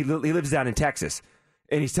 He's telling me he lives down in Texas.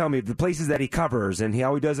 And he's telling me the places that he covers and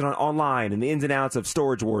how he does it online and the ins and outs of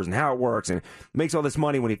Storage Wars and how it works, and makes all this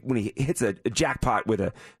money when he hits a jackpot with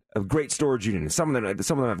a great storage unit. And some of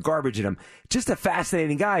them have garbage in them. Just a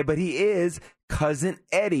fascinating guy, but he is Cousin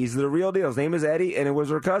Eddie. He's the real deal. His name is Eddie, and it was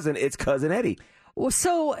her cousin. It's Cousin Eddie. Well,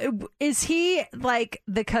 so is he like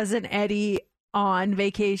the Cousin Eddie on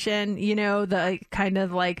Vacation? You know, the kind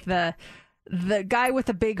of like the guy with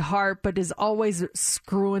a big heart but is always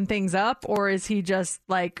screwing things up, or is he just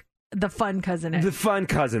like the fun cousin Eddie. The fun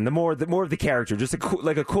cousin, the more of the character, just a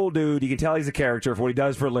cool dude. You can tell he's a character for what he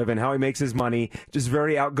does for a living, how he makes his money. Just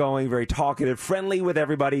very outgoing, very talkative, friendly with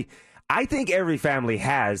everybody. I think every family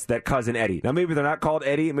has that cousin Eddie. Now, maybe they're not called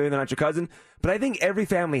Eddie, maybe they're not your cousin, but I think every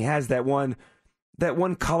family has that one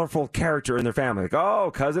colorful character in their family. Like,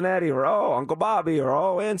 oh, cousin Eddie, or oh, Uncle Bobby, or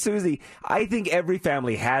oh, Aunt Susie. I think every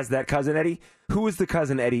family has that cousin Eddie. Who is the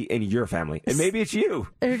cousin Eddie in your family? And maybe it's you.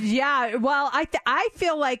 Yeah, well, I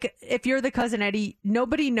feel like if you're the cousin Eddie,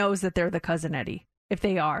 nobody knows that they're the cousin Eddie, if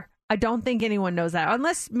they are. I don't think anyone knows that,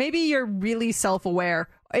 unless maybe you're really self-aware.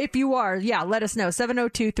 If you are, yeah, let us know.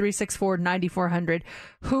 702-364-9400.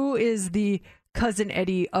 Who is the cousin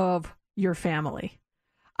Eddie of your family?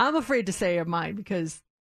 I'm afraid to say of mine because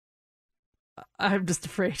I'm just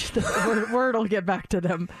afraid that word will get back to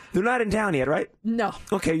them. They're not in town yet, right? No.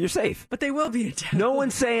 Okay, you're safe. But they will be in town. No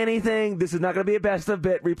one say anything. This is not going to be a best of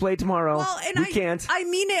bit replay tomorrow. Well, and we can't. I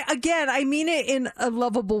mean it again. I mean it in a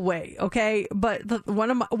lovable way. Okay, but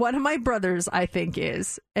one of my brothers, I think,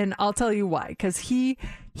 is, and I'll tell you why. Because he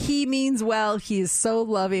means well. He is so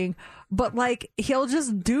loving, but like he'll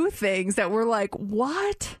just do things that we're like,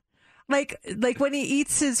 what? Like when he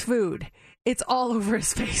eats his food, it's all over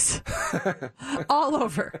his face. All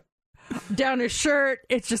over. Down his shirt,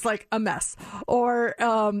 it's just like a mess. Or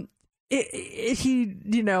he,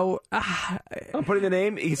 you know... I'm putting the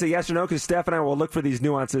name. You can say yes or no, because Steph and I will look for these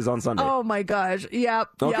nuances on Sunday. Oh, my gosh. Yep.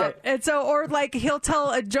 Okay. Yep. And so, or like, he'll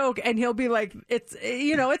tell a joke, and he'll be like,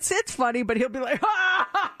 it's funny, but he'll be like,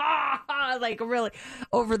 like really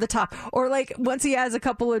over the top. Or like, once he has a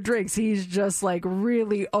couple of drinks, he's just like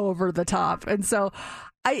really over the top. And so,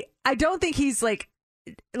 I don't think he's like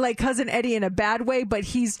cousin Eddie in a bad way, but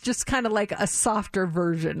he's just kind of like a softer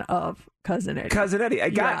version of cousin Eddie. Cousin Eddie.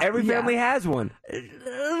 Every family has one.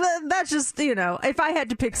 That's just, if I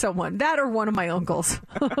had to pick someone, that or one of my uncles.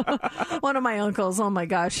 One of my uncles. Oh my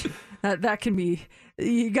gosh. That can be,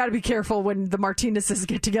 you got to be careful when the Martinezes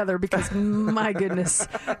get together because my goodness,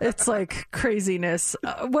 it's like craziness.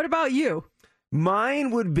 What about you?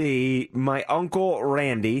 Mine would be my Uncle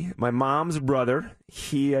Randy, my mom's brother.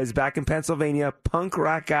 He is back in Pennsylvania, punk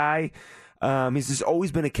rock guy. He's just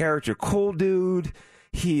always been a character. Cool dude.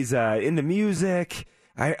 He's into music.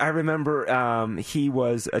 I remember he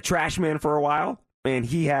was a trash man for a while, and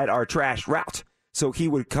he had our trash route. So he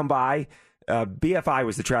would come by. BFI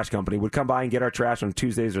was the trash company, would come by and get our trash on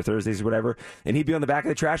Tuesdays or Thursdays or whatever, and he'd be on the back of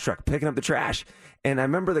the trash truck picking up the trash. And I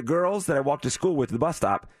remember the girls that I walked to school with at the bus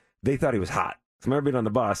stop, they thought he was hot. So I remember being on the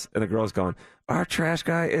bus, and the girl's going, our trash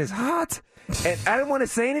guy is hot. And I didn't want to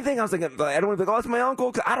say anything. I was like, I don't want to be like, oh, it's my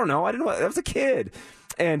uncle. I don't know. I didn't know. I was a kid.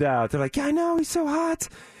 And they're like, yeah, I know. He's so hot.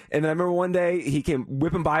 And then I remember one day he came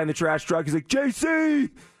whipping by in the trash truck. He's like, JC.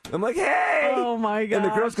 I'm like, hey. Oh, my God. And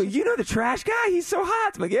the girls go, you know the trash guy? He's so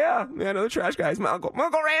hot. I'm like, yeah, I know the trash guy. He's my Uncle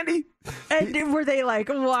Randy. And were they like,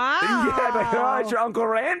 wow? Yeah, I'm like, oh, it's your Uncle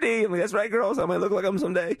Randy. I'm like, that's right, girls. I might look like him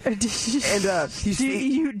someday. And do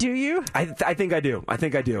you? I think I do.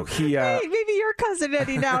 He hey, maybe you're cousin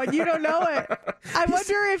Eddie now, and you don't know it. I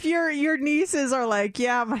wonder if your nieces are like,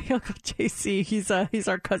 yeah, my Uncle JC, he's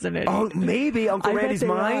our cousin Eddie. Oh, maybe Uncle Randy's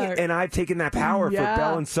mine, and I've taken that power for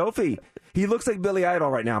Belle and Sophie. He looks like Billy Idol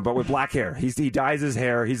right now, but with black hair. He dyes his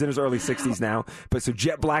hair. He's in his early 60s now, but so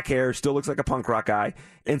jet black hair, still looks like a punk rock guy.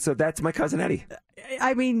 And so that's my cousin Eddie.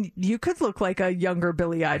 I mean, you could look like a younger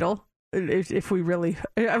Billy Idol if we really.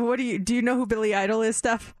 Do you know who Billy Idol is,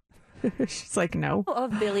 Steph? She's like, no.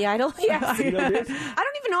 Of Billy Idol, yes. I don't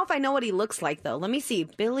even know if I know what he looks like though. Let me see,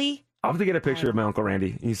 Billy. I'll have to get a picture of my Uncle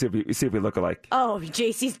Randy. You see if we look alike. Oh,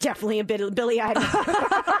 JC's definitely a bit of Billy Idol.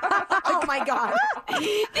 Oh my God,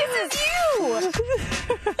 this is you.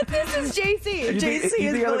 This is JC. JC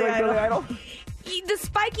is Billy Idol. The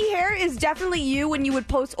spiky hair is definitely you when you would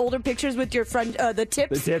post older pictures with your front, the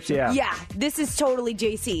tips. The tips, yeah. Yeah, this is totally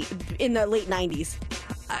JC in the late 90s.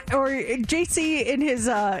 Or JC in his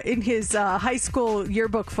high school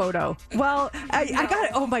yearbook photo. Well,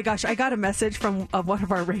 I got a message from one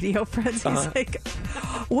of our radio friends. He's like,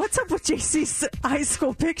 what's up with JC's high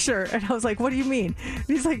school picture? And I was like, what do you mean? And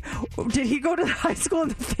he's like, did he go to high school in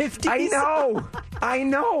the 50s? I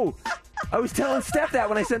know. I was telling Steph that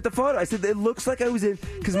when I sent the photo. I said, it looks like I was in,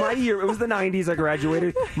 because it was the 90s, I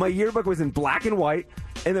graduated. My yearbook was in black and white.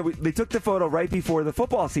 And then they took the photo right before the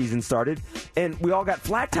football season started, and we all got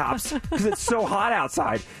flat tops because it's so hot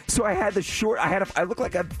outside. So I had the short. I look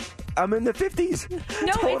like I'm in the 50s.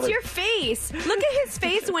 No, totally. It's your face. Look at his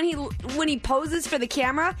face when he poses for the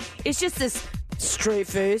camera. It's just this straight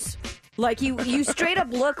face. Like you straight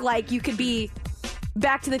up look like you could be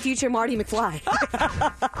Back to the Future Marty McFly.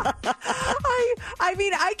 I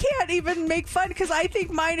mean, I can't even make fun because I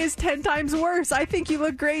think mine is 10 times worse. I think you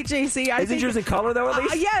look great, JC. Isn't yours in color, though, at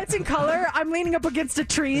least? Yeah, it's in color. I'm leaning up against a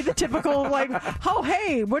tree, the typical, like, oh,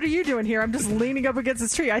 hey, what are you doing here? I'm just leaning up against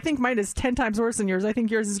this tree. I think mine is 10 times worse than yours. I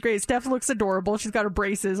think yours is great. Steph looks adorable. She's got her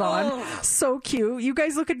braces on. So cute. You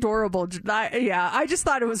guys look adorable. I just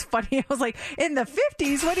thought it was funny. I was like, in the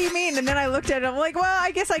 50s? What do you mean? And then I looked at it. I'm like, well,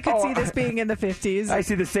 I guess I could see this being in the 50s. I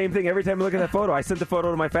see the same thing every time I look at that photo. I sent the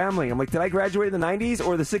photo to my family. I'm like, did I graduate in the 90s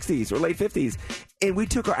or the 60s or late 50s? And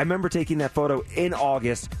I remember taking that photo in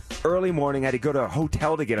August, early morning. I had to go to a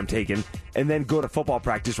hotel to get them taken and then go to football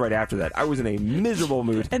practice right after that. I was in a miserable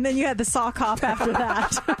mood. And then you had the sock hop after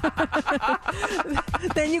that.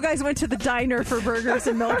 Then you guys went to the diner for burgers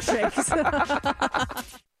and milkshakes.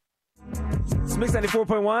 It's Mix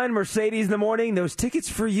 94.1, Mercedes in the morning. Those tickets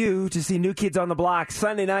for you to see New Kids on the Block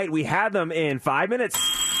Sunday night. We had them in 5 minutes.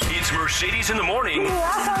 It's Mercedes in the morning.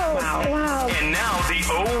 Wow. And now the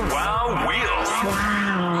Oh Wow Wheel.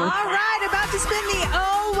 Wow. All right, about to spin the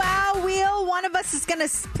Oh Wow Wheel. One of us is going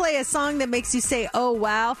to play a song that makes you say, oh,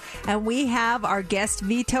 wow. And we have our guest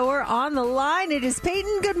vetoer on the line. It is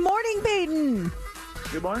Peyton. Good morning, Peyton.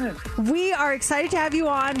 Good morning. We are excited to have you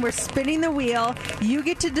on. We're spinning the wheel. You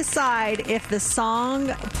get to decide if the song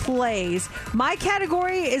plays. My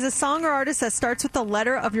category is a song or artist that starts with the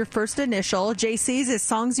letter of your first initial. JC's is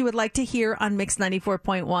songs you would like to hear on Mix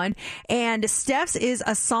 94.1. And Steph's is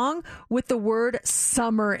a song with the word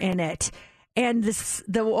summer in it. And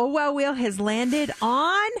the Oh Wow Wheel has landed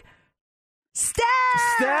on Steph!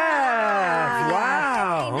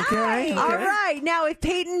 Wow. Okay. All right. Now, if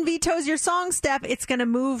Peyton vetoes your song, Steph, it's going to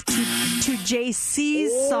move to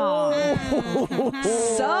JC's song.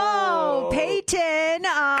 So, Peyton,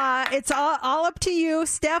 it's all up to you.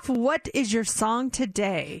 Steph, what is your song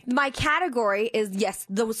today? My category is, yes,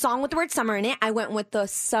 the song with the word summer in it. I went with the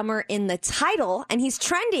summer in the title, and he's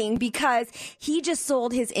trending because he just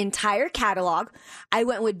sold his entire catalog. I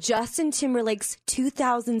went with Justin Timberlake's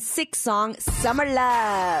 2006 song, Summer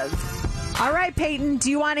Love. All right, Peyton, do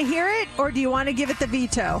you want to hear it or do you want to give it the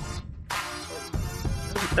veto?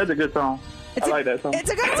 That's a good song. I like that song. It's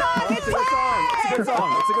a good song. It's a good song. It's a good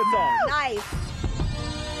song. It's a good song. Nice.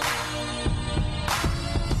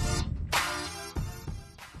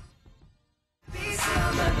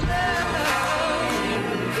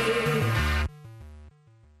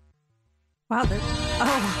 Wow, that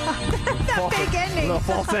big ending. A little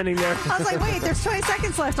false ending there. I was like, wait, there's 20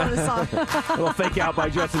 seconds left on the song. A little fake out by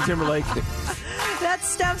Justin Timberlake. That's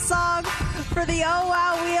Steph's song for the Oh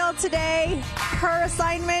Wow Wheel today. Her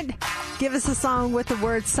assignment, give us a song with the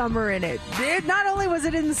word summer in it. Not only was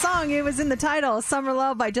it in the song, it was in the title, Summer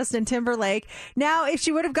Love by Justin Timberlake. Now, if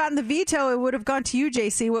she would have gotten the veto, it would have gone to you,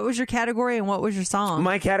 JC. What was your category and what was your song?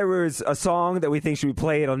 My category is a song that we think should be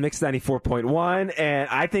played on Mix 94.1, and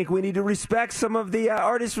I think we need to respect some of the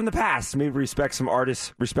artists from the past. Maybe respect some artists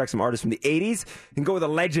from the 80s, and go with a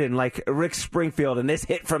legend like Rick Springfield and this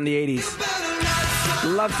hit from the 80s.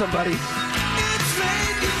 Love Somebody. Now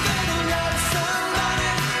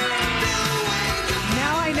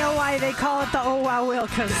I know why they call it the Oh Wow Wheel,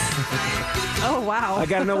 because oh wow. I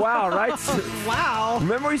gotta know wow, right? Wow.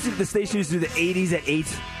 Remember the station used to do the 80s at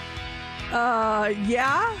 8?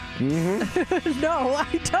 Yeah? Mm-hmm. No,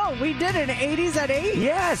 I don't. We did an 80s at 8?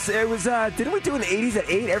 Yes, it was, didn't we do an 80s at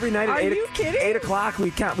 8 every night at 8? Are you kidding? 8 o'clock, we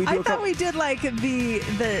do I thought we did like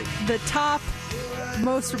the top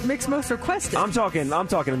most requested. I'm talking in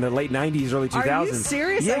the late 90s, early 2000s. Are you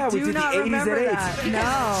serious? Yeah, we did the 80s at 8. That.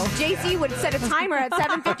 No. JC would set a timer at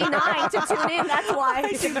 7:59 to tune in. That's why.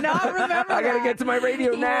 I do not remember I gotta get to my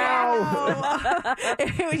radio now.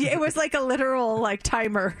 It was like a literal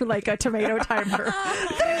timer, like a tomato timer.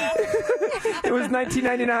 It was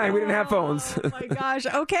 1999. We didn't have phones. Oh my gosh.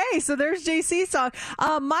 Okay, so there's JC's song.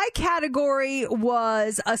 My category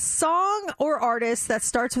was a song or artist that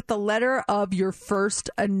starts with the letter of your first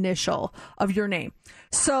initial of your name.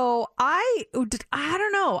 So I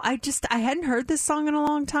don't know. I hadn't heard this song in a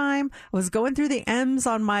long time. I was going through the M's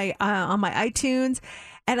on my iTunes,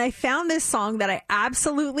 and I found this song that I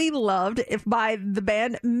absolutely loved by the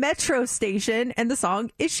band Metro Station, and the song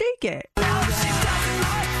is Shake It. M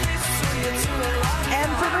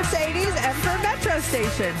for Mercedes, M for Metro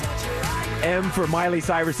Station. M for Miley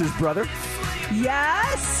Cyrus's brother.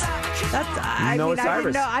 Yes. That's. I Noah mean, I Cyrus.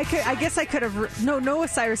 didn't know. I guess I could have. No, Noah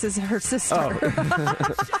Cyrus is her sister. Oh.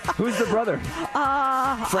 Who's the brother?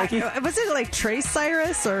 Frankie? Was it like Trace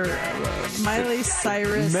Cyrus or Miley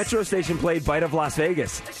Cyrus? Metro Station played Bite of Las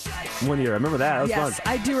Vegas one year. I remember that. That was Yes,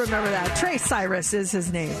 fun. I do remember that. Trace Cyrus is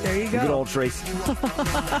his name. There you go. Good old Trace.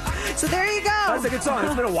 So there you go. That's a good song.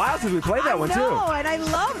 It's been a while since we played that one, too. No, and I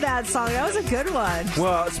love that song. That was a good one.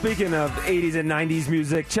 Well, speaking of 80s and 90s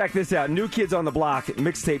music, check this out. New Kids on the Block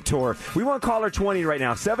mixtape tour. We want caller 20 right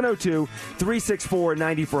now,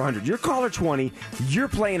 702-364-9400. You're caller 20. You're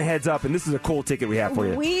playing Heads Up, and this is a cool ticket we have for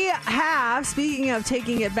you. We have, speaking of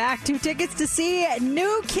taking it back, 2 tickets to see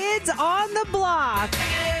New Kids on the Block.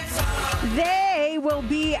 They will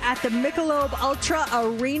be at the Michelob Ultra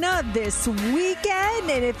Arena this weekend,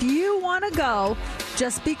 and if you want to go,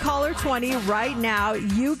 just be caller 20 right now.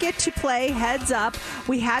 You get to play Heads Up.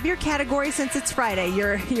 We have your category since it's Friday.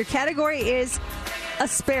 Your category is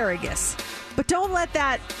asparagus, but don't let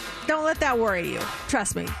that worry you.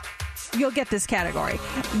 Trust me. You'll get this category.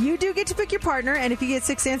 You do get to pick your partner, and if you get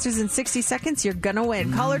 6 answers in 60 seconds, you're going to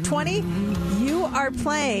win. Caller 20, you are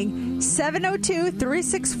playing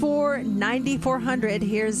 702-364-9400.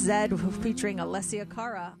 Here's Zed featuring Alessia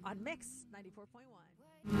Cara on Mix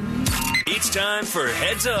 94.1. It's time for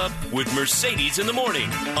Heads Up with Mercedes in the Morning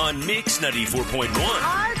on Mix 94.1.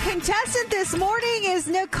 Our contestant this morning is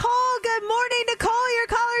Nicole. Good morning, Nicole. You're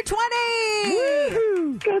caller 20.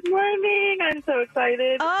 Woo-hoo. Good morning. I'm so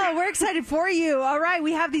excited. Oh, we're excited for you. All right.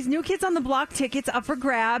 We have these New Kids on the Block tickets up for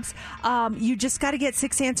grabs. You just got to get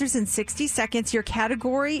 6 answers in 60 seconds. Your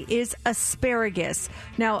category is asparagus.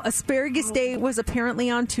 Now, Asparagus Day was apparently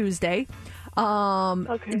on Tuesday.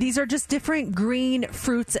 Okay. These are just different green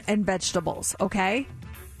fruits and vegetables, okay?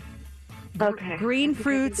 Okay. Green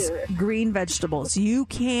fruits, green vegetables. You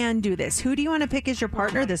can do this. Who do you want to pick as your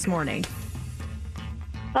partner this morning?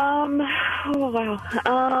 Let's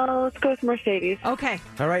go with Mercedes. Okay.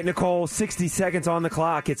 All right, Nicole, 60 seconds on the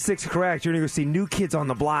clock. It's 6 correct. You're going to go see New Kids on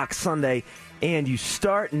the Block Sunday, and you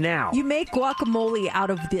start now. You make guacamole out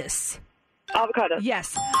of this. Avocado.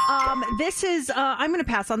 Yes. This is, I'm going to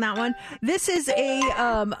pass on that one. This is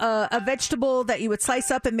a vegetable that you would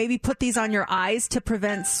slice up and maybe put these on your eyes to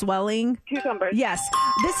prevent swelling. Cucumber. Yes.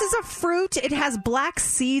 This is a fruit. It has black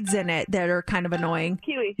seeds in it that are kind of annoying.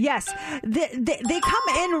 Kiwi. Yes. They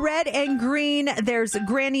come in red and green. There's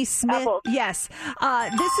Granny Smith. Apple. Yes.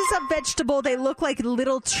 This is a vegetable. They look like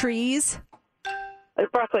little trees.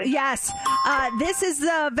 Broccoli. Yes. This is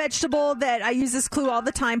the vegetable that I use this clue all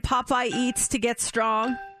the time. Popeye eats to get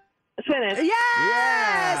strong. Spinach. Yes!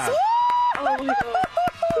 Yeah. Oh, my God.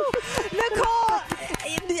 Nicole,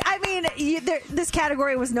 I mean, this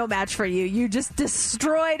category was no match for you. You just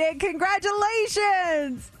destroyed it.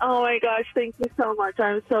 Congratulations! Oh, my gosh. Thank you so much.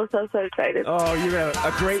 I'm so excited. Oh, you had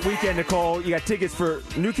a great weekend, Nicole. You got tickets for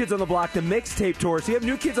New Kids on the Block, the mixtape tour. So you have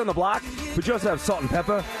New Kids on the Block, but you also have Salt and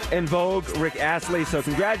Pepper, En Vogue, Rick Astley. So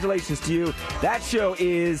congratulations to you. That show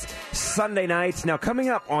is Sunday nights. Now, coming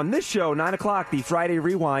up on this show, 9 o'clock, the Friday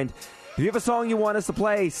Rewind. If you have a song you want us to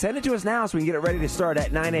play, send it to us now so we can get it ready to start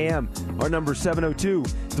at 9 a.m. Our number is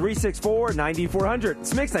 702-364-9400.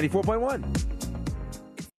 It's Mix 94.1.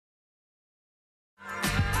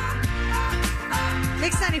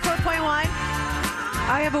 Mix 94.1.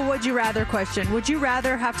 I have a would you rather question. Would you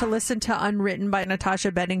rather have to listen to Unwritten by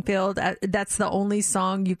Natasha Bedingfield? That's the only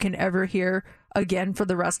song you can ever hear again for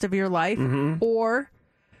the rest of your life? Mm-hmm. Or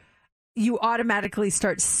you automatically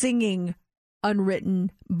start singing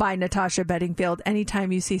Unwritten by Natasha Bedingfield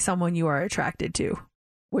anytime you see someone you are attracted to?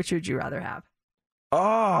 Which would you rather have?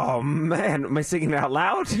 Oh, man. Am I singing it out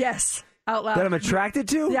loud? Yes, out loud. That I'm attracted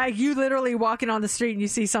to? Yeah, you literally walking on the street and you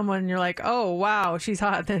see someone and you're like, oh, wow, she's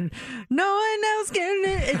hot. Then no one else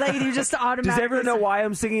can. Like, you just automatically. Does everyone know why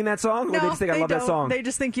I'm singing that song? Or No, they just think I love don't. that song? They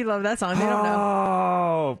just think you love that song. They don't know.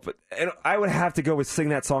 Oh, but I would have to go with sing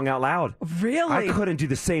that song out loud. Really? I couldn't do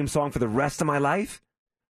the same song for the rest of my life.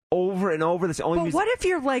 Over and over. This only But music. what if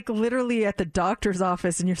you're like literally at the doctor's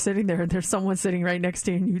office and you're sitting there and there's someone sitting right next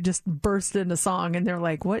to you and you just burst into song and they're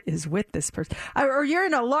like, what is with this person? Or you're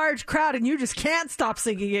in a large crowd and you just can't stop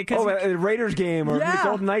singing it. Oh, a Raiders game or Yeah. the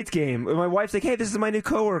Golden Knights game. My wife's like, hey, this is my new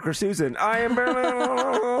coworker, Susan. I am.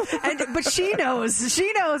 But she knows.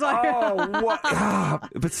 She knows. Oh, what?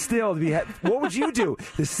 But still, what would you do?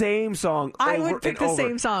 The same song. I over would pick and the over.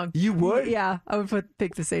 same song. You would? Yeah, I would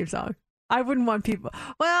pick the same song. I wouldn't want people.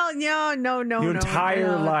 Well, no. Your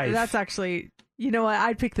entire life. That's actually, you know what?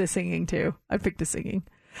 I'd pick the singing too. I'd pick the singing.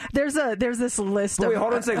 There's this list But of... wait,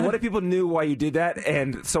 hold on a second. What if people knew why you did that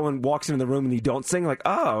and someone walks into the room and you don't sing? Like,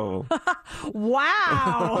 oh.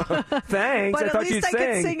 Wow. Thanks. But I at thought least you'd I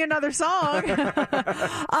could sing another song.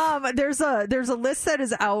 There's a list that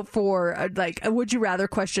is out for would you rather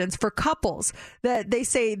questions for couples that they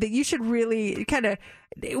say that you should really kind of,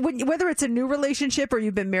 whether it's a new relationship or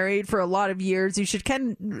you've been married for a lot of years, you should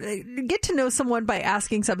kind of get to know someone by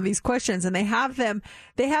asking some of these questions. And they have them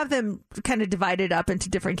kind of divided up into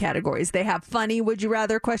different categories. They have funny would you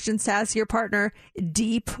rather questions to ask your partner,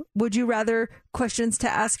 deep would you rather questions to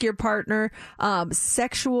ask your partner,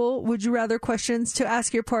 sexual would you rather questions to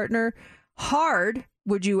ask your partner, hard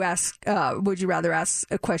would you rather ask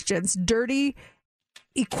questions, dirty,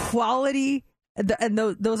 equality. And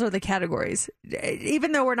those are the categories.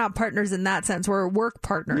 Even though we're not partners in that sense, we're work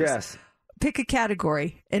partners. Yes. Pick a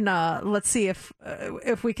category, and let's see if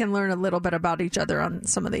we can learn a little bit about each other on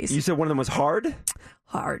some of these. You said one of them was hard?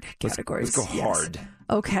 Hard categories. Let's go hard. Yes.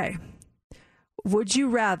 Okay. Would you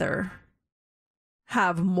rather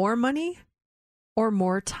have more money or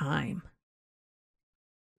more time?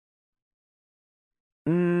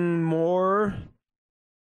 More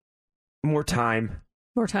time.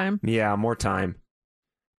 More time? Yeah, more time.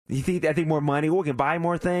 I think more money. We can buy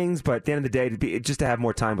more things, but at the end of the day, just to have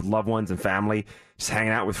more time with loved ones and family, just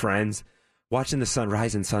hanging out with friends, watching the sun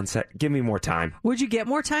rise and sunset. Give me more time. Would you get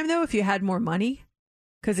more time, though, if you had more money?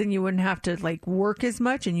 Because then you wouldn't have to work as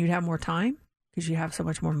much and you'd have more time because you have so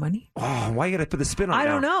much more money. Oh, why you got to put the spin on it? I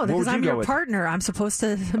don't know, because I'm your with? Partner. I'm supposed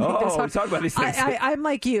to make this we talk about these things. I'm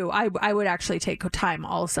like you. I would actually take time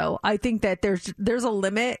also. I think that there's a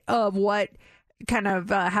limit of what kind of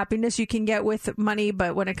happiness you can get with money,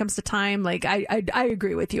 but when it comes to time, I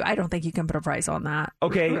agree with you. I don't think you can put a price on that.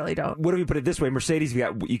 Okay, I really don't. What if we put it this way? Mercedes,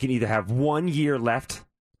 you can either have 1 year left,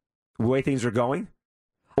 the way things are going,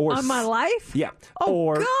 or on my life. Yeah.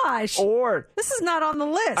 Oh gosh. Or this is not on the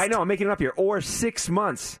list. I know. I'm making it up here. Or 6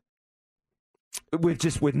 months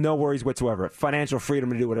with no worries whatsoever, financial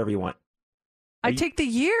freedom to do whatever you want. I take the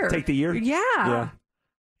year. Take the year. Yeah.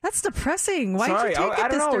 That's depressing. Why did you take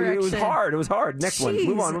it this direction? It was hard. Next one.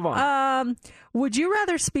 Move on. Would you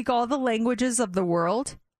rather speak all the languages of the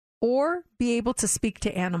world or be able to speak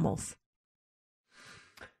to animals?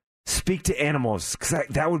 Speak to animals, because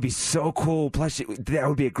that would be so cool. Plus, that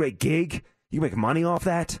would be a great gig. You can make money off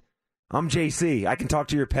that. I'm JC. I can talk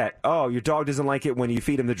to your pet. Oh, your dog doesn't like it when you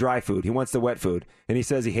feed him the dry food. He wants the wet food, and he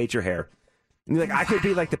says he hates your hair. And you're like, I could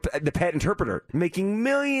be like the pet interpreter, making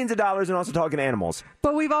millions of dollars and also talking to animals.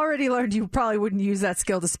 But we've already learned you probably wouldn't use that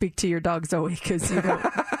skill to speak to your dog Zoe because you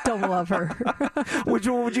don't love her. Which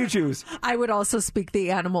one would you choose? I would also speak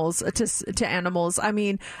the animals to animals. I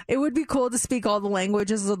mean, it would be cool to speak all the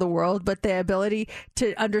languages of the world, but the ability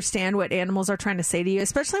to understand what animals are trying to say to you,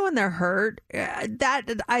 especially when they're hurt, that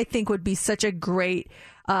I think would be such a great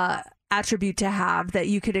attribute to have, that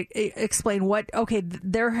you could explain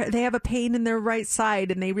they have a pain in their right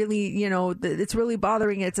side and they really, it's really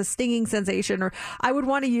bothering. It's a stinging sensation, or I would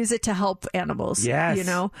want to use it to help animals. Yes.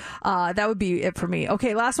 That would be it for me.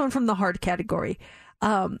 Okay. Last one from the hard category.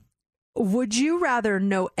 Would you rather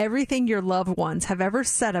know everything your loved ones have ever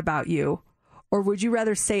said about you, or would you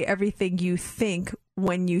rather say everything you think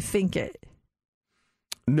when you think it?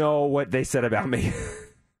 Know what they said about me.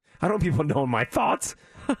 I don't want people knowing my thoughts.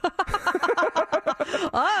 Goes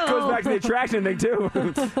back to the attraction thing too.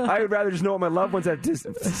 I would rather just know what my loved ones have just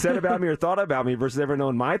said about me or thought about me versus ever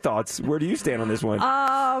knowing my thoughts. Where do you stand on this one?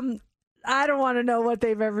 I don't want to know what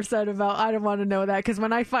they've ever said about. I don't want to know that, because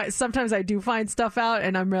when sometimes I do find stuff out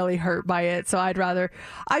and I'm really hurt by it. So I'd rather.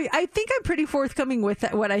 I think I'm pretty forthcoming with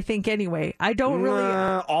what I think anyway. I don't really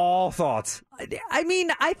all thoughts. I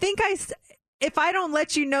mean, I think if I don't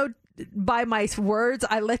let you know by my words,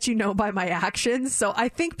 I let you know by my actions. So I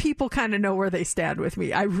think people kind of know where they stand with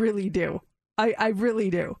me. I really do. I really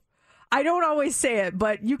do. I don't always say it,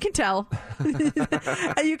 but you can tell. You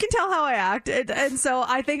can tell how I act. And so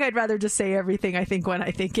I think I'd rather just say everything I think when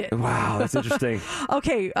I think it. Wow, that's interesting.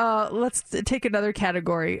 Okay, let's take another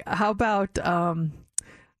category. How about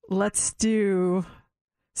let's do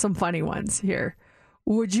some funny ones here.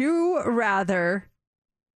 Would you rather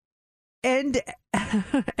end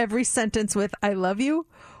every sentence with "I love you"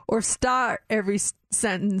 or start every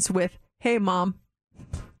sentence with "Hey, Mom"?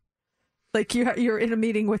 Like you're in a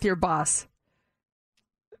meeting with your boss.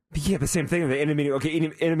 Yeah, the same thing. In a meeting. Okay,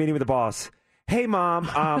 in a meeting with the boss. Hey,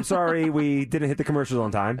 Mom. Sorry, we didn't hit the commercials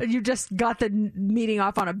on time. You just got the meeting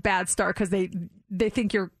off on a bad start because they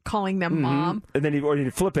think you're calling them Mom. And then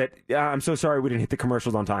you flip it. I'm so sorry we didn't hit the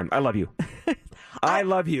commercials on time. I love you. I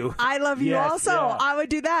love you. I love you also. Yeah. I would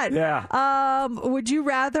do that. Yeah. Would you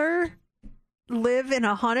rather live in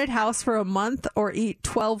a haunted house for a month or eat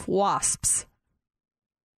 12 wasps?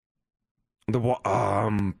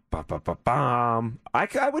 I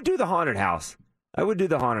would do the haunted house.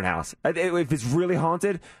 If it's really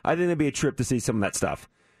haunted, I think it'd be a trip to see some of that stuff.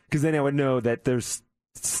 Because then I would know that there's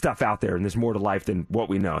stuff out there and there's more to life than what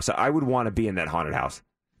we know. So I would want to be in that haunted house.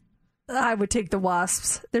 I would take the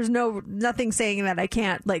wasps. There's nothing saying that I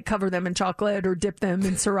can't like cover them in chocolate or dip them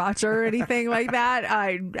in sriracha or anything like that.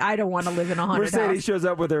 I don't want to live in a haunted Mercedes house. shows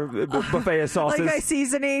up with her buffet of sauces. Like my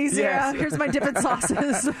seasonings. Yes. Yeah, here's my dipping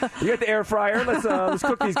sauces. You got the air fryer. Let's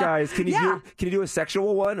cook these guys. Can you do a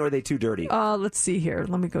sexual one, or are they too dirty? Let's see here.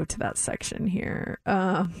 Let me go to that section here.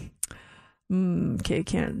 Okay,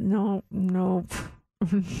 can't. Nope. Nope.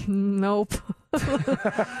 Nope.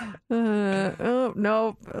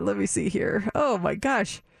 Nope. Let me see here. Oh my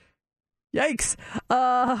gosh. Yikes.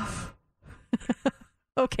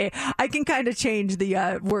 Okay, I can kind of change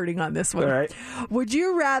the wording on this one. All right. Would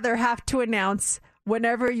you rather have to announce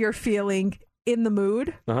whenever you're feeling in the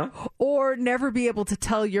mood, or never be able to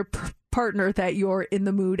tell your partner that you're in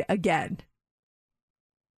the mood again?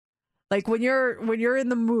 Like when you're in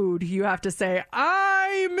the mood, you have to say,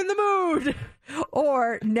 I'm in the mood,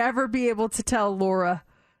 or never be able to tell Laura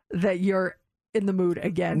that you're in the mood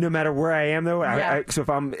again. No matter where I am, though. Yeah. So if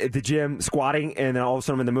I'm at the gym squatting and then all of a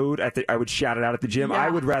sudden I'm in the mood, I would shout it out at the gym. Yeah. I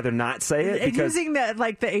would rather not say it. And because using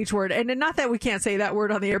the H word. And not that we can't say that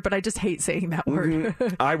word on the air, but I just hate saying that word.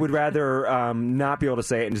 I would rather not be able to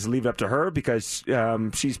say it and just leave it up to her, because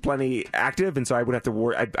she's plenty active, and so I would have to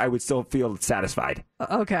worry. I would still feel satisfied.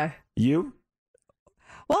 Okay. You?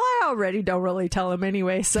 Well, I already don't really tell him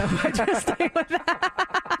anyway, so I just stay with that.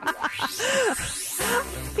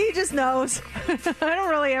 He just knows. I don't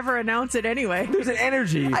really ever announce it anyway. There's an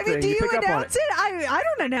energy I mean, thing. do you pick up on announce it? I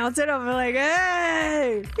don't announce it. I'm like,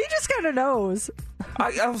 hey. He just kind of knows.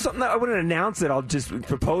 Something that I wouldn't announce it. I'll just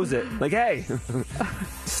propose it. Like, hey,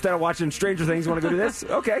 instead of watching Stranger Things, you want to go do this?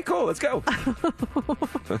 Okay, cool. Let's go.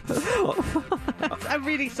 I'm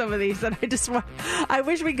reading some of these, and I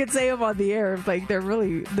wish we could say them on the air. Like,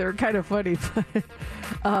 they're kind of funny, but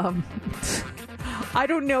I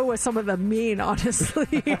don't know what some of them mean,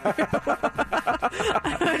 honestly.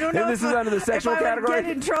 I don't know. And this is under the sexual if I category? would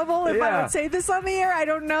get in trouble if I Yeah. would say this on the air. I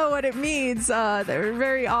don't know what it means. They're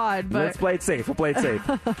very odd. But Let's play it safe. We'll play it safe.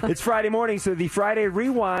 It's Friday morning, so the Friday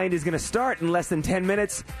Rewind is going to start in less than 10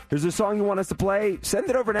 minutes. There's a song you want us to play. Send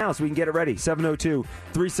it over now so we can get it ready.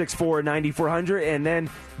 702-364-9400. And then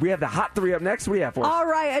we have the Hot 3 up next. What do you have for us? All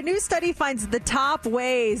right. A new study finds the top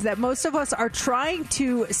ways that most of us are trying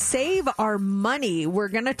to save our money. We're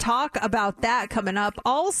going to talk about that coming up.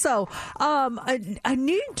 Also, a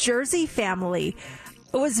New Jersey family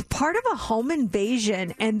was part of a home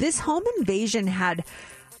invasion, and this home invasion had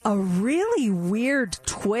a really weird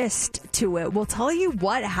twist to it. We'll tell you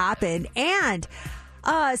what happened. And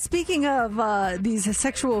speaking of these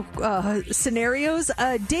sexual scenarios,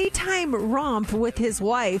 a daytime romp with his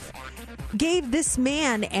wife gave this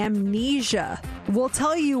man amnesia. We'll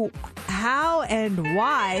tell you how and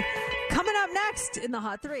why coming up next in the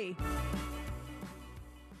Hot 3.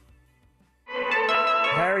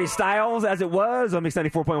 Harry Styles, as it was on Mix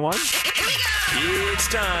 94.1. It's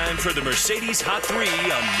time for the Mercedes Hot 3 on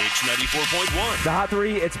Mix 94.1. The Hot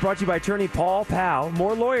 3, it's brought to you by attorney Paul Powell.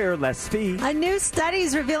 More lawyer, less fee. A new study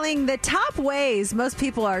is revealing the top ways most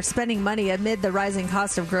people are spending money amid the rising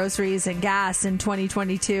cost of groceries and gas in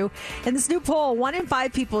 2022. In this new poll, 1 in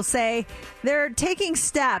 5 people say they're taking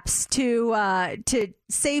steps to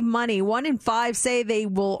save money. 1 in 5 say they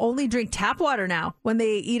will only drink tap water now when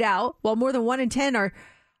they eat out, while more than 1 in 10 are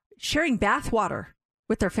sharing bath water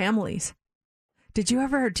with their families. Did you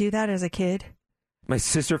ever do that as a kid? My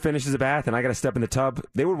sister finishes a bath, and I got to step in the tub.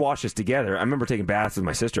 They would wash us together. I remember taking baths with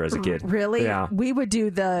my sister as a kid. Really? Yeah. We would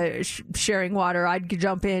do the sharing water. I'd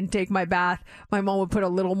jump in, take my bath. My mom would put a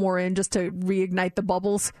little more in just to reignite the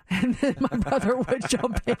bubbles, and then my brother would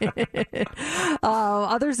jump in.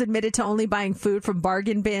 Others admitted to only buying food from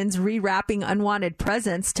bargain bins, rewrapping unwanted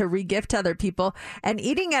presents to regift to other people, and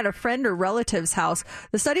eating at a friend or relative's house.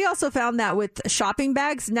 The study also found that with shopping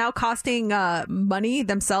bags now costing money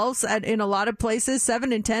themselves in a lot of places,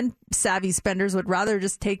 7 in 10 savvy spenders would rather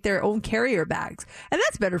just take their own carrier bags. And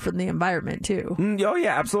that's better for the environment, too. Oh,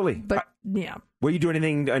 yeah, absolutely. But, yeah. Will you do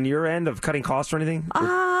anything on your end of cutting costs or anything?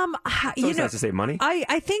 It's nice to save money.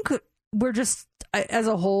 I think we're just, as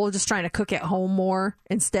a whole, just trying to cook at home more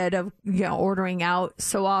instead of ordering out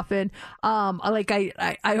so often.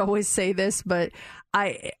 I always say this, but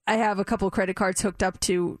I have a couple of credit cards hooked up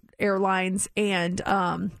to airlines, and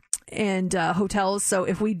and hotels. So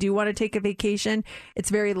if we do want to take a vacation, it's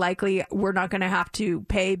very likely we're not going to have to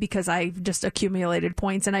pay because I've just accumulated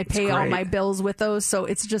points and I pay all my bills with those. So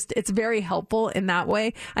it's very helpful in that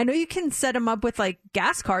way. I know you can set them up with like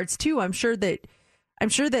gas cards too. I'm sure that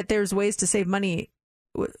there's ways to save money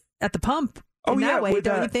at the pump. That way,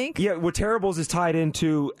 don't you think? Yeah, what Terribles is tied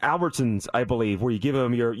into Albertsons, I believe, where you give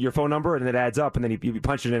them your phone number and it adds up, and then you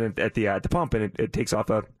punch it in at the pump, and it takes off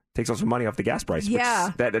some money off the gas price.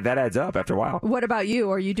 Yeah, that adds up after a while. What about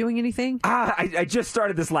you? Are you doing anything? I just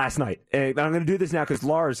started this last night, and I'm going to do this now because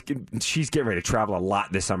Laura's she's getting ready to travel a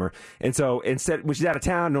lot this summer, and so instead, when she's out of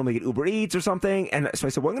town, normally get Uber Eats or something, and so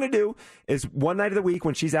I said, what I'm going to do is one night of the week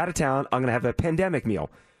when she's out of town, I'm going to have a pandemic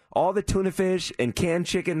meal. All the tuna fish and canned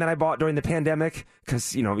chicken that I bought during the pandemic,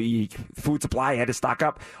 because, food supply, I had to stock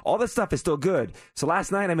up. All this stuff is still good. So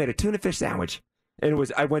last night I made a tuna fish sandwich.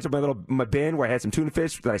 And I went to my bin where I had some tuna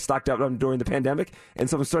fish that I stocked up on during the pandemic. And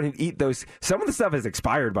so I'm starting to eat those. Some of the stuff has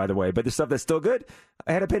expired, by the way, but the stuff that's still good,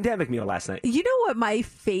 I had a pandemic meal last night. You know what my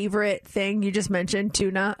favorite thing, you just mentioned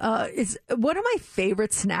tuna, is one of my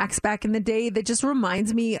favorite snacks back in the day that just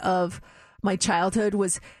reminds me of my childhood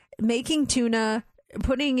was making tuna,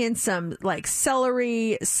 putting in some like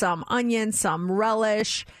celery, some onion, some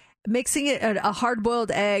relish, mixing it, a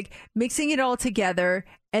hard-boiled egg, mixing it all together,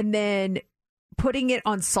 and then putting it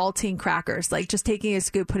on saltine crackers, like just taking a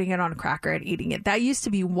scoop, putting it on a cracker and eating it. That used to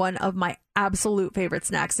be one of my absolute favorite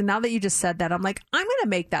snacks. And now that you just said that, I'm like, I'm going to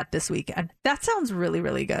make that this weekend. That sounds really,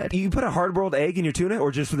 really good. You put a hard-boiled egg in your tuna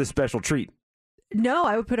or just for this special treat? No,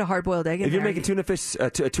 I would put a hard-boiled egg in If there. you're making tuna fish, a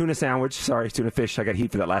tuna sandwich, tuna fish, I got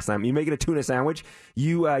heat for that last time. You're making a tuna sandwich,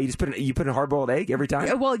 you just put in a hard-boiled egg every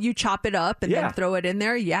time? Well, you chop it up and then throw it in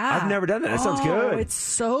there. Yeah. I've never done that. That sounds good. It's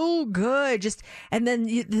so good. And then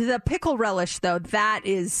the pickle relish, though,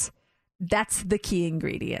 that's the key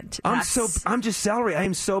ingredient. I'm just celery. I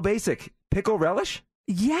am so basic. Pickle relish?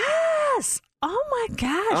 Yes. Oh my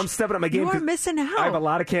gosh. I'm stepping up my game. You are missing out. I have a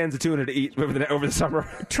lot of cans of tuna to eat over the summer.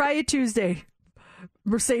 Try it Tuesday.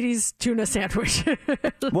 Mercedes tuna sandwich.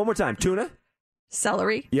 One more time. Tuna?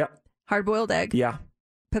 Celery. Yep. Hard-boiled egg. Yeah.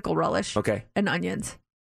 Pickle relish. Okay. And onions.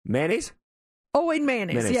 Mayonnaise? Oh, and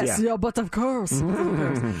mayonnaise. Yes. Yeah. Yeah, but of course.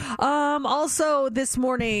 Also this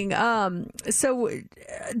morning,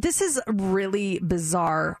 this is really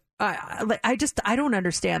bizarre. I don't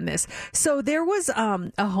understand this. So there was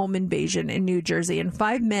a home invasion in New Jersey, and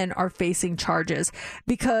 5 men are facing charges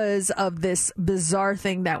because of this bizarre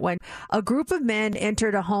thing that went. A group of men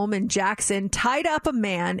entered a home in Jackson, tied up a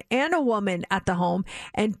man and a woman at the home,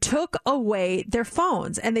 and took away their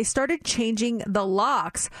phones. And they started changing the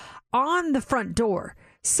locks on the front door.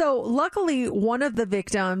 So luckily, one of the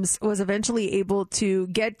victims was eventually able to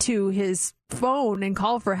get to his phone and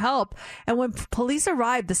call for help. And when police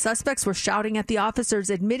arrived, the suspects were shouting at the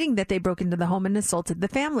officers, admitting that they broke into the home and assaulted the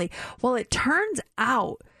family. Well, it turns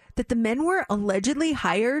out that the men were allegedly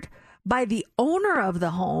hired by the owner of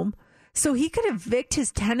the home, so he could evict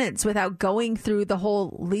his tenants without going through the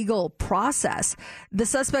whole legal process. The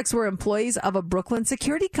suspects were employees of a Brooklyn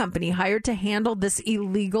security company hired to handle this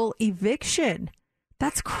illegal eviction.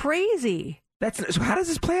 That's crazy. So how does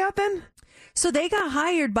this play out then? So they got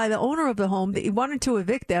hired by the owner of the home. He wanted to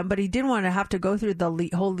evict them, but he didn't want to have to go through the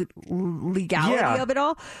whole legality of it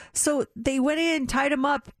all. So they went in, tied them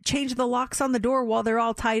up, changed the locks on the door while they're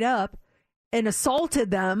all tied up, and assaulted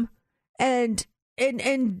them. And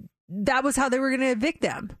that was how they were going to evict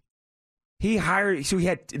them. He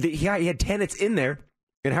had tenants in there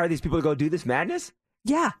and hired these people to go do this madness?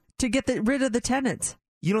 Yeah, to get rid of the tenants.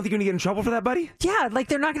 You don't think you're going to get in trouble for that, buddy? Yeah, like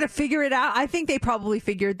they're not going to figure it out. I think they probably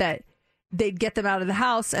figured that they'd get them out of the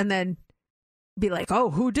house and then be like,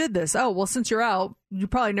 oh, who did this? Oh, well, since you're out, you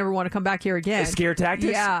probably never want to come back here again. Scare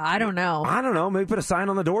tactics? Yeah, I don't know. Maybe put a sign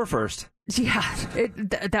on the door first. Yeah,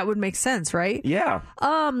 that would make sense, right? Yeah.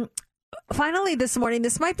 Finally, this morning,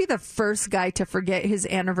 this might be the first guy to forget his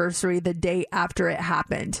anniversary the day after it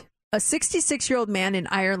happened. A 66-year-old man in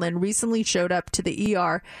Ireland recently showed up to the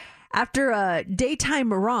ER after a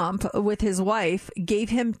daytime romp with his wife gave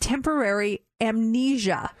him temporary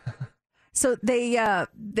amnesia. So they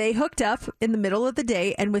hooked up in the middle of the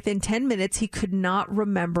day, and within 10 minutes, he could not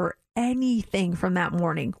remember anything from that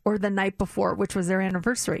morning or the night before, which was their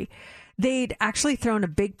anniversary. They'd actually thrown a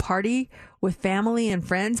big party with family and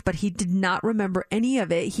friends, but he did not remember any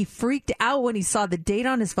of it. He freaked out when he saw the date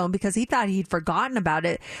on his phone because he thought he'd forgotten about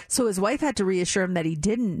it. So his wife had to reassure him that he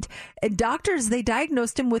didn't. And doctors, they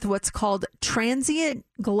diagnosed him with what's called transient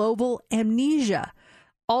global amnesia.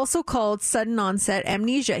 also called sudden onset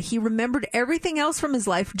amnesia. He remembered everything else from his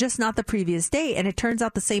life, just not the previous day. And it turns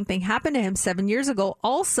out the same thing happened to him 7 years ago,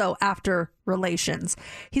 also after relations.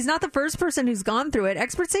 He's not the first person who's gone through it.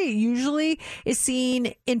 Experts say it usually is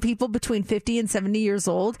seen in people between 50 and 70 years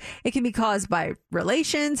old. It can be caused by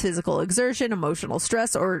relations, physical exertion, emotional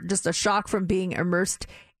stress, or just a shock from being immersed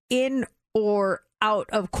in or out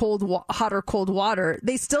of hot or cold water.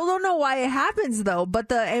 They still don't know why it happens, though, but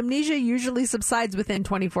the amnesia usually subsides within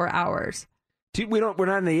 24 hours. We're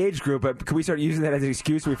not in the age group, but can we start using that as an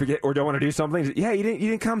excuse when we forget or don't want to do something? Yeah, you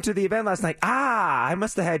didn't come to the event last night. I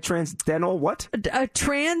must have had transcendental what? A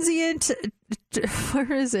transient.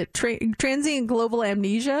 Where is it? Transient global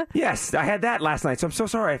amnesia. Yes, I had that last night. So I'm so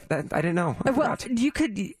sorry. I didn't know. Well, you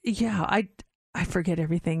could. Yeah, I forget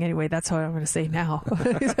everything anyway. That's what I'm going to say now.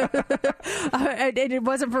 And it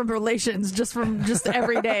wasn't from relations, just from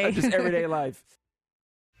every day. Just everyday life.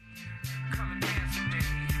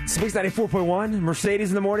 Mix 94.1, Mercedes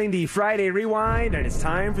in the morning, the Friday Rewind, and it's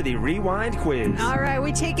time for the Rewind quiz. All right,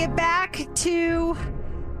 we take it back to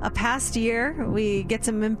a past year. We get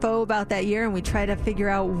some info about that year, and we try to figure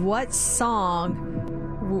out what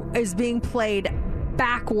song is being played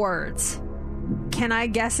backwards. Can I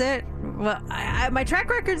guess it? Well, my track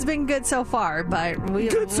record's been good so far, but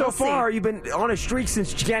we'll so far. See. You've been on a streak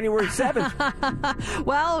since January 7th.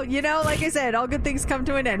 Well, like I said, all good things come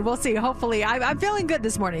to an end. We'll see. Hopefully. I'm feeling good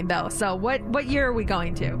this morning, though. So what year are we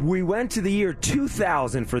going to? We went to the year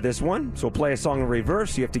 2000 for this one. So we'll play a song in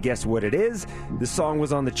reverse. You have to guess what it is. The song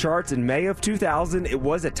was on the charts in May of 2000. It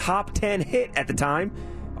was a top 10 hit at the time.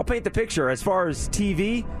 I'll paint the picture. As far as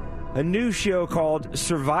TV, a new show called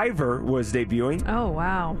Survivor was debuting. Oh,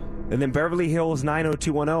 wow. And then Beverly Hills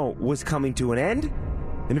 90210 was coming to an end.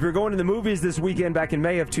 And if you're going to the movies this weekend back in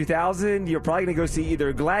May of 2000, you're probably going to go see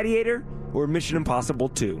either Gladiator or Mission Impossible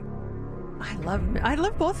 2. I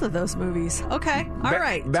love both of those movies. Okay. All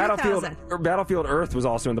right. Battlefield Earth was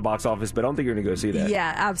also in the box office, but I don't think you're going to go see that.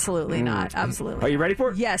 Yeah, absolutely not. Absolutely. Are you ready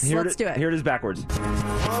for it? Yes, let's do it. Here it is backwards.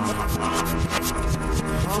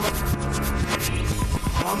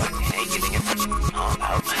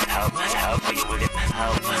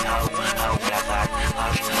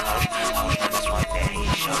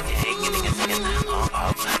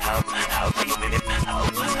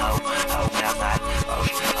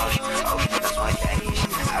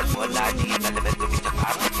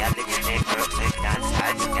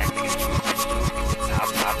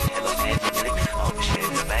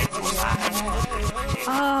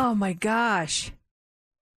 Oh my gosh.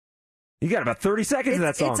 You got about 30 seconds of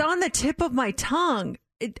that song. It's on the tip of my tongue.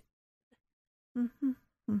 Let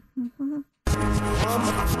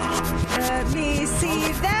me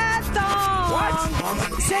see that thong. What?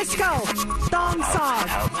 Cisco. Thong song.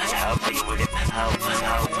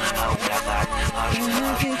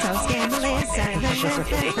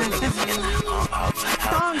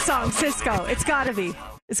 Thong song, Cisco. It's gotta be.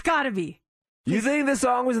 It's gotta be. You think this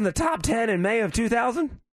song was in the top 10 in May of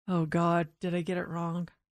 2000? Oh, God. Did I get it wrong?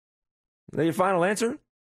 Is that your final answer?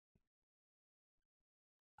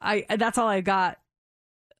 That's all I got.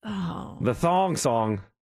 Oh. The thong song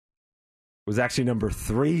was actually number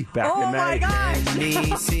 3 back in May. Oh, my gosh.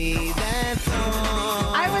 Me see that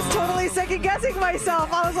thong. I was totally second guessing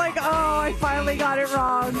myself. I was like, oh, I finally got it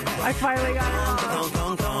wrong.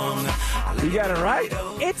 You got it right?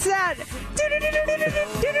 It's that.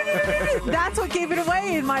 That's what gave it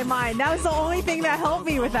away in my mind. That was the only thing that helped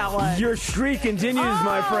me with that one. Your streak continues,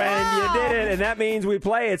 my friend. Wow. You did it, and that means we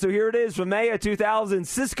play it. So here it is from May of 2000,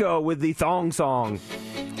 Cisco with the thong song.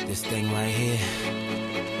 This thing right here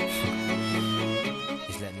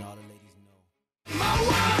is letting all the ladies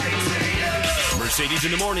know. Mercedes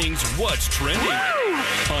in the mornings, what's trending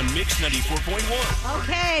on Mix 94.1.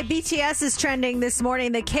 Okay, BTS is trending this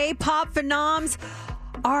morning. The K-pop phenoms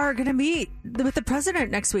are going to meet with the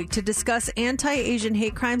president next week to discuss anti-Asian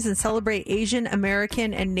hate crimes and celebrate Asian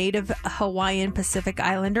American and Native Hawaiian Pacific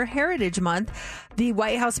Islander Heritage Month. The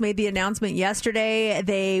White House made the announcement yesterday.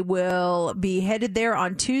 They will be headed there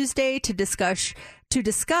on Tuesday to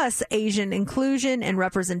discuss Asian inclusion and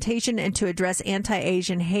representation and to address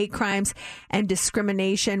anti-Asian hate crimes and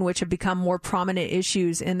discrimination, which have become more prominent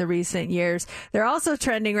issues in the recent years. They're also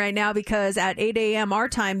trending right now because at 8 a.m. our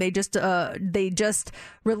time, they just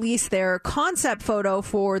released their concept photo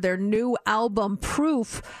for their new album,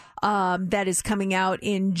 Proof, that is coming out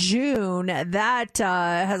in June. That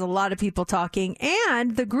has a lot of people talking.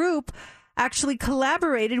 And the group actually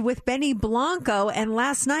collaborated with Benny Blanco, and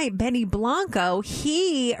last night Benny Blanco,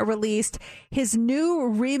 he released his new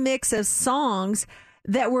remix of songs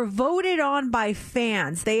that were voted on by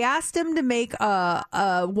fans. They asked him to make a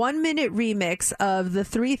 1-minute remix of the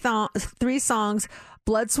three songs,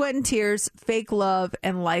 Blood, Sweat, and Tears, Fake Love,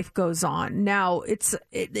 and Life Goes On. Now, it's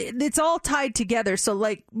all tied together. So,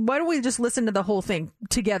 like, why don't we just listen to the whole thing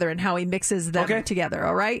together and how he mixes them together,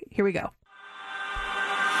 all right? Here we go.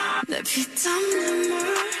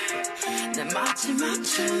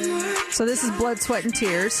 So this is Blood, Sweat, and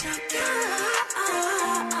Tears.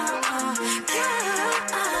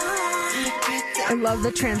 I love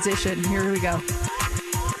the transition. Here we go.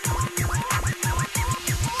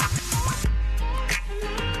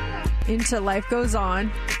 Into Life Goes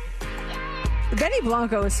On. Benny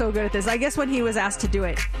Blanco is so good at this. I guess when he was asked to do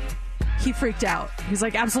it, he freaked out. He's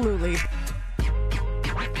like, absolutely.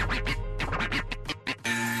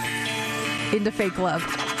 Into Fake Love.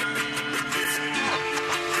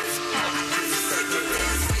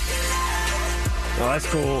 Oh, that's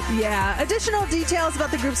cool. Yeah. Additional details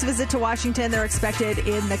about the group's visit to Washington, they're expected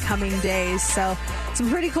in the coming days. So some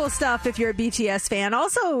pretty cool stuff if you're a BTS fan.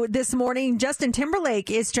 Also, this morning, Justin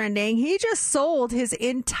Timberlake is trending. He just sold his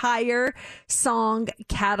entire song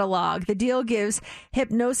catalog. The deal gives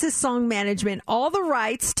Hypnosis Song Management all the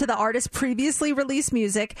rights to the artist's previously released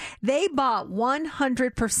music. They bought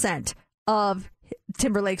 100% of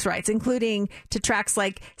Timberlake's rights, including to tracks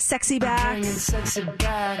like Sexy Back.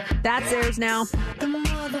 That's theirs now.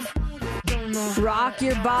 Rock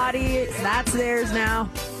Your Body. That's theirs now.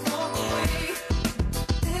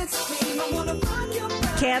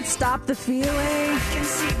 Can't Stop the Feeling.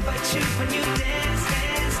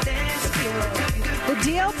 The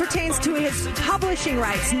deal pertains to his publishing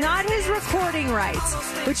rights, not his recording rights,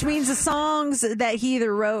 which means the songs that he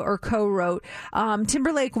either wrote or co-wrote.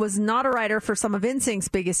 Timberlake was not a writer for some of NSYNC's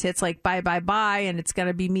biggest hits like Bye Bye Bye and It's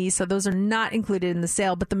Gonna Be Me, so those are not included in the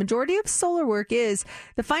sale, but the majority of solo work is.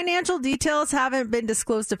 The financial details haven't been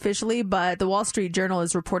disclosed officially, but the Wall Street Journal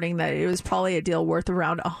is reporting that it was probably a deal worth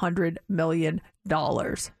around $100 million.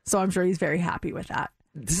 So I'm sure he's very happy with that.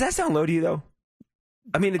 Does that sound low to you, though?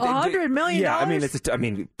 I mean, $100 million. Yeah, I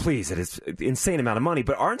mean, please, it is an insane amount of money.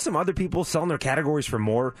 But aren't some other people selling their categories for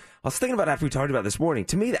more? I was thinking about it after we talked about it this morning.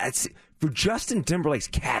 To me, that's for Justin Timberlake's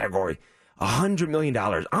category, $100 million.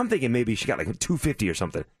 I'm thinking maybe she got like $250 or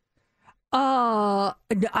something. I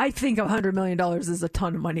think $100 million is a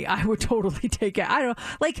ton of money. I would totally take it. I don't know.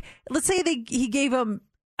 Like, let's say he gave him,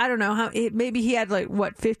 I don't know how. Maybe he had like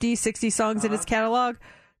what 50, 60 songs in his catalog.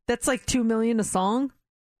 That's like $2 million a song.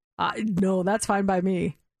 No, that's fine by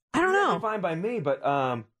me. I don't know. Fine by me, but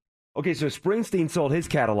okay. So Springsteen sold his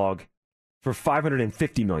catalog for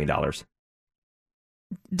 $550 million.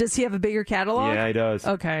 Does he have a bigger catalog? Yeah, he does.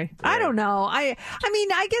 Okay, yeah. I don't know. I mean,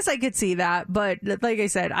 I guess I could see that, but like I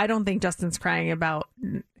said, I don't think Justin's crying about.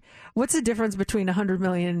 What's the difference between $100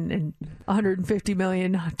 million and $150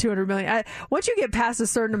 million, $200 million? Once you get past a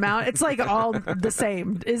certain amount, it's like all the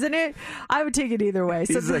same, isn't it? I would take it either way.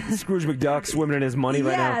 He's like Scrooge McDuck swimming in his money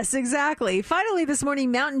right now. Yes, exactly. Finally, this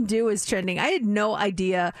morning, Mountain Dew is trending. I had no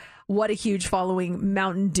idea what a huge following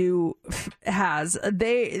Mountain Dew has.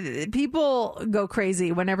 People go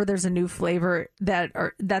crazy whenever there's a new flavor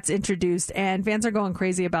that's introduced, and fans are going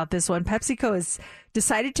crazy about this one. PepsiCo has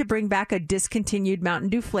decided to bring back a discontinued Mountain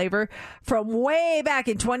Dew flavor from way back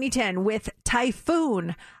in 2010 with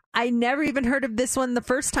Typhoon. I never even heard of this one the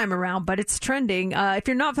first time around, but it's trending. If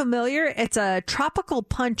you're not familiar, it's a tropical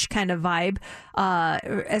punch kind of vibe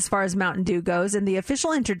as far as Mountain Dew goes. And the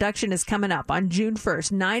official introduction is coming up on June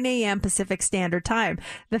 1st, 9 a.m. Pacific Standard Time.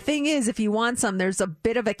 The thing is, if you want some, there's a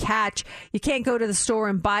bit of a catch. You can't go to the store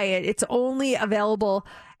and buy it. It's only available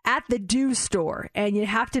at the Dew store, and you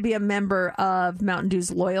have to be a member of Mountain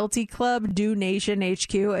Dew's loyalty club, Dew Nation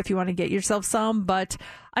HQ, if you want to get yourself some. But,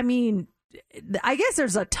 I mean, I guess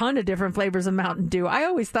there's a ton of different flavors of Mountain Dew. I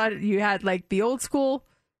always thought you had like the old school,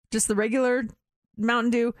 just the regular Mountain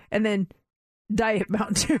Dew, and then Diet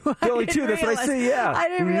Mountain Dew. The only two, that's what I see, yeah. I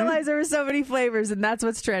didn't realize there were so many flavors, and that's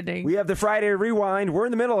what's trending. We have the Friday Rewind. We're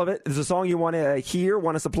in the middle of it. There's a song you want to hear,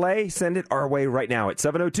 want us to play, send it our way right now at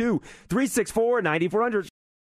 702-364-9400.